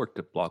it. I worked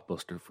at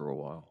Blockbuster for a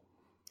while.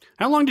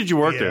 How long did you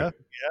work there?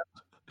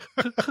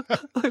 Yeah.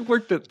 I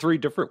worked at 3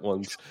 different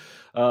ones.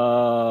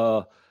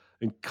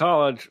 In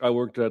college, I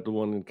worked at the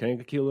one in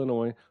Kankakee,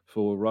 Illinois,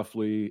 for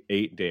roughly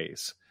 8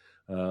 days.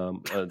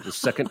 The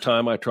second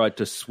time I tried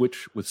to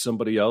switch with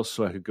somebody else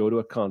so I could go to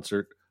a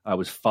concert, I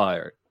was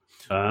fired.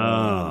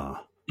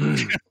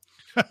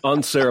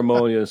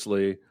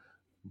 Unceremoniously,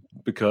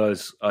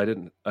 because I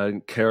didn't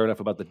care enough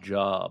about the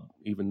job,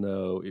 even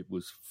though it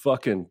was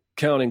fucking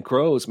Counting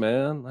Crows,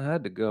 man. I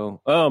had to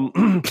go.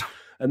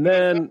 And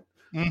then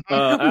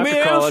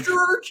after college,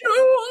 Mr.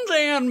 Jones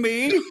and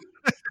me.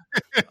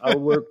 I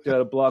worked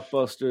at a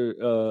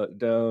Blockbuster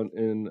down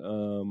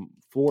in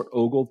Fort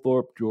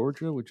Oglethorpe,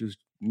 Georgia, which is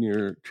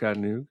near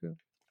Chattanooga.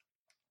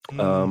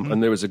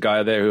 And there was a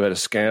guy there who had a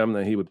scam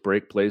that he would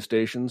break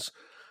PlayStations,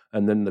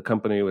 and then the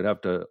company would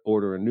have to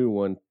order a new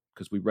one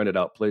because we rented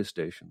out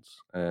PlayStations.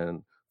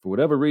 And for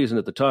whatever reason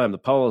at the time, the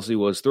policy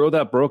was throw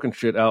that broken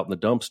shit out in the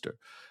dumpster.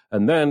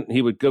 And then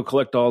he would go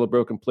collect all the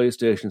broken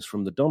PlayStations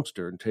from the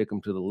dumpster and take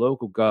them to the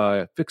local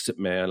guy, Fix-It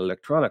Man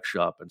electronics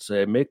shop, and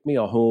say, make me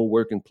a whole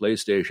working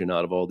PlayStation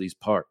out of all these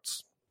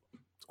parts.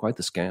 It's quite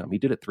the scam. He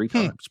did it 3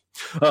 times.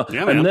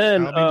 And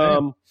then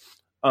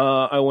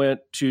I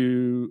went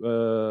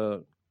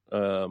to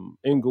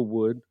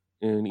Inglewood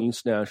in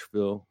East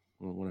Nashville.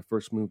 When I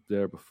first moved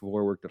there,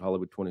 before I worked at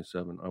Hollywood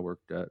 27, I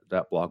worked at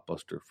that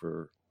Blockbuster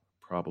for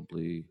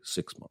probably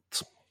 6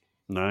 months.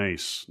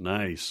 Nice.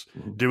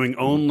 Doing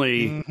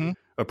only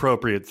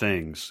appropriate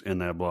things in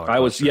that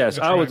Blockbuster.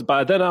 I was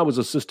by then I was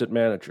assistant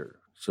manager.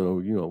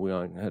 So,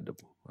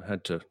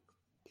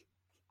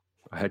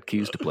 I had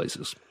keys to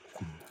places.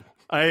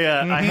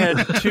 I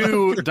had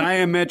 2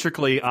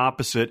 diametrically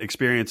opposite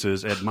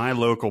experiences at my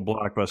local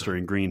Blockbuster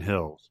in Green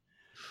Hills.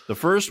 The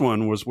first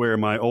one was where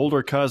my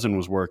older cousin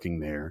was working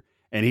there,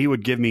 and he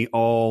would give me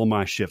all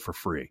my shit for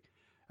free.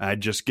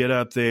 I'd just get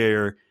up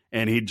there,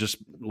 and he'd just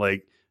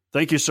like,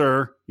 thank you,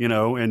 sir,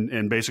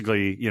 and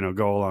basically,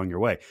 go along your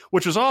way,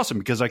 which was awesome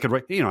because I could,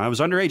 I was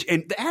underage.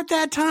 And at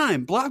that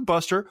time,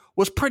 Blockbuster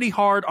was pretty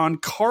hard on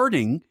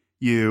carding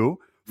you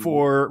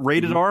for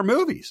rated R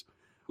movies,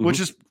 which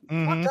is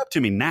fucked up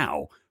to me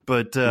now.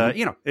 But,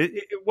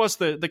 it was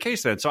the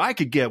case then. So I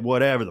could get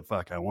whatever the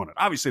fuck I wanted.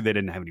 Obviously, they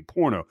didn't have any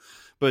porno,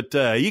 but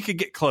you could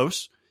get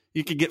close.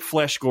 You could get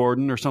Flesh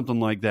Gordon or something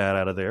like that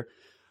out of there.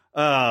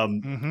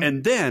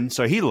 And then,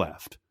 so he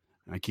left.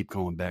 I keep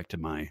going back to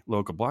my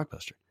local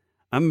Blockbuster.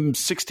 I'm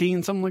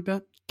 16, something like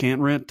that.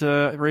 Can't rent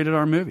rated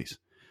R movies.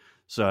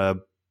 So I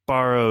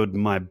borrowed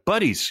my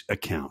buddy's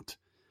account.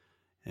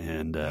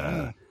 And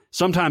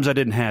sometimes I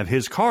didn't have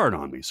his card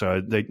on me.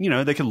 So they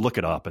could look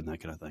it up and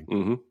that kind of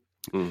thing.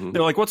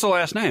 They're like, what's the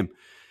last name?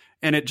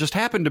 And it just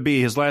happened to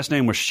be his last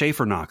name was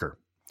Schaefer-Knocker.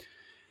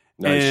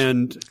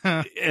 Nice.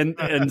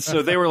 And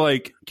so they were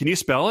like, can you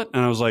spell it?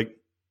 And I was like,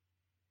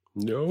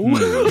 no.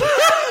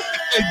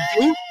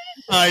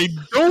 I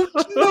don't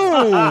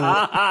know.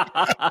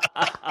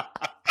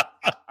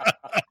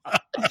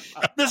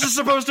 This is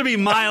supposed to be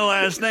my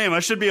last name. I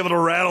should be able to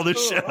rattle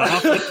this shit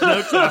off in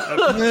no time.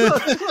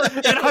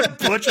 And I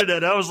butchered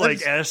it. I was like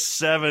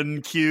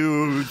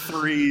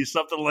S7Q3,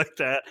 something like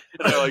that.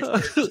 And they're like,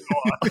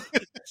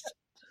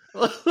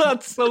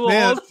 that's so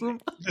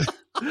awesome.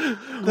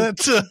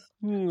 That's so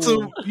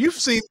you've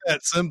seen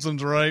that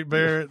Simpsons, right,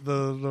 Barrett?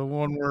 The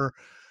one where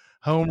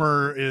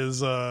Homer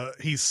is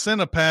he's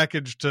sent a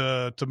package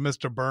to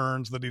Mr.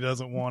 Burns that he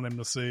doesn't want him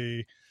to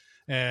see.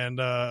 And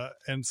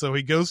so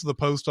he goes to the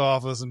post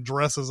office and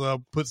dresses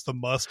up, puts the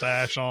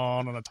mustache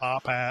on and a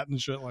top hat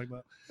and shit like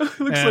that.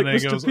 And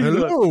like he goes,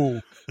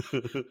 "Hello."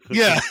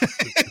 Yeah.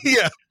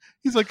 Yeah.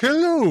 He's like,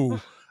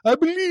 "Hello. I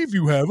believe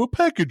you have a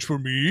package for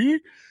me.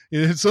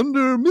 It's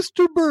under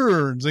Mr.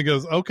 Burns." He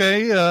goes,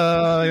 okay,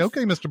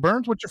 Mr.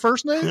 Burns, what's your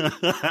first name?"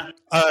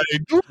 "I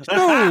don't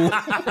know."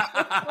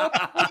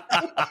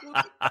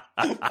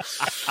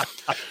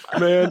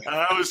 Man,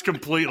 I was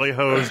completely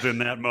hosed in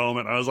that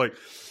moment. I was like,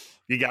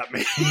 you got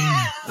me.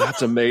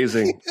 That's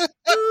amazing.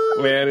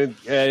 Man,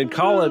 in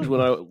college when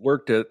I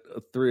worked at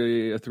a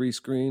three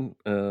screen,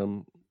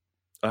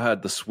 I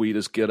had the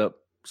sweetest get up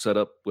set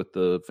up with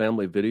the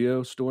Family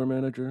Video store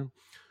manager.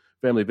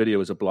 Family Video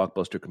is a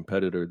Blockbuster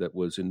competitor that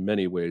was in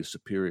many ways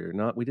superior.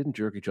 We didn't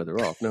jerk each other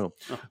off. No.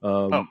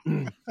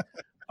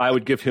 I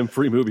would give him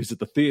free movies at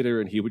the theater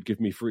and he would give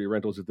me free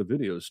rentals at the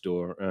video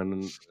store.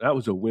 And that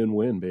was a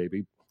win-win,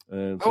 baby.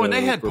 And and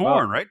they had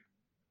porn, right?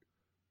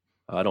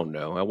 I don't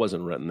know. I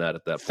wasn't renting that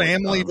at that point.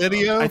 Family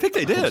Video? I think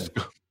they did.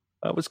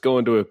 I was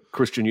going to a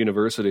Christian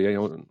university. I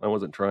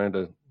wasn't trying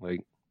to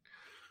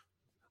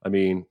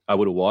I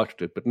would have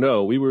watched it, but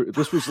no,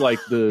 this was like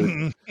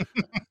the,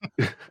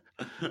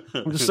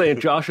 I'm just saying,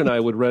 Josh and I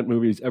would rent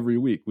movies every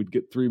week. We'd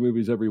get 3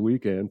 movies every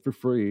weekend for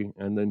free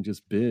and then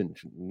just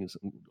binge.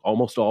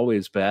 Almost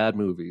always bad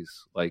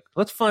movies. Like,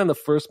 let's find the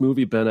first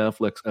movie Ben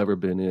Affleck's ever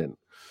been in.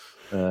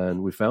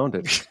 And we found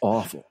it. It's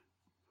awful.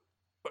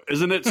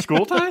 Isn't it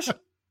School Ties?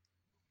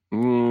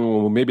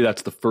 Maybe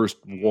that's the first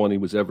one he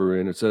was ever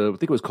in. I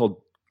think it was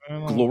called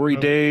Glory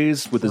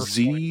Days with a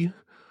Z.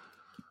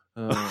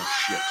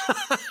 Oh, shit.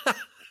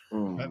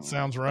 That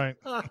sounds right.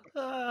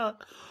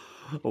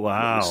 Wow.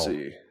 Let's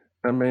see.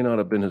 That may not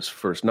have been his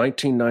first.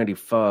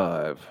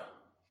 1995.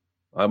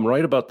 I'm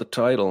right about the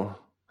title.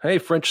 Hey,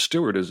 French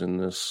Stewart is in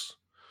this.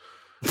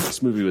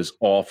 This movie was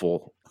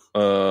awful.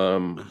 A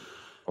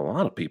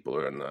lot of people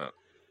are in that.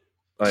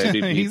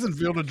 He's in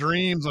Field of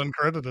Dreams,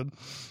 uncredited.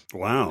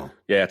 Wow.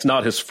 Yeah, it's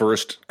not his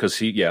first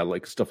because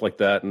like stuff like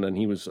that. And then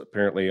he was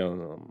apparently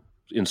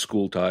in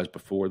School Ties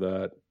before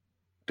that.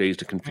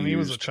 Dazed and Confused. And he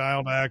was a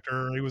child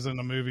actor. He was in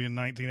a movie in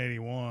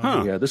 1981.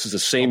 Huh. Yeah, this is the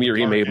same year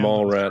he made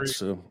Mallrats.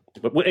 So.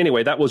 But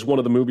anyway, that was one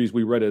of the movies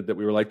we rented that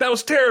we were like, that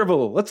was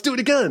terrible. Let's do it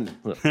again.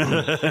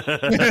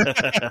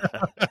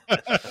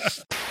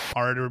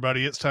 All right,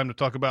 everybody, it's time to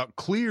talk about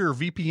Clear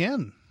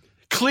VPN.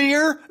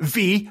 Clear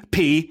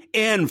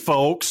VPN,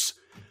 folks.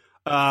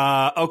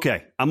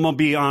 Okay, I'm going to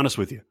be honest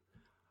with you.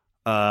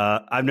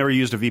 I've never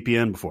used a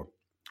VPN before.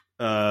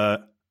 I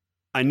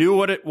knew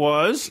what it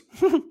was,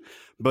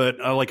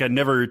 but I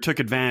never took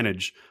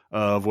advantage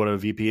of what a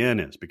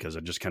VPN is because I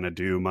just kind of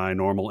do my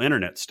normal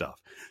internet stuff.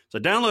 So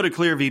I downloaded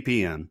Clear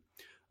VPN,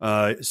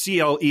 CLEAR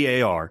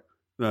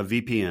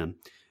VPN,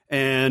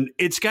 and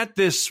it's got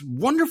this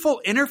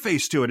wonderful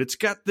interface to it. It's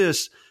got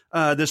this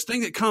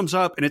thing that comes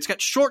up, and it's got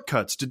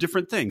shortcuts to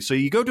different things. So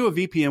you go to a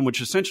VPN,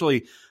 which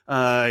essentially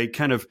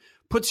kind of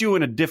puts you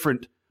in a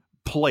different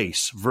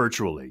place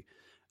virtually.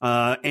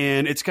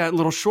 And it's got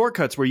little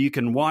shortcuts where you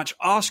can watch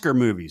Oscar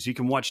movies. You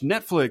can watch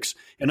Netflix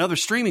and other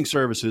streaming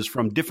services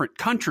from different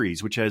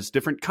countries, which has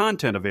different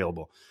content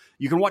available.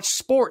 You can watch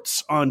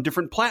sports on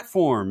different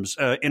platforms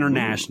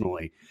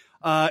internationally.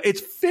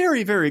 It's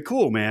very, very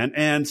cool, man.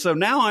 And so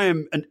now I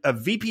am a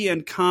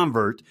VPN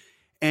convert.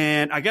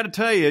 And I got to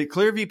tell you,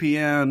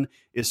 ClearVPN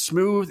is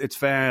smooth. It's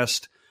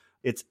fast.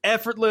 It's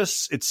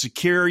effortless. It's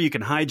secure. You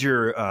can hide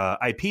your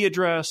IP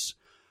address.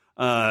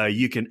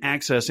 You can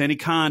access any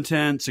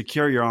content,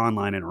 secure your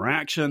online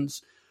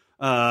interactions.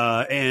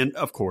 And,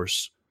 of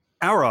course,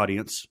 our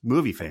audience,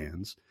 movie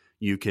fans,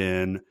 you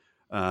can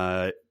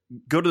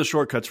go to the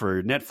shortcuts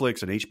for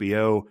Netflix and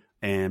HBO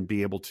and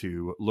be able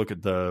to look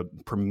at the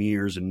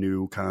premieres and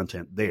new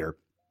content there.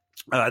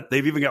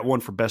 They've even got one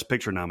for Best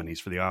Picture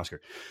nominees for the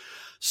Oscar.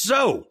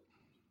 So,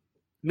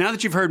 now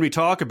that you've heard me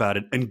talk about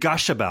it and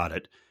gush about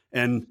it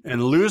and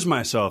lose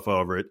myself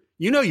over it,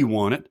 you know you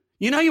want it.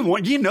 You know you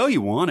want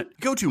it.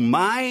 Go to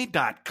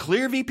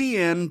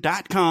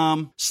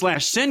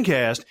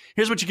my.clearvpn.com/Sincast.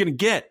 Here's what you're going to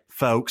get,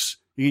 folks.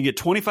 You can get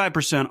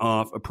 25%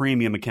 off a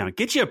premium account.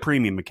 Get you a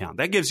premium account.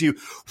 That gives you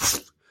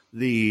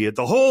the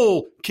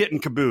whole kit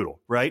and caboodle,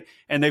 right?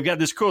 And they've got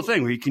this cool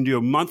thing where you can do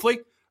a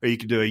monthly, or you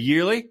can do a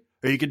yearly,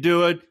 or you could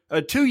do a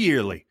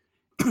 2-yearly.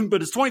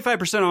 But it's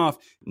 25% off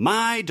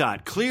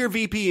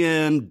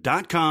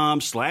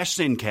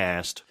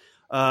my.clearvpn.com/Sincast.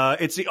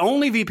 It's the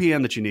only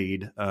VPN that you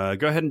need.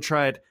 Go ahead and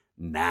try it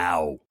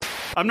now.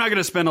 I'm not going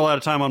to spend a lot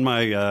of time on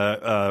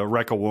my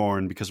Wreck-A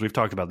Warren because we've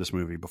talked about this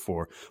movie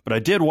before, but I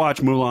did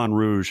watch Moulin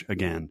Rouge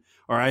again.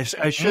 Or I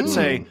should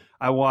say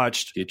I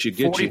watched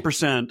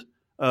 40%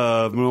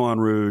 of Moulin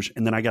Rouge,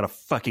 and then I got a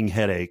fucking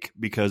headache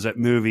because that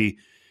movie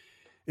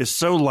is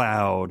so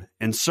loud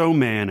and so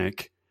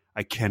manic.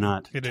 I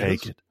cannot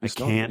take it. I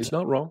can't. He's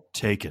not wrong.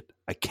 Take it.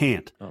 I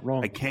can't. Not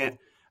wrong. I can't.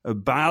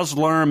 Baz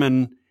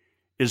Luhrmann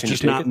is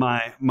just not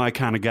my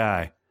kind of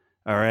guy.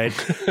 All right.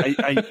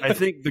 I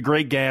think The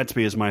Great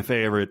Gatsby is my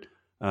favorite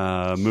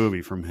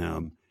movie from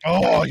him.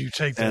 Oh, you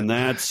take that. And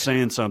that's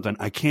saying something.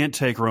 I can't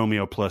take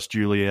Romeo plus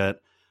Juliet.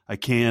 I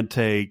can't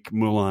take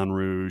Moulin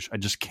Rouge. I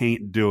just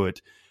can't do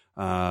it.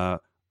 I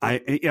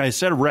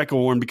said Wreck-A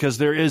Warren because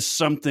there is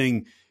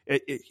something.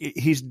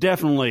 He's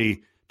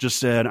definitely just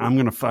said, I'm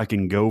going to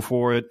fucking go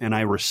for it. And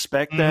I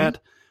respect that,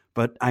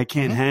 but I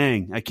can't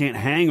hang. I can't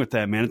hang with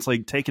that, man. It's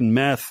like taking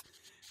meth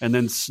and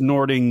then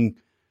snorting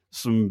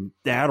some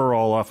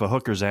Adderall off a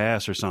hooker's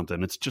ass or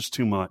something. It's just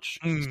too much.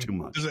 It's too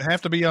much. Does it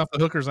have to be off the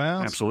hooker's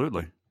ass?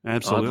 Absolutely.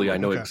 Oddly, I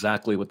know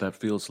exactly what that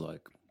feels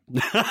like.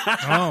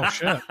 Oh,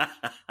 shit.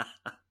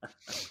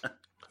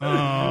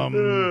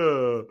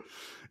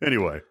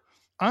 Anyway.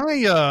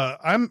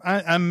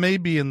 I may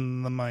be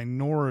in the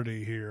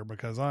minority here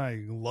because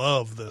I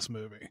love this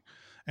movie.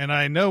 And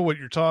I know what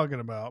you're talking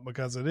about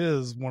because it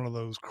is one of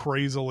those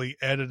crazily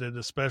edited,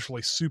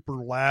 especially super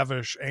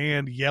lavish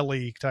and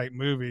yelly type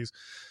movies.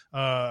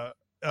 Baz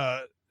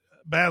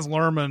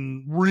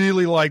Luhrmann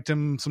really liked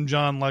him some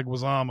John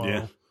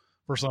Leguizamo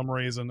for some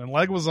reason. And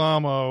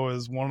Leguizamo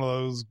is one of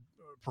those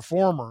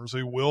performers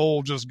who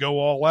will just go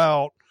all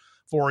out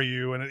for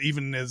you, and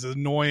even as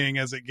annoying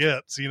as it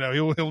gets,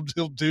 he'll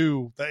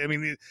do that. I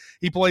mean,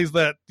 he plays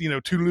that,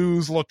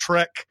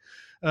 Toulouse-Lautrec,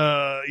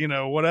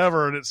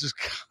 whatever, and it's just,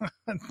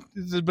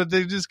 but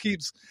it just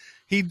keeps.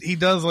 He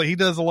does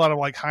a lot of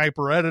like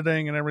hyper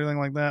editing and everything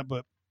like that.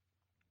 But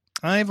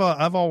I've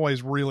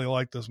always really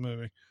liked this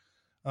movie,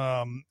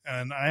 and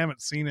I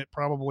haven't seen it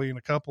probably in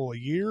a couple of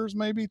years,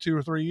 maybe 2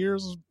 or 3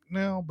 years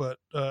now. But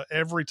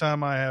every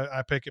time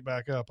I pick it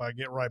back up, I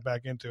get right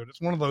back into it.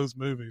 It's one of those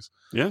movies,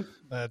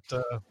 that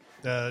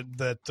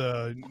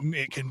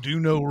it can do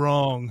no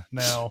wrong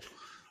now.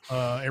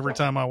 Every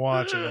time I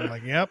watch it, I'm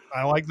like, yep,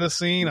 I like this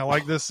scene. I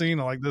like this scene.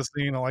 I like this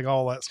scene. I like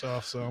all that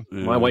stuff. So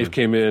my wife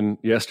came in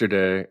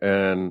yesterday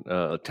and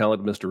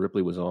Talented Mr.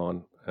 Ripley was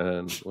on.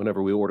 And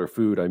whenever we order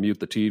food, I mute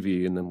the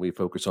TV and then we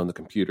focus on the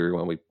computer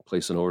when we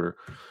place an order.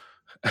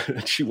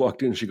 And she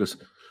walked in and she goes,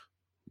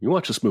 "You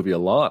watch this movie a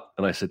lot."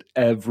 And I said,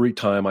 every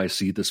time I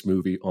see this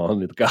movie on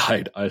the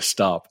guide, I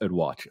stop and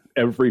watch it.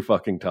 Every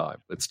fucking time.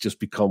 It's just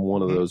become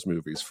one of those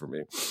movies for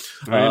me.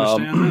 I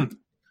understand.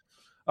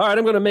 All right,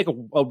 I'm going to make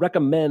a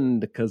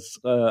recommend because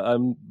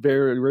I'm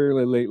very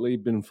rarely lately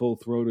been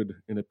full-throated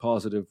in a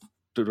positive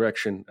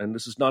direction. And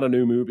this is not a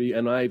new movie.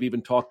 And I've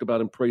even talked about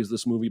and praised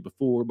this movie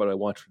before, but I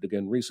watched it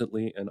again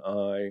recently and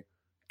I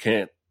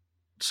can't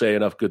say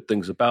enough good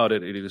things about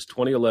it. It is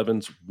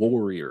 2011's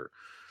Warrior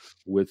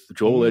with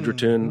Joel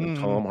Edgerton,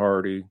 Tom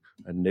Hardy,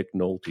 and Nick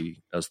Nolte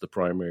as the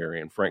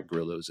primary, and Frank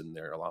Grillo's in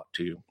there a lot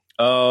too.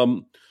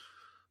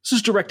 This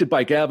is directed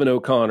by Gavin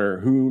O'Connor,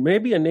 who may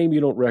be a name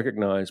you don't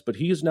recognize, but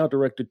he has now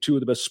directed 2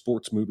 of the best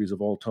sports movies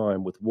of all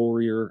time with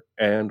Warrior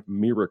and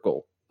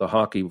Miracle, the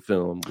hockey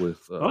film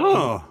with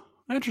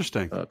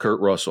interesting. Kurt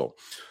Russell.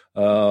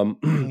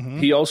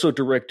 He also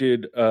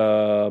directed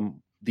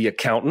The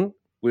Accountant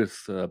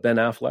with Ben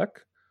Affleck.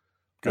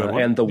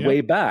 And The Way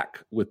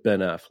Back with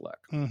Ben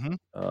Affleck.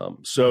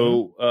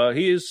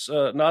 He is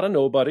not a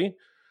nobody.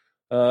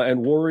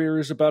 And Warrior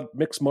is about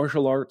mixed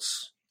martial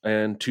arts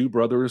and 2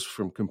 brothers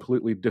from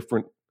completely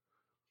different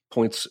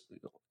points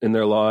in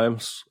their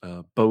lives,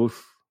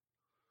 both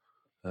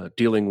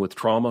dealing with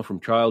trauma from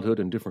childhood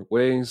in different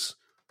ways.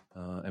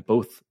 And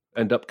both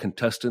end up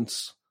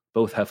contestants.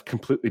 Both have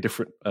completely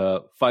different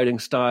fighting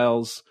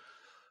styles.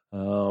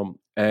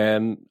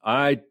 And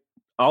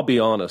I'll be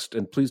honest,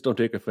 and please don't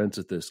take offense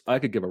at this. I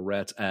could give a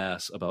rat's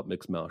ass about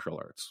mixed martial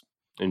arts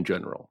in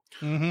general.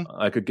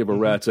 I could give a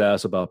rat's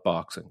ass about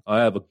boxing. I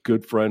have a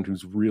good friend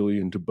who's really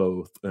into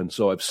both, and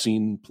so I've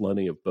seen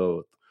plenty of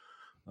both.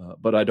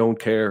 But I don't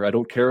care. I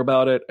don't care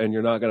about it, and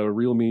you're not going to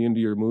reel me into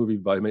your movie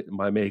by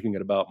making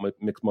it about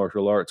mixed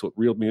martial arts. What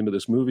reeled me into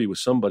this movie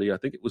was somebody, I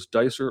think it was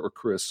Dicer or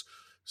Chris,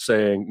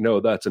 saying, "No,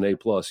 that's an A+.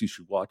 You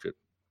should watch it."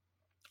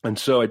 And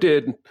so I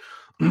did.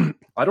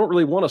 I don't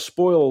really want to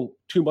spoil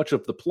too much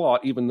of the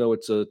plot, even though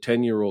it's a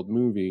 10-year-old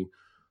movie,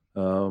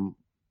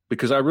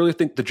 because I really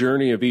think the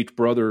journey of each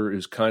brother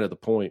is kind of the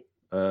point.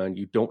 And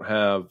you don't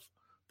have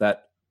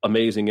that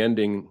amazing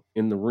ending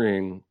in the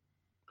ring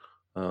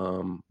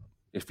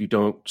if you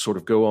don't sort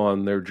of go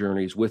on their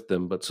journeys with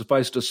them. But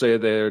suffice to say,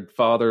 their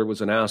father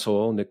was an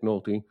asshole, Nick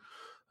Nolte,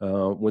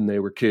 when they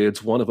were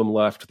kids. One of them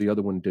left, the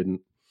other one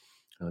didn't.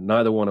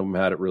 Neither one of them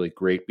had it really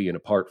great being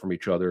apart from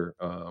each other.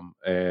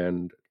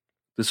 And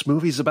this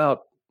movie's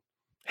about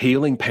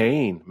healing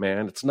pain,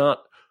 man. It's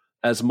not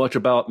as much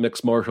about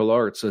mixed martial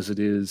arts as it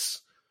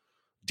is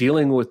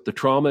dealing with the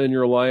trauma in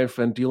your life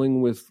and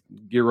dealing with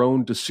your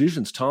own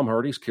decisions. Tom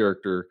Hardy's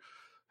character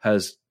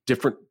has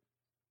different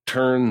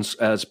turns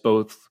as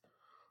both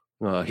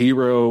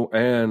hero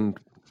and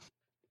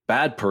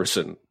bad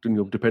person,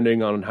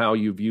 depending on how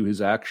you view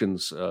his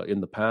actions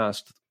in the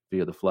past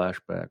via the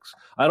flashbacks.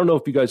 I don't know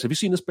if you guys have you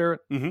seen this,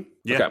 Barrett? Mm-hmm.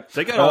 Yeah, okay.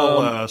 They got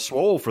all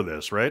swole for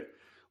this, right?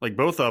 Like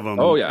both of them.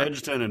 Oh yeah,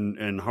 Edgerton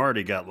and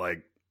Hardy got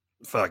like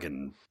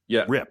fucking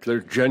ripped.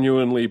 They're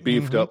genuinely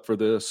beefed up for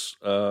this,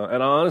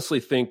 and I honestly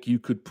think you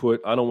could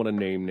put. I don't want to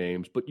name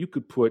names, but you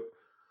could put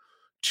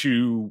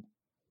two,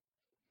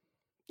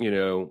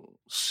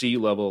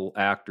 C-level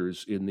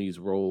actors in these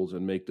roles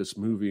and make this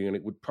movie, and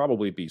it would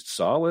probably be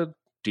solid,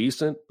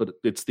 decent, but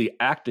it's the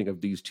acting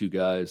of these two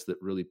guys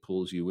that really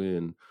pulls you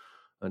in.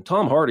 And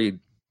Tom Hardy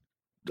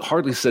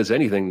hardly says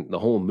anything the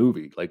whole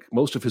movie. Like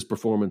most of his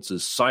performance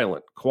is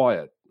silent,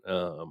 quiet.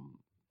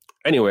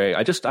 Anyway,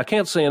 I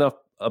can't say enough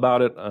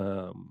about it.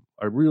 I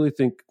really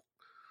think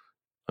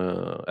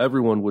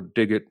everyone would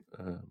dig it,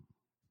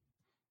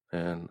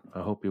 and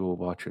I hope you will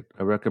watch it.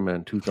 I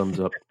recommend 2 thumbs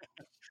up.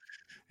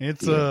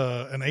 It's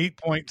an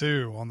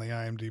 8.2 on the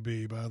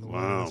IMDb, by the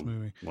way, this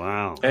movie.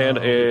 Wow. And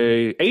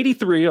a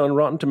 83 on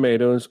Rotten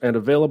Tomatoes and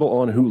available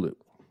on Hulu.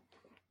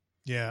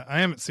 Yeah, I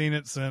haven't seen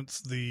it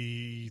since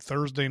the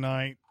Thursday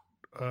night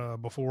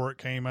before it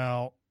came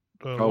out.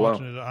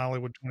 Watching it at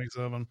Hollywood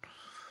 27.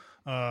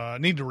 I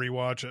need to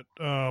rewatch it.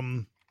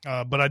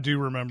 But I do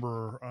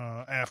remember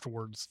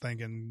afterwards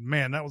thinking,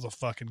 man, that was a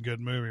fucking good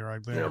movie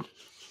right there.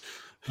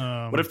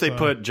 Yeah. What if they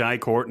put Jai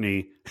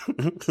Courtney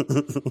and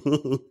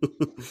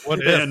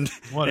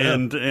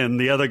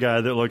the other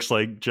guy that looks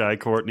like Jai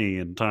Courtney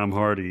and Tom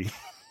Hardy?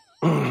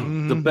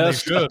 The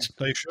best.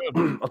 They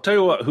should. I'll tell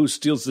you what, who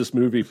steals this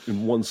movie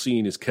in one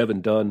scene is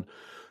Kevin Dunn.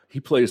 He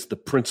plays the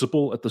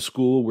principal at the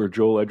school where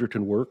Joel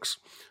Edgerton works.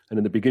 And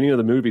in the beginning of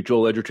the movie,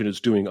 Joel Edgerton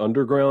is doing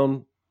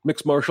underground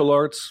mixed martial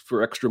arts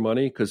for extra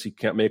money because he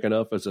can't make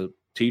enough as a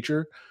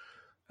teacher.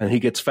 And he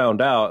gets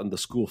found out and the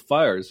school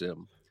fires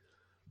him.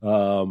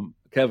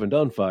 Kevin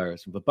Dunn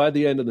fires him. But by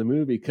the end of the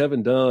movie,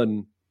 Kevin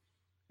Dunn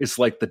is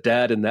like the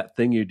dad in That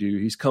Thing You Do.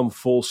 He's come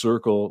full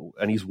circle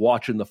and he's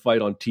watching the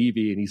fight on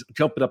TV and he's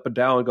jumping up and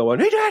down and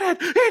going, he did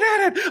it! He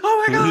did it!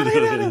 Oh my God, he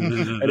did it!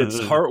 And it's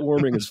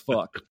heartwarming as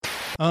fuck.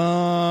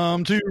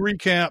 To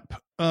recap,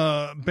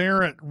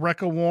 Barrett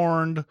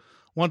warned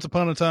Once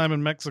Upon a Time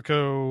in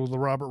Mexico, the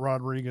Robert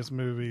Rodriguez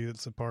movie.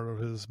 It's a part of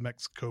his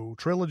Mexico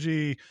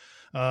trilogy.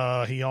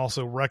 He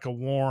also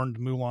warned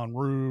Moulin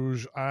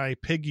Rouge. I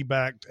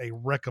piggybacked a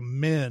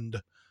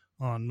recommend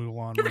on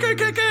Moulin Rouge.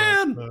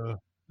 But,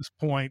 at this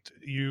point,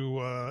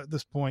 you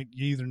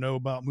either know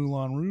about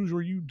Moulin Rouge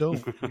or you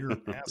don't. You're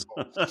an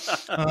asshole.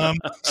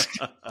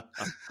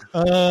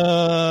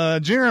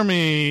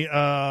 Jeremy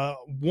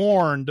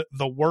warned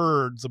The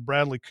Words, a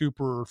Bradley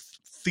Cooper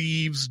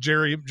Thieves,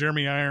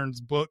 Jeremy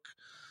Irons book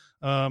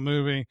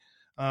movie.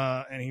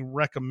 And he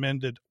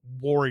recommended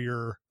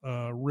Warrior,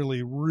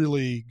 really,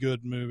 really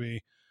good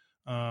movie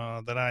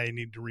that I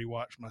need to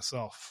rewatch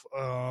myself.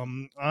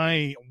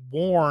 I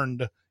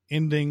warned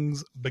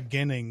Endings,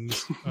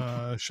 Beginnings,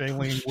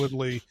 Shailene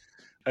Woodley.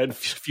 And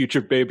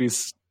Future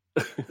Babies.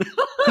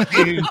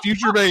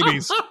 Future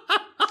Babies.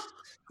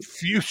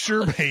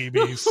 Future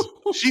Babies.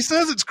 She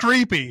says it's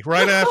creepy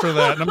right after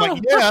that. And I'm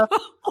like, yeah,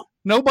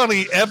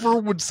 nobody ever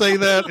would say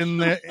that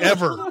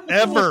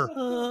ever.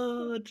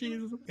 Oh,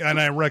 Jesus. And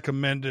I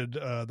recommended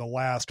the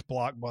last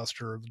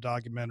blockbuster, the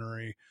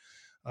documentary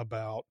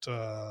about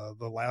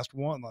the last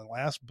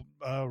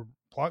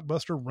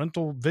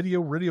blockbuster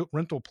video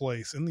rental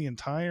place in the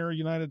entire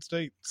United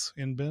States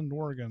in Bend,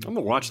 Oregon. I'm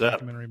gonna watch that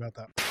documentary about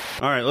that.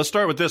 All right, let's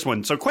start with this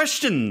one. So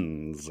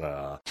questions.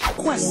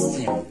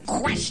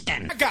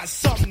 Question. I got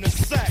something to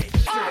say.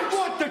 I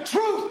want the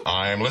truth.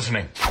 I'm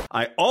listening.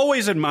 I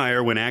always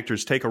admire when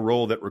actors take a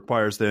role that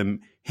requires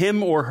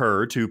him or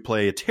her to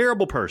play a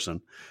terrible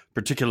person,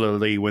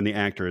 particularly when the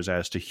actor is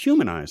asked to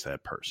humanize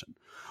that person.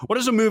 What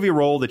is a movie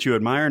role that you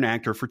admire an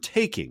actor for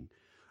taking?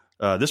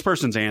 This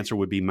person's answer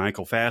would be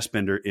Michael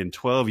Fassbender in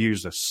 12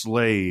 Years a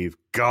Slave.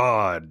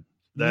 God,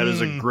 that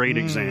is a great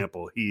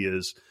example. He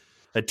is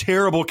a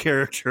terrible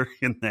character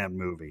in that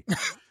movie.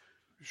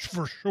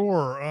 For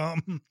sure.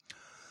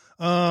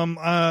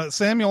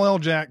 Samuel L.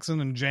 Jackson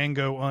in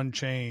Django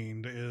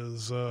Unchained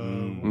is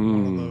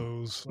one of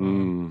those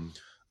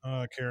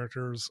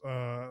characters.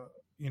 I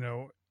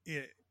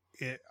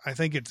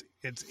think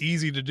it's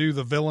easy to do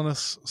the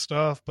villainous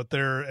stuff, but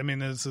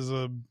this is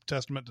a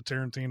testament to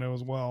Tarantino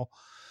as well.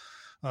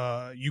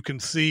 You can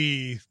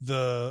see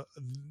how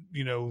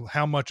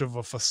much of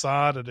a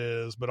facade it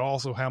is, but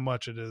also how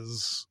much it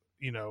is,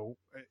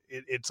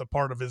 it's a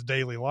part of his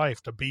daily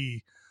life to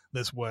be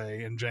this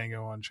way in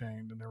Django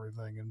Unchained and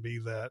everything, and be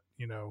that,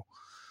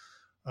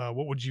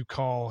 what would you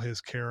call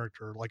his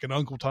character? Like an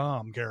Uncle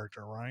Tom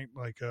character, right?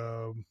 Like,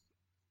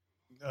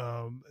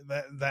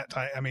 that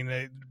type. I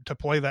mean, to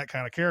play that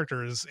kind of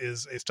character is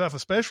tough,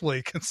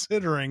 especially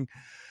considering,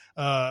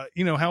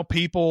 how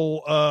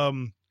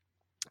people,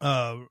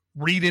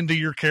 read into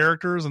your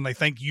characters and they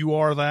think you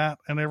are that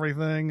and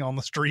everything on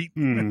the street,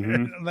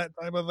 that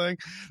type of thing.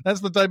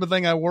 That's the type of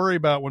thing I worry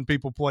about when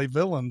people play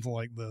villains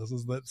like this,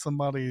 is that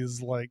somebody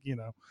is like,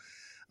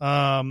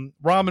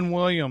 Robin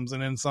Williams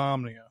in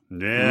Insomnia.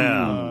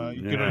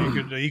 You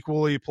could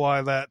equally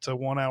apply that to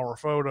 1 Hour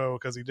Photo,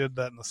 because he did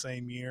that in the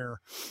same year.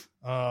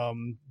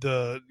 Robin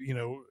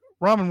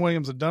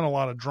Williams had done a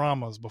lot of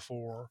dramas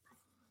before,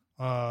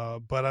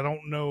 but I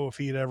don't know if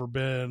he'd ever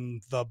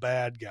been the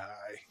bad guy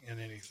in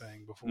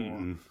anything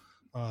before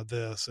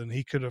this, and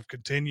he could have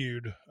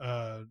continued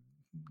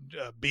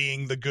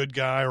being the good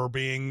guy or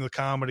being the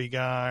comedy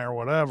guy or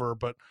whatever.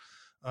 But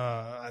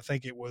I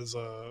think it was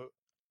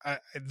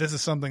this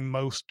is something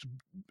most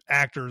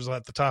actors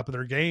at the top of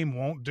their game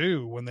won't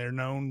do when they're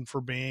known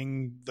for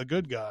being the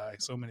good guy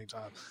so many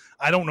times.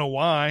 I don't know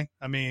why.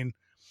 I mean,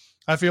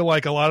 I feel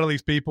like a lot of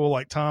these people,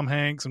 like Tom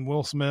Hanks and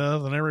Will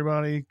Smith and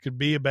everybody, could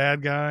be a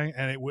bad guy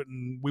and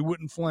we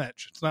wouldn't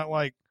flinch. It's not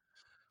like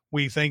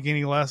we think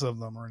any less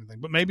of them or anything,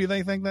 but maybe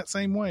they think that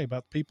same way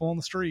about people on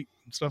the street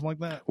and stuff like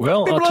that.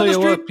 Well, I'll tell you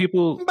what,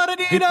 people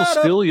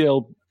still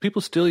yell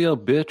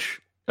bitch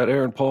at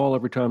Aaron Paul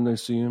every time they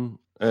see him.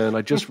 And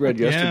I just read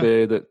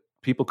yesterday that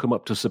people come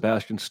up to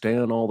Sebastian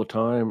Stan all the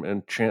time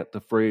and chant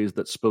the phrase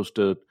that's supposed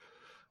to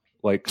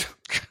like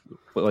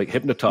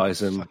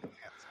hypnotize him.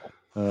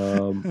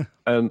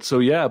 And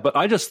so, but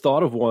I just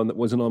thought of one that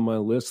wasn't on my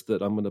list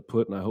that I'm going to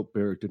put, and I hope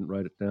Barrett didn't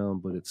write it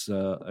down, but it's,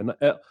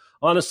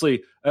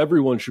 honestly,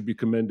 everyone should be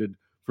commended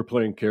for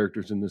playing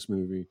characters in this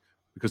movie,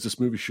 because this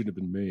movie shouldn't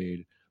have been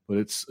made, but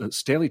it's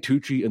Stanley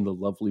Tucci and the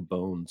Lovely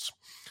Bones.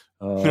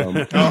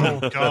 Oh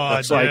God.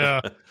 It's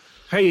like,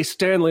 hey,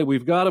 Stanley,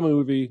 we've got a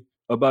movie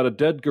about a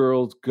dead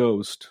girl's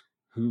ghost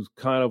who's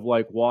kind of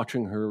like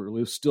watching her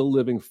still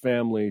living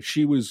family.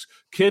 She was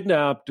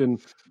kidnapped, and,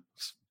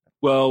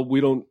 well,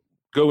 we don't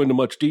go into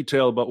much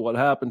detail about what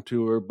happened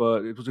to her,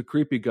 but it was a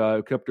creepy guy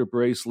who kept her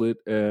bracelet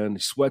and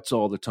he sweats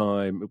all the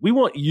time. We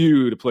want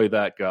you to play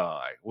that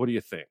guy. What do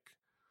you think?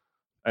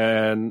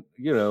 And,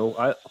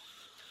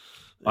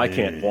 I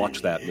can't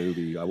watch that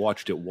movie. I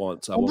watched it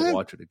once. I won't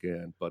watch it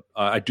again, but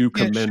I do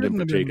commend him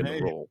for taking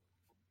the role.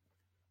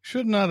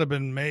 Should not have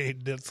been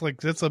made. It's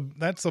like that's a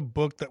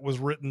book that was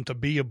written to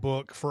be a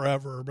book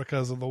forever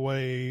because of the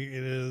way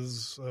it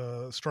is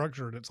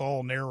structured. It's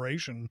all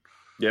narration.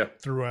 Yeah.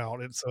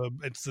 Throughout, it's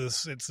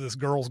this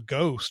girl's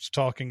ghost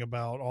talking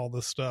about all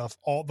this stuff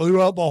all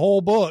throughout the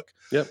whole book.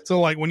 Yep. So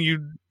like when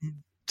you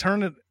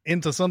turn it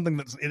into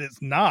something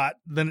it's not,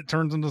 then it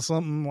turns into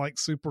something like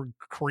super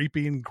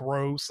creepy and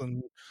gross.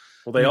 And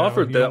well, they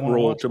offered that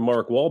role to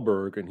Mark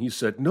Wahlberg, and he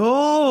said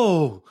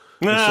no.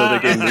 And so they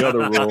gave him the other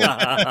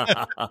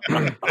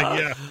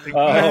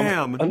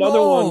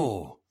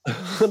role.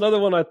 Another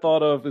one I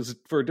thought of is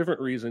for a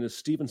different reason is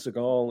Steven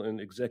Seagal in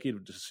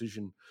Executive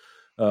Decision.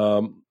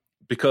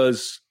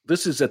 Because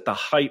this is at the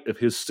height of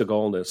his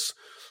Seagalness.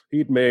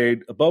 He'd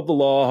made Above the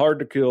Law, Hard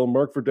to Kill,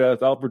 Marked for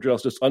Death, Out for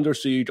Justice, Under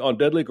Siege, On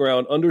Deadly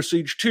Ground, Under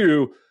Siege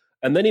 2,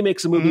 and then he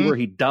makes a movie where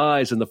he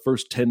dies in the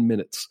first 10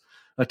 minutes.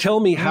 Now tell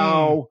me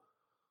how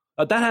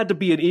that had to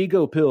be an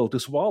ego pill to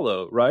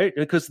swallow, right?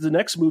 Because the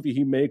next movie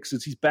he makes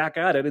is he's back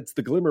at it. It's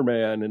The Glimmer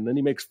Man, and then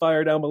he makes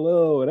Fire Down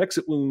Below and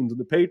Exit Wounds and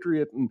The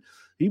Patriot, and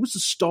he was the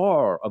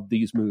star of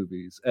these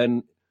movies.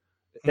 And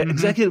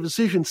Executive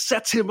Decision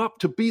sets him up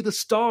to be the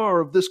star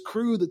of this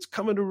crew that's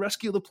coming to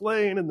rescue the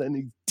plane, and then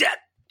he's dead.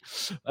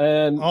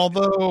 And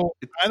although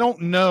I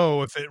don't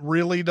know if it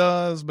really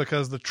does,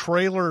 because the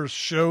trailers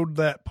showed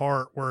that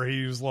part where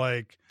he's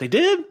like, they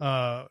did,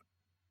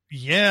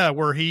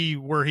 where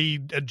he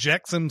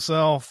ejects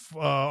himself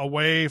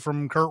away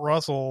from Kurt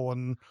Russell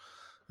and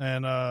you're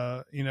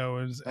not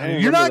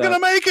going to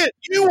make it.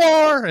 You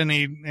are. And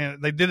they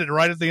did it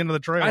right at the end of the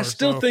trailer. I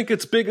still think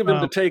it's big of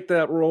him to take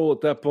that role at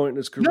that point in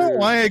his career.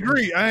 No, I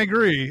agree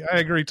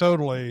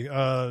totally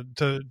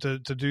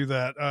to do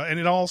that. And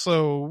it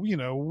also,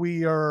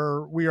 we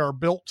are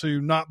built to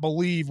not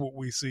believe what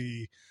we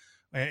see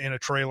in a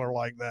trailer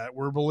like that.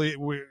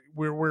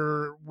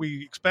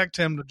 We expect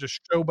him to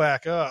just show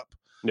back up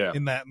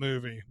in that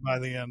movie by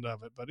the end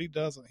of it, but he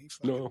doesn't. He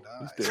fucking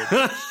dies. He's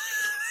dead.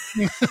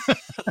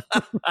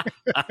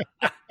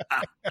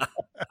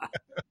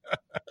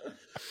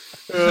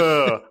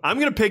 I'm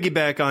going to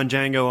piggyback on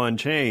Django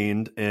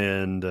Unchained,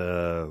 and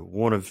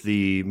one of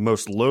the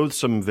most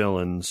loathsome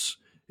villains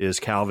is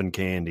Calvin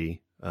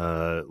Candy,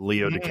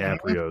 Leo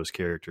DiCaprio's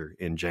character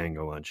in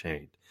Django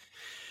Unchained.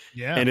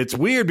 Yeah, and it's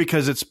weird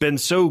because it's been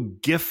so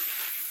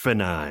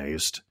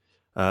giffinized.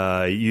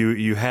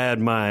 You had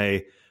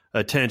my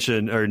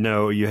attention, or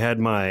no, you had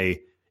my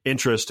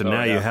interest, and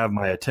now you have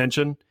my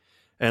attention.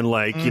 And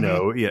like,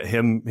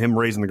 him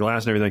raising the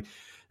glass and everything,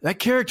 that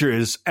character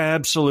is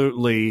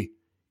absolutely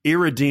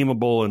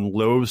irredeemable and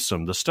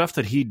loathsome. The stuff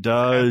that he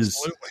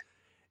does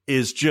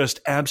is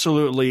just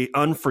absolutely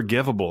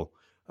unforgivable.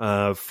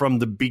 From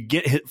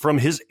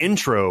his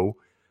intro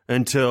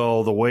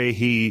until the way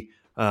he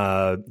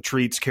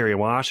treats Kerry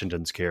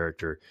Washington's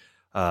character.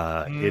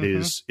 It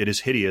is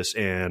hideous,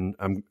 and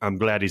I'm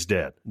glad he's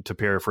dead. To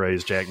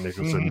paraphrase Jack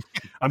Nicholson,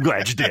 I'm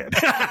glad you're dead.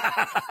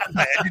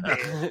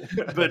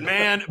 But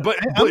man,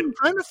 I'm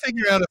trying to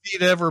figure out if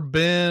he'd ever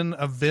been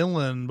a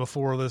villain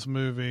before this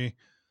movie.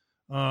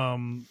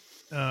 I'm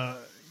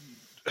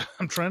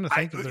trying to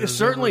think.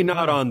 Certainly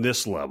not on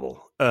this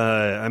level.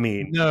 I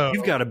mean, no,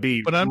 you've got to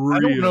be. But I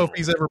don't know if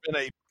he's ever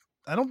been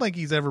I don't think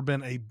he's ever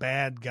been a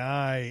bad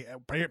guy.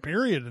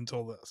 Period.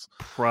 Until this,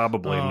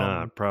 probably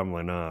not.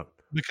 Probably not.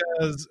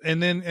 Because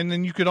and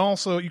then you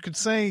could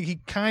say he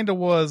kind of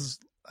was,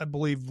 I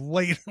believe,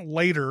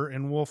 later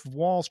in Wolf of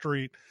Wall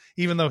Street,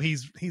 even though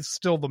he's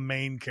still the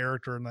main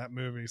character in that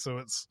movie. So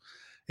it's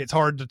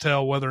hard to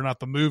tell whether or not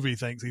the movie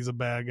thinks he's a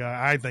bad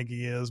guy. I think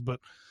he is, but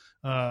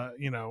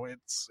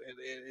it's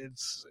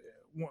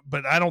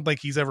but I don't think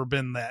he's ever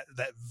been that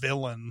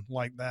villain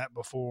like that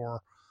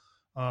before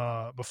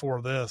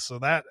this. So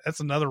that's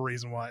another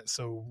reason why it's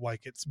so,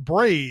 like, it's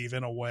brave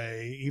in a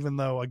way, even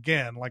though,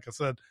 again, like I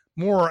said,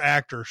 more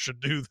actors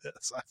should do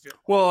this, I feel.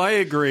 Well, I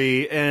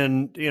agree.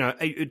 And,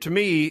 to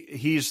me,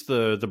 he's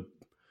the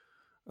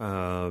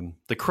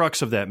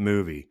crux of that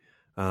movie.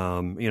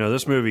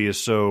 This movie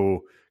is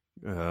so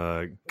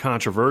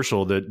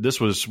controversial that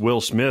this was Will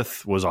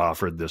Smith was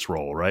offered this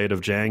role, right, of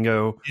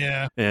Django.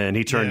 Yeah. And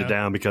he turned it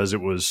down because it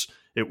was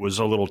a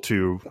little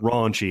too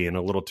raunchy and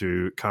a little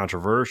too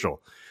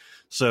controversial.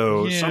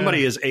 So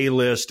somebody as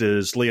A-list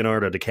as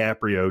Leonardo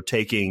DiCaprio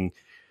taking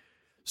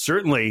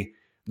certainly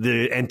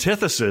the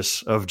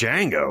antithesis of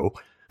Django,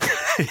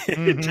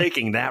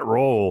 taking that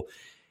role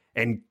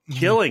and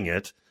killing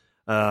it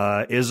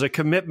is a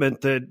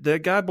commitment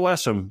that God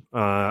bless him.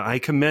 I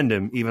commend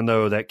him, even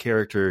though that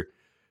character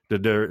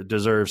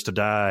deserves to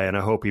die, and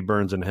I hope he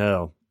burns in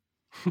hell.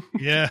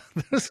 Yeah,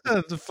 it's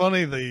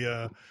funny.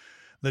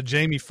 The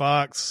Jamie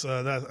Foxx,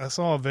 I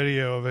saw a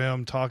video of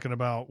him talking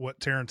about what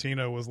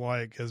Tarantino was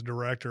like as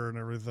director and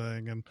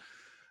everything, and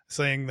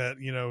saying that,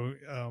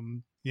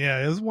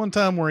 it was one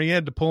time where he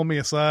had to pull me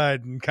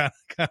aside and kind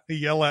of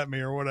yell at me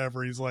or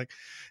whatever. He's like,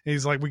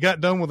 we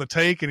got done with a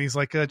take, and he's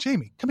like,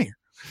 Jamie, come here.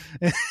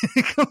 And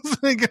he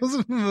goes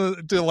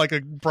into like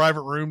a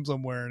private room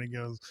somewhere, and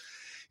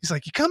he's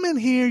like, you come in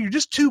here, you're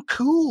just too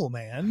cool,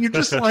 man. You're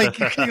just like,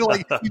 you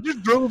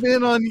just drove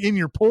in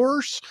your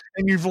Porsche,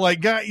 and you've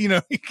like got,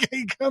 you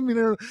come in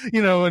there,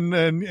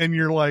 and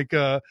you're like,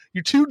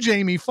 you're too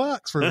Jamie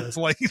Foxx for this.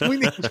 Like, we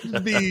need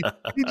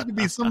you to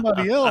be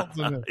somebody else.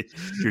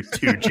 You're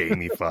too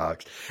Jamie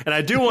Foxx. And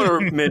I do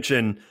want to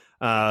mention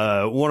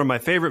one of my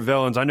favorite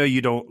villains. I know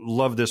you don't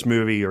love this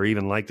movie or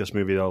even like this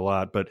movie a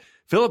lot, but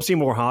Philip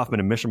Seymour Hoffman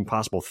in Mission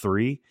Impossible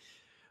 3.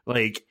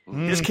 Like,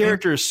 his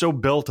character is so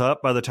built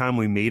up by the time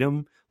we meet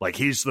him. Like,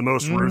 he's the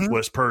most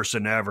ruthless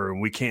person ever,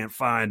 and we can't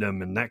find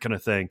him, and that kind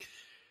of thing.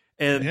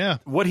 And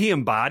what he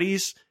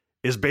embodies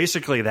is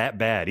basically that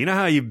bad. You know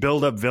how you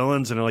build up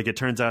villains, and like it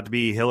turns out to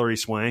be Hilary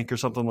Swank or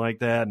something like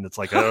that, and it's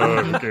like,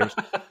 oh, who cares?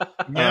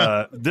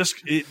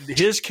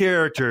 His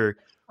character...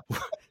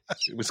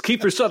 It was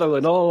Kiefer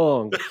Sutherland all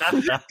along.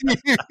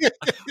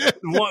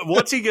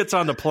 Once he gets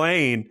on the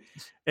plane,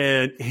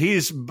 and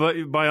he's,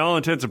 by all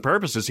intents and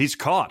purposes, he's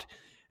caught.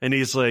 And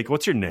he's like,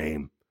 "What's your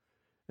name?"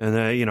 And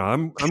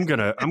I'm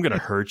gonna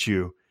hurt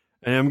you,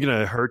 and I'm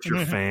gonna hurt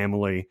your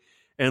family.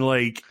 And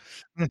like,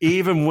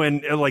 even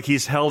when like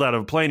he's held out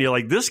of a plane, you're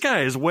like, "This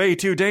guy is way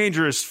too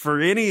dangerous for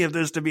any of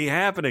this to be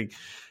happening."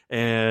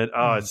 And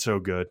it's so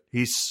good.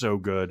 He's so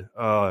good.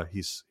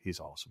 He's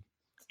awesome.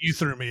 You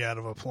threw me out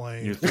of a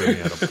plane.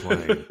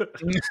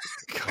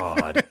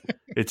 God,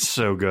 it's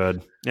so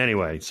good.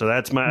 Anyway, so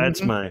that's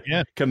my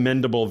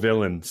commendable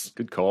villains.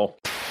 Good call.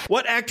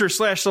 What actor /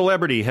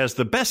 celebrity has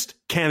the best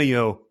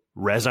cameo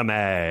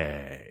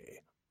resume?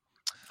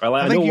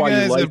 I know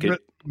why you like it.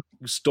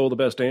 You stole the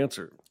best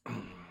answer.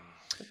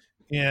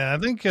 Yeah, I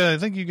think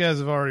you guys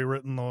have already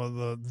written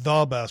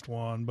the best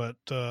one, but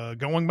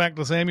going back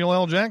to Samuel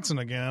L. Jackson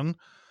again.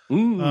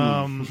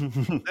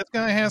 This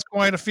guy has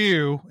quite a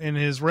few in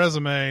his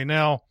resume.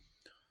 Now,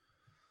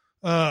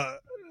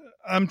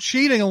 I'm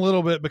cheating a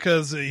little bit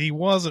because he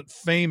wasn't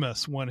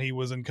famous when he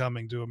was in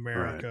Coming to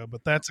America, right.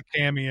 But that's a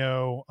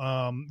cameo.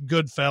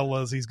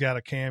 Goodfellas, he's got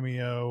a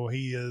cameo.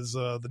 He is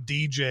the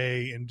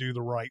DJ in Do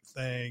the Right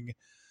Thing.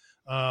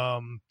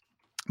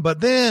 But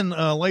then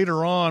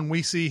later on,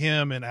 we see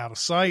him in Out of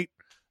Sight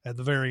at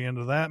the very end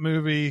of that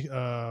movie,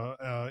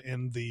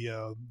 in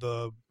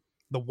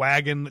the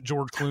wagon that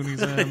George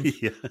Clooney's in.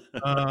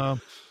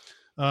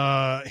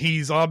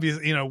 He's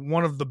obviously,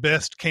 one of the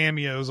best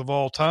cameos of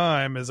all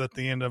time is at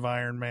the end of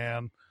Iron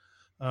Man,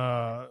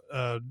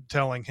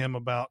 telling him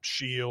about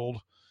S.H.I.E.L.D.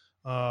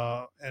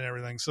 And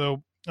everything.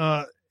 So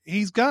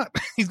he's got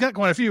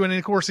quite a few, and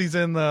of course he's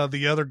in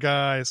the Other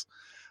Guys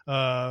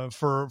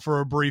for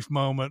a brief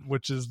moment,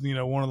 which is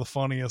one of the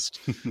funniest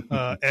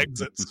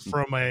exits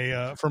from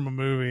a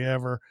movie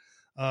ever.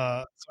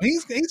 So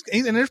he's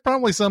and there's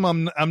probably some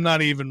I'm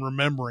not even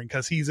remembering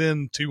because he's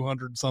in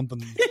 200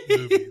 something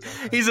movies.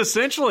 He's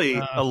essentially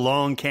a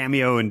long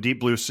cameo in Deep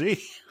Blue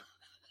Sea.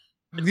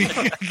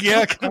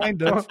 Yeah,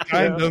 kind of,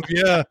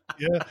 yeah.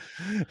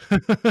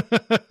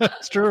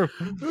 It's true.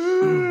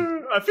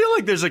 I feel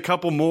like there's a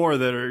couple more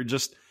that are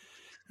just.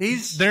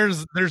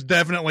 There's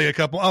definitely a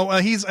couple. Oh,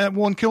 he's at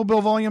Kill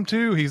Bill Volume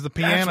 2. He's the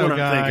piano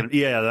guy. Thinking.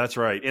 Yeah, that's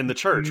right. In the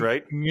church,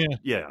 right?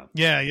 Yeah.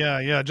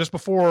 Just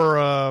before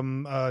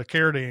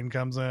Carradine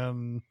comes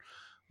in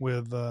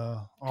with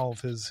all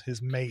of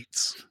his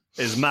mates.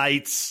 His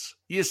mates.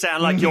 You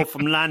sound like you're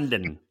from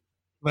London.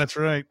 That's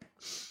right.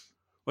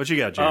 What you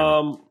got,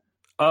 Jeremy?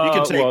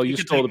 You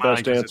stole the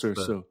best answer,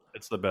 so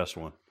it's the best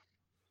one.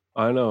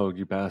 I know,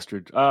 you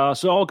bastard.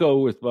 So I'll go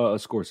with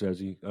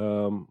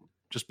Scorsese.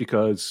 Just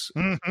because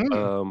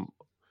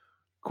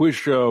Quiz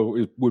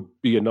Show would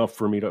be enough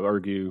for me to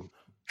argue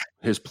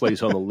his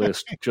place on the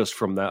list just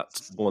from that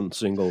one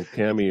single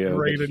cameo.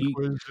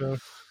 Quiz Show.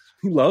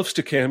 He loves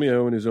to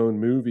cameo in his own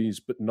movies,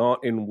 but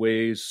not in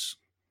ways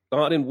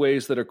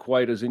that are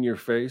quite as in your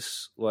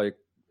face like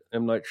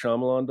M. Night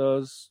Shyamalan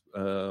does,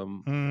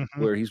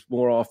 where he's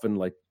more often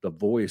like the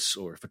voice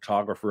or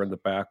photographer in the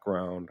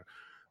background,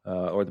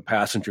 or the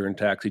passenger and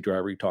taxi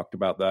driver. He talked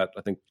about that,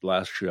 I think,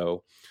 last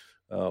show.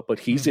 But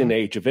he's in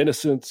Age of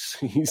Innocence.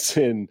 He's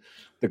in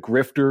The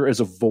Grifter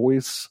as a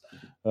voice.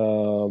 Does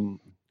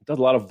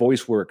a lot of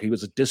voice work. He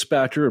was a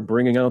dispatcher in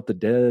Bringing Out the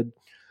Dead.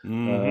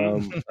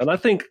 And I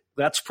think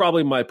that's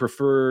probably my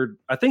preferred.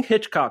 I think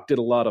Hitchcock did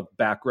a lot of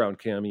background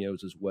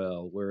cameos as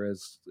well,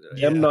 whereas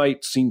M.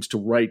 Night seems to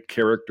write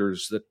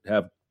characters that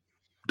have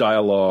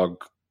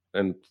dialogue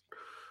and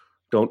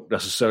don't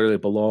necessarily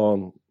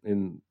belong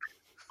in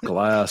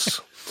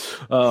glass.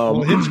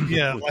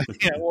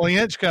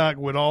 Hitchcock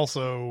would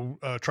also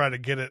try to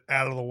get it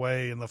out of the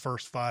way in the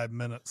first 5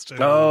 minutes too.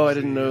 Oh, I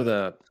didn't know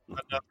that.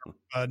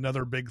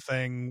 Another big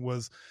thing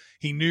was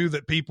he knew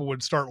that people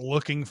would start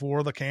looking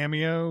for the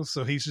cameos,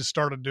 so he just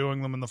started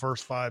doing them in the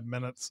first 5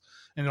 minutes.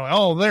 And you're like,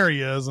 oh, there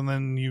he is, and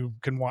then you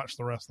can watch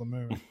the rest of the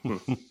movie.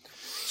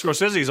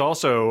 Scorsese's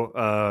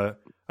also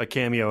a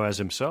cameo as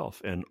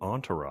himself in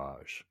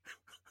Entourage.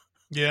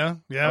 Yeah,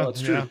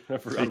 that's true.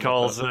 He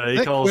calls Vinny.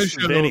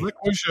 The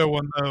Quiz Show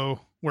one though,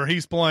 where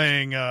he's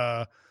playing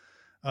the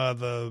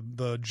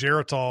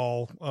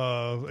Geritol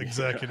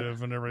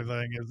executive and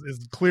everything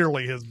is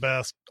clearly his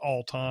best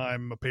all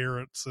time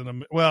appearance in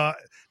a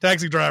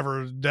Taxi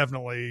Driver is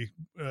definitely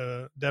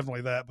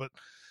that,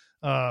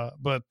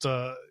 but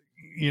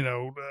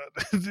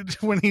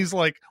when he's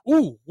like,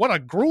 "Ooh, what a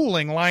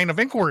grueling line of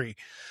inquiry,"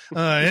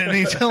 and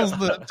he tells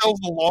the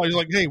lawyer,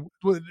 like, "Hey,"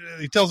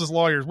 he tells his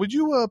lawyers, "Would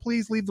you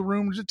please leave the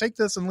room? Just take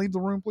this and leave the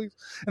room, please."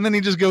 And then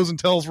he just goes and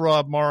tells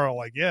Rob Morrow,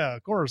 like, "Yeah,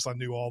 of course I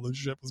knew all this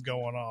shit was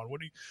going on.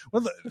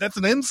 That's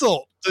an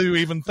insult to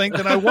even think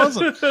that I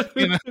wasn't."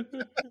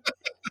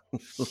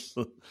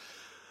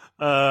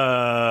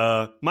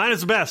 Mine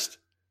is the best.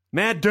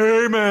 Matt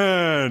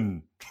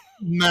Damon.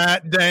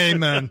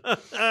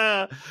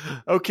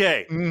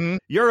 Okay.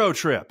 Euro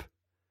Trip,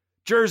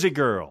 Jersey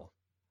Girl.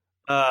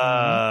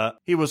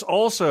 He was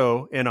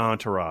also in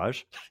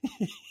Entourage.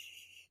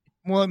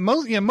 Well,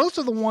 most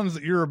of the ones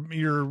that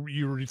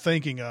you're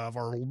thinking of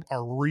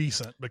are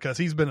recent because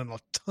he's been in a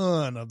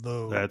ton of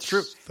those. That's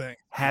true. Things.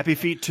 Happy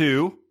Feet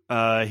 2.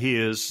 He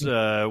is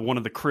one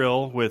of the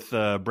Krill with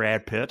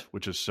Brad Pitt,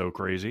 which is so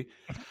crazy.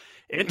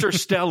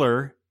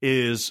 Interstellar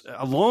is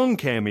a long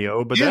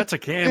cameo, but that's a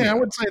cameo. Yeah, I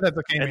would say that's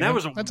a cameo. And that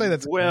was a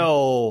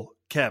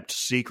well-kept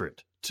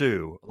secret,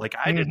 too. Like,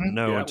 I didn't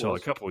know until a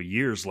couple of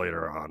years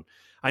later on.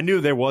 I knew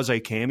there was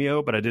a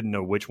cameo, but I didn't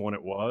know which one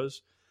it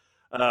was.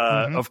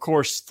 Of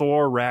course,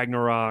 Thor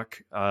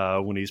Ragnarok,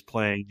 when he's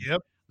playing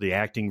the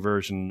acting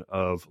version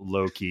of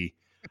Loki.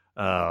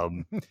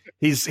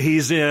 He's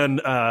in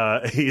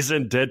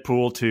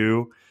Deadpool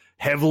 2,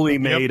 heavily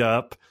made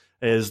up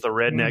as the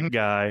redneck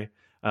guy.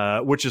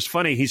 Which is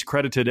funny. He's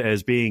credited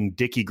as being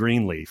Dickie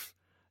Greenleaf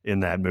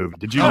in that movie.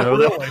 Did you know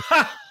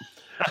that?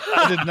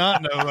 I did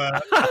not know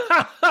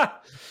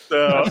that.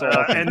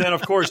 And then,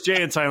 of course,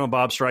 Jay and Silent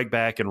Bob Strike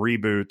Back and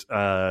Reboot.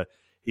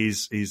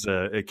 He's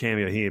a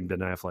cameo. He and Ben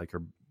Affleck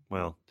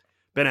Ben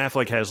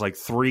Affleck has like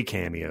 3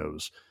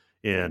 cameos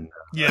in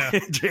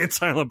Jay and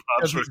Silent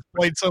Bob. He's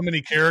played so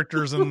many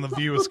characters in the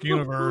View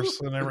Askew-niverse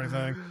and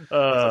everything.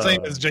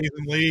 Same as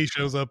Jason Lee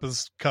shows up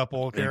as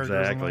couple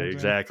characters.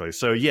 Exactly.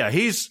 So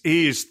he's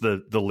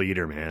the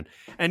leader, man.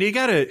 And you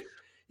gotta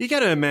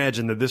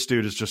imagine that this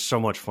dude is just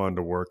so much fun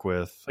to work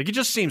with. Like, he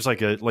just seems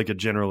like a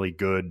generally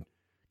good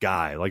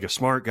guy, like a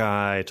smart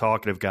guy,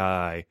 talkative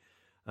guy,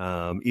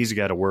 easy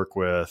guy to work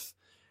with,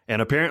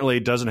 and apparently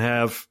doesn't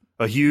have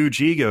a huge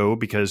ego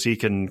because he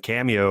can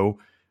cameo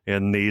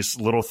in these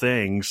little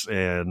things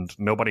and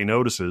nobody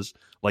notices,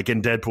 like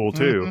in Deadpool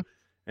 2.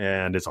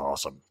 And it's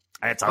awesome.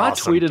 It's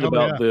awesome. I tweeted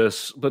about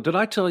this, but did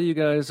I tell you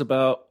guys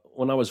about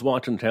when I was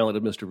watching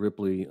Talented Mr.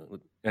 Ripley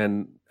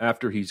and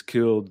after he's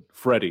killed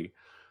Freddy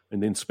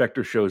and the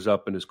inspector shows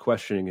up and is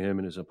questioning him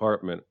in his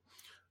apartment?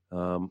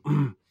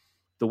 The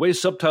way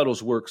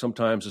subtitles work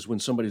sometimes is when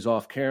somebody's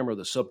off camera,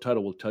 the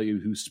subtitle will tell you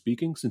who's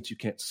speaking since you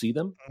can't see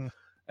them.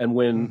 And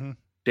when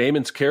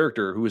Damon's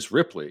character, who is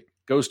Ripley,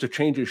 goes to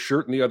change his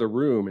shirt in the other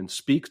room and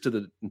speaks to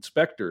the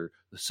inspector,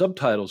 the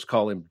subtitles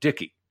call him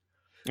Dickie.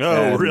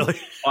 Oh, really?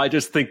 I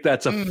just think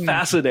that's a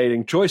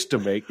fascinating choice to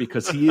make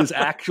because he is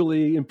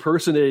actually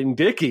impersonating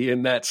Dickie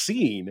in that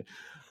scene.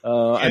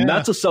 And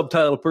that's a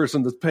subtitle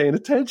person that's paying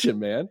attention,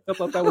 man. I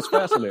thought that was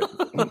fascinating.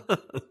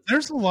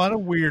 There's a lot of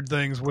weird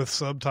things with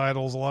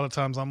subtitles. A lot of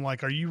times I'm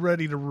like, are you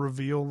ready to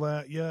reveal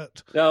that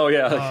yet? Oh,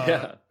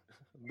 yeah.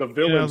 The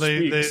villain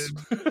speaks.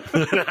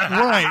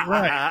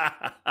 Right.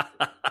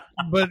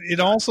 But it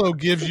also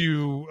gives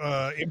you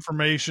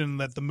information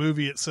that the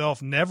movie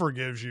itself never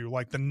gives you,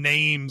 like the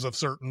names of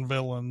certain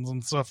villains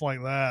and stuff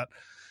like that,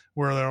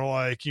 where they're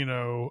like,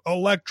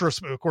 Elektra.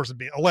 Of course, it'd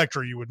be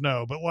Elektra, you would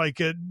know, but like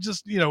it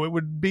just, it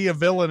would be a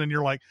villain, and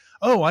you're like,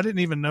 oh, I didn't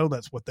even know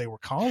that's what they were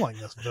calling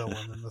this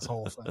villain in this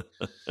whole thing.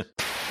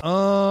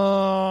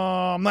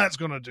 That's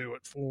going to do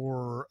it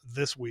for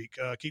this week.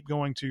 Keep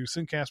going to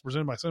Sincast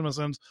presented by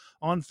CinemaSins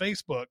on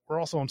Facebook. We're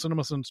also on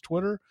CinemaSins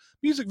Twitter,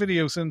 Music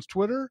Video Sins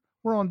Twitter.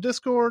 We're on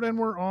Discord, and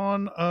we're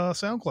on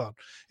SoundCloud.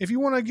 If you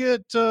want to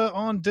get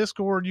on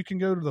Discord, you can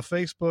go to the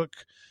Facebook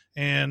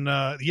and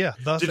Did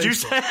Facebook. You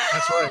say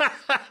that's right?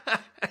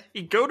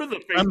 You go to the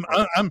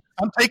Facebook.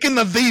 I'm taking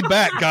the V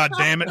back. God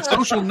damn it!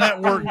 Social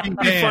network. It'd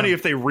be funny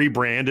if they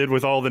rebranded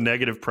with all the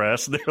negative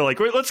press. They're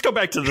like, wait, let's go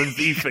back to the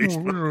V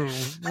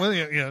Facebook. Well,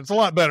 yeah, it's a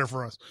lot better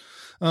for us.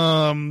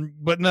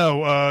 But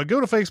no,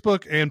 go to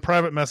Facebook and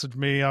private message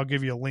me. I'll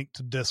give you a link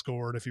to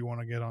Discord if you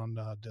want to get on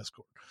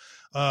Discord.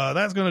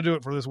 That's going to do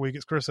it for this week.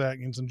 It's Chris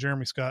Atkins and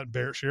Jeremy Scott and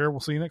Barrett Scherer. We'll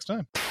see you next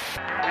time.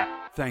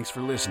 Thanks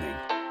for listening.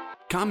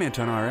 Comment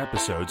on our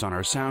episodes on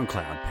our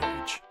SoundCloud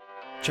page.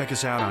 Check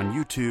us out on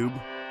YouTube,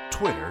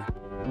 Twitter,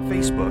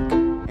 Facebook,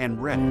 and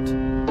Reddit.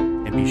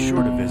 And be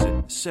sure to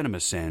visit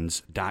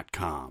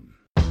cinemasins.com.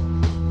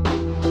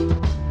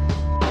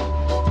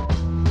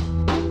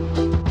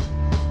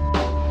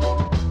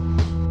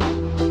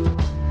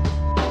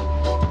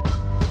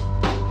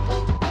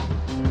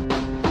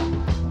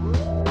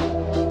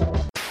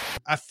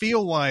 I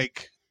feel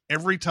like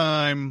every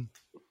time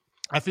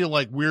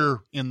we're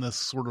in this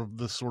sort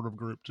of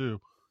group too.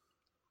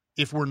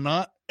 If we're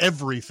not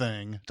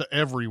everything to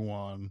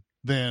everyone,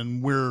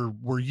 then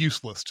we're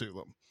useless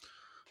to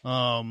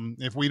them.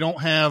 If we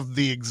don't have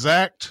the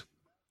exact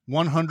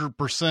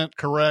 100%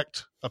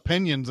 correct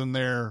opinions in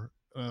their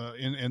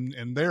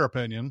in their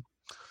opinion,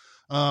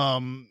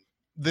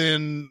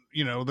 then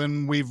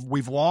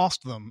we've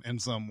lost them in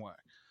some way.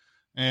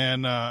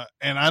 And I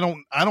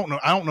don't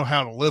know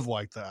how to live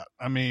like that.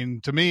 I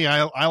mean, to me,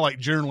 I like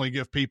generally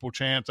give people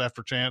chance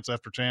after chance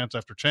after chance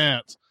after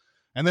chance.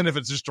 And then if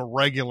it's just a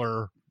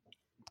regular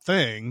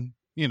thing,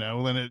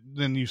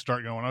 then you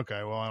start going,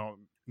 okay, well, I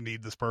don't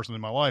need this person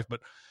in my life,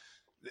 but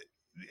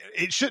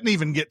it shouldn't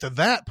even get to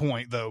that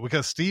point though,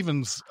 because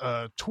Steven's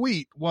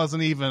tweet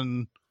wasn't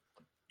even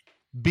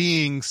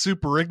being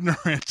super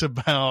ignorant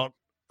about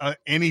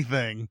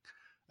anything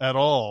at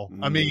all.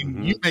 I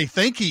mean, you may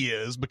think he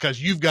is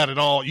because you've got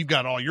all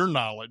your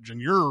knowledge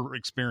and your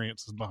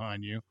experiences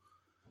behind you,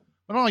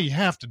 but all you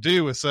have to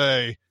do is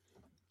say,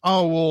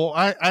 oh, well,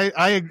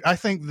 I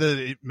think that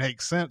it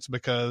makes sense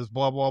because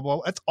blah, blah,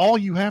 blah. That's all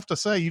you have to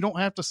say. You don't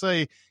have to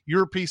say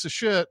you're a piece of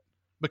shit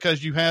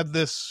because you had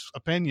this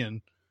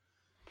opinion.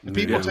 And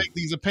people take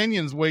these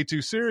opinions way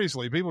too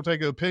seriously. People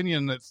take an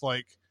opinion that's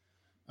like,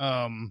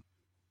 I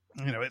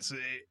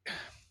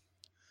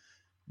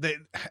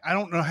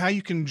don't know how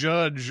you can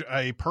judge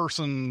a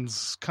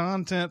person's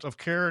content of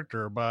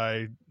character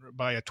by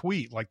a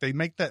tweet. Like they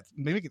make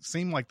it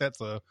seem like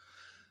that's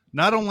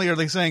not only are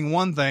they saying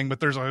one thing, but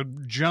there's a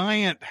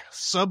giant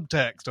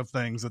subtext of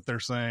things that they're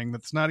saying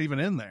that's not even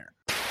in there.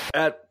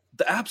 At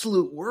the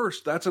absolute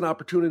worst, that's an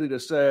opportunity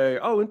to say,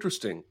 oh,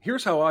 interesting.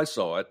 Here's how I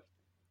saw it.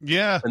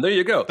 Yeah. And there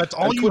you go. That's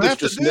all and you Twitter's have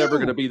to just do. Never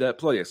going to be that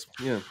place.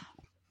 Yeah.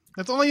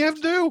 That's all you have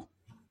to do.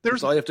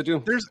 That's all you have to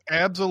do. There's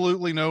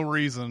absolutely no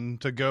reason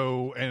to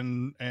go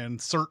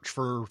and search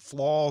for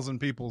flaws in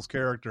people's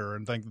character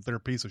and think that they're a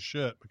piece of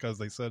shit because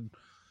they said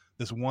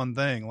this one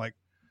thing. Like,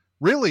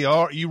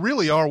 you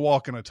really are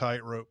walking a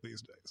tightrope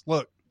these days.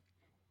 Look,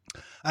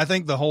 I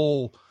think the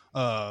whole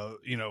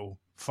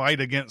fight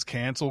against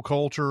cancel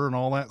culture and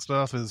all that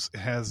stuff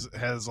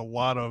has a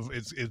lot of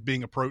is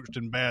being approached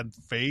in bad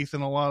faith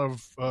in a lot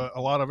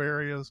of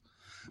areas.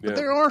 But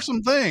there are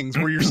some things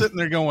where you're sitting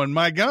there going,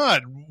 my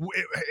God,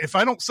 if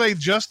I don't say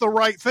just the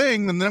right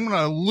thing, then I'm going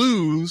to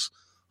lose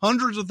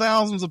hundreds of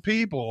thousands of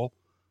people.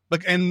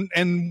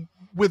 And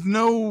with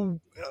no,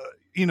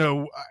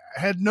 I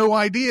had no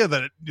idea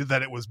that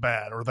it was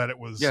bad or that it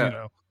was,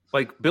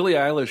 Like Billie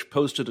Eilish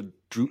posted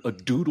a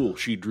doodle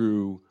she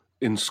drew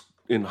in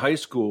high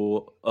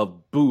school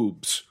of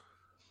boobs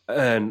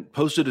and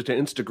posted it to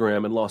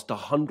Instagram and lost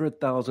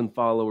 100,000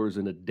 followers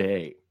in a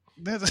day.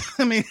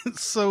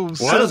 It's so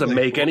that doesn't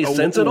make any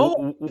sense at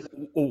all.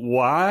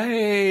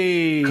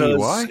 Why?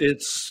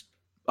 Because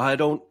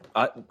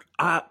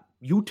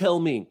you tell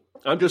me.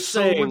 I'm just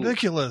so saying,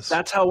 ridiculous.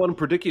 That's how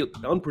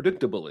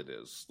unpredictable it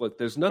is. Like,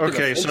 there's nothing.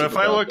 Okay, so if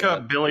I look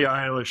up Billie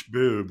Eilish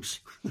boobs,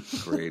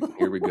 great,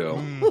 here we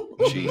go.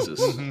 Jesus,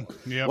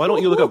 Yep. Why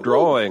don't you look up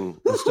drawing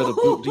instead of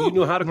boob? Do you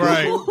know how to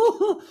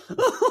Google?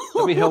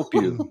 Let me help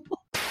you.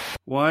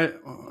 Why?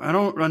 I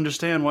don't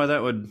understand why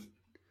that would.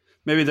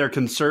 Maybe they're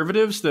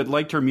conservatives that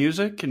liked her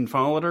music and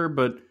followed her,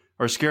 but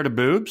are scared of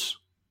boobs.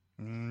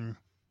 No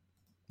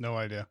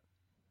idea.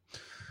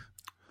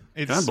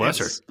 God bless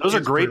her. Those are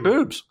great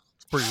boobs.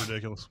 It's pretty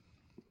ridiculous.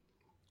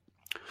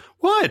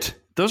 What?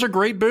 Those are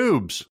great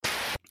boobs.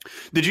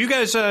 Did you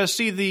guys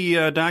see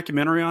the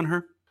documentary on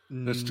her?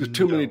 There's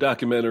too many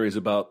documentaries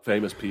about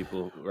famous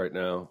people right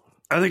now.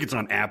 I think it's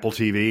on Apple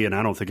TV, and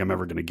I don't think I'm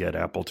ever going to get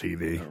Apple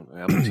TV.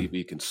 Apple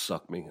TV can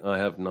suck me. I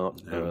have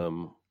not.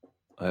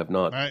 I have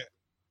not.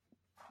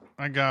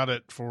 I got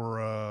it for.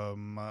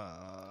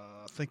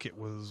 I think it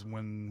was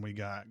when we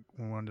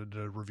wanted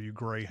to review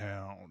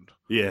Greyhound.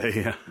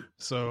 Yeah.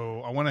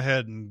 So I went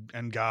ahead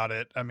and got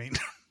it. I mean,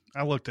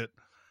 I looked at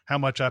how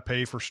much I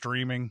pay for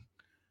streaming,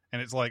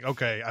 and it's like,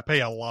 okay, I pay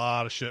a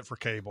lot of shit for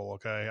cable.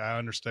 Okay, I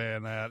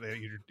understand that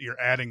you're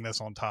adding this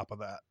on top of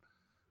that.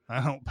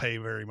 I don't pay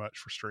very much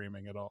for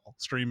streaming at all.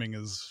 Streaming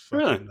is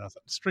fucking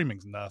nothing.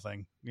 Streaming's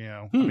nothing. You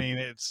know, I mean,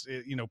 it's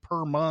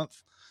per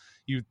month.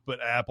 You put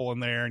Apple in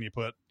there and you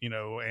put,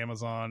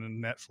 Amazon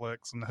and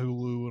Netflix and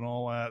Hulu and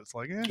all that. It's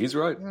like, he's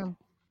right. I'm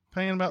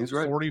paying about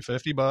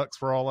 $40-$50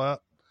 for all that.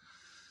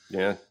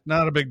 Yeah.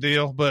 Not a big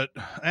deal, but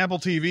Apple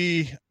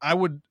TV, I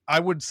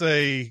would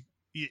say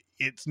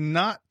it's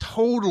not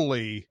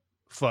totally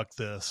fuck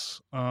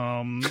this.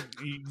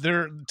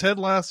 Ted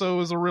Lasso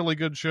is a really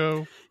good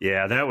show.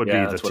 Yeah, that would be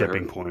the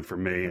tipping point for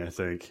me, I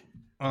think.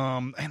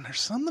 And there's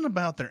something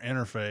about their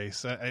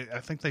interface. I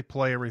think they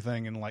play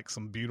everything in like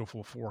some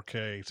beautiful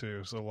 4K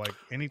too. So like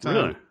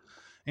anytime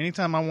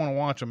I want to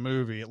watch a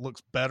movie, it looks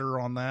better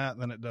on that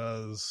than it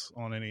does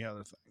on any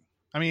other thing.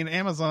 I mean,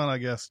 Amazon, I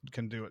guess,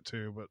 can do it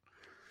too, but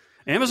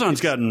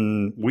Amazon's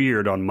gotten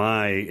weird on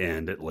my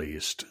end, at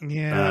least.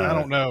 Yeah, I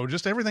don't know.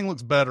 Just everything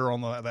looks better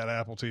on that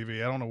Apple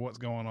TV. I don't know what's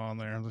going on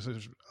there. This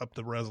is up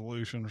the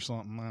resolution or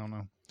something. I don't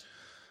know.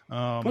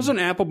 Wasn't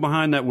Apple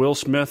behind that Will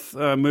Smith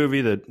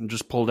movie that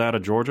just pulled out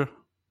of Georgia?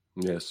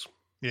 Yes.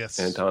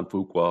 Anton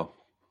Fuqua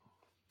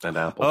and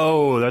Apple.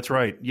 Oh, that's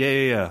right.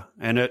 Yeah.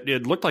 And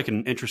it looked like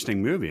an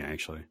interesting movie,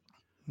 actually.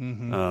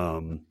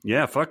 Mm-hmm.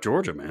 Yeah, fuck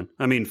Georgia, man.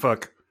 I mean,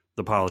 fuck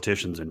the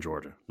politicians in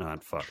Georgia,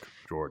 not fuck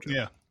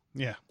Georgia.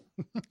 Yeah.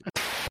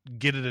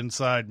 Get it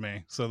inside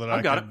me so that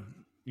I can,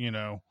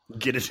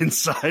 get it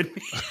inside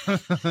me.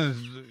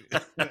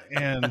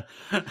 And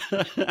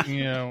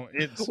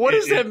it's what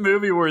is that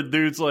movie where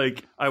dude's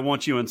like, I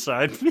want you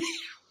inside me?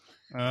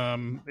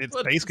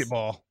 It's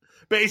basketball.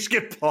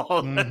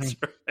 Basketball. That's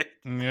right.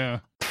 Yeah.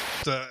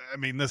 So, I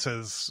mean, this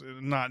is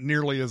not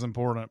nearly as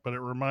important, but it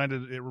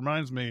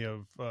reminds me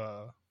of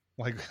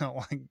like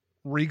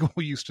Regal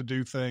used to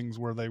do things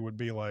where they would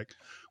be like,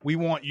 we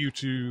want you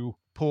to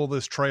pull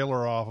this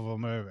trailer off of a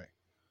movie.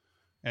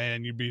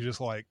 And you'd be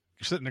just like,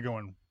 you're sitting there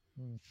going,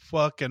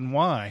 fucking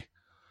why?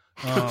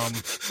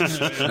 That's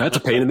a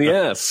pain in the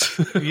ass.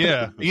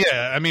 Yeah.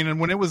 I mean, and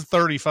when it was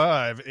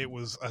 35, it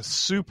was a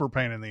super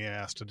pain in the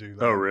ass to do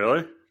that. Oh,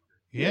 really?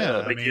 Yeah.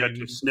 Like you had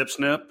to snip.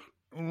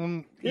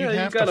 You'd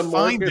have to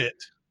find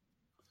it.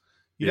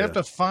 You'd have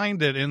to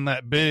find it in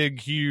that big,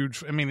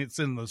 huge. I mean, it's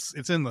in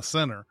the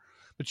center,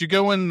 but you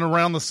go in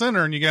around the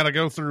center and you got to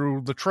go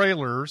through the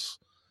trailers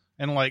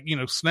and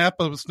snap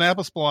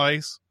a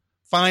splice.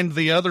 Find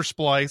the other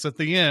splice at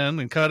the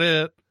end and cut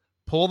it,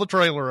 pull the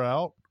trailer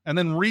out, and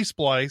then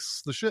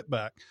resplice the shit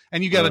back.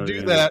 And you got to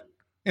do that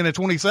in a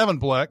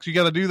 27-plex. You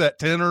got to do that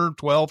 10 or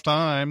 12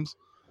 times.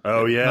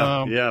 Oh,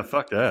 yeah.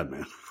 Fuck that,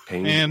 man.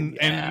 And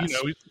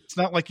it's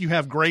not like you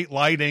have great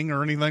lighting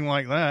or anything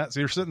like that. So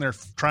you're sitting there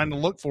trying to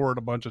look for it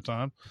a bunch of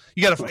times.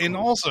 You got to, and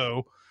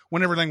also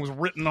when everything was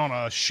written on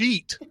a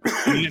sheet,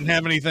 you didn't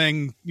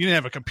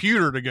have a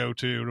computer to go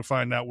to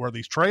find out where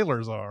these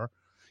trailers are.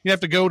 You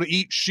have to go to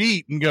each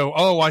sheet and go,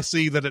 oh, I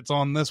see that it's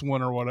on this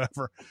one or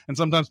whatever. And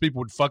sometimes people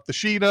would fuck the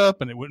sheet up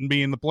and it wouldn't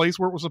be in the place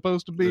where it was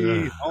supposed to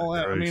be. All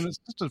that. Right. I mean, it's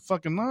just a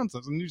fucking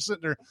nonsense. And you sit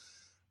there,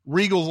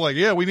 Regal's like,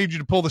 yeah, we need you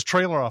to pull this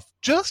trailer off.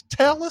 Just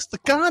tell us the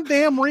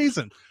goddamn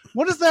reason.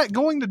 What is that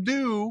going to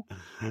do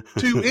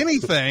to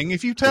anything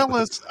if you tell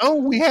us, oh,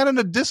 we had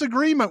a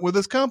disagreement with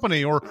this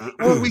company or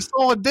we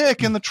saw a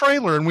dick in the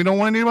trailer and we don't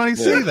want anybody to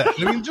see that?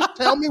 I mean, just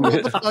tell me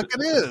what the fuck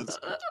it is.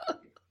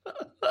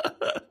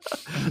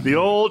 The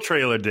old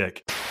trailer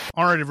dick.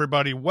 All right,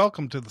 everybody,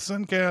 welcome to the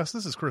Sincast.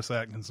 This is Chris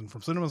Atkinson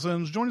from Cinema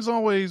Sins, joined as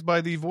always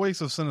by the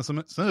voice of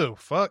Cinema. Oh,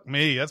 fuck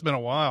me, that's been a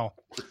while.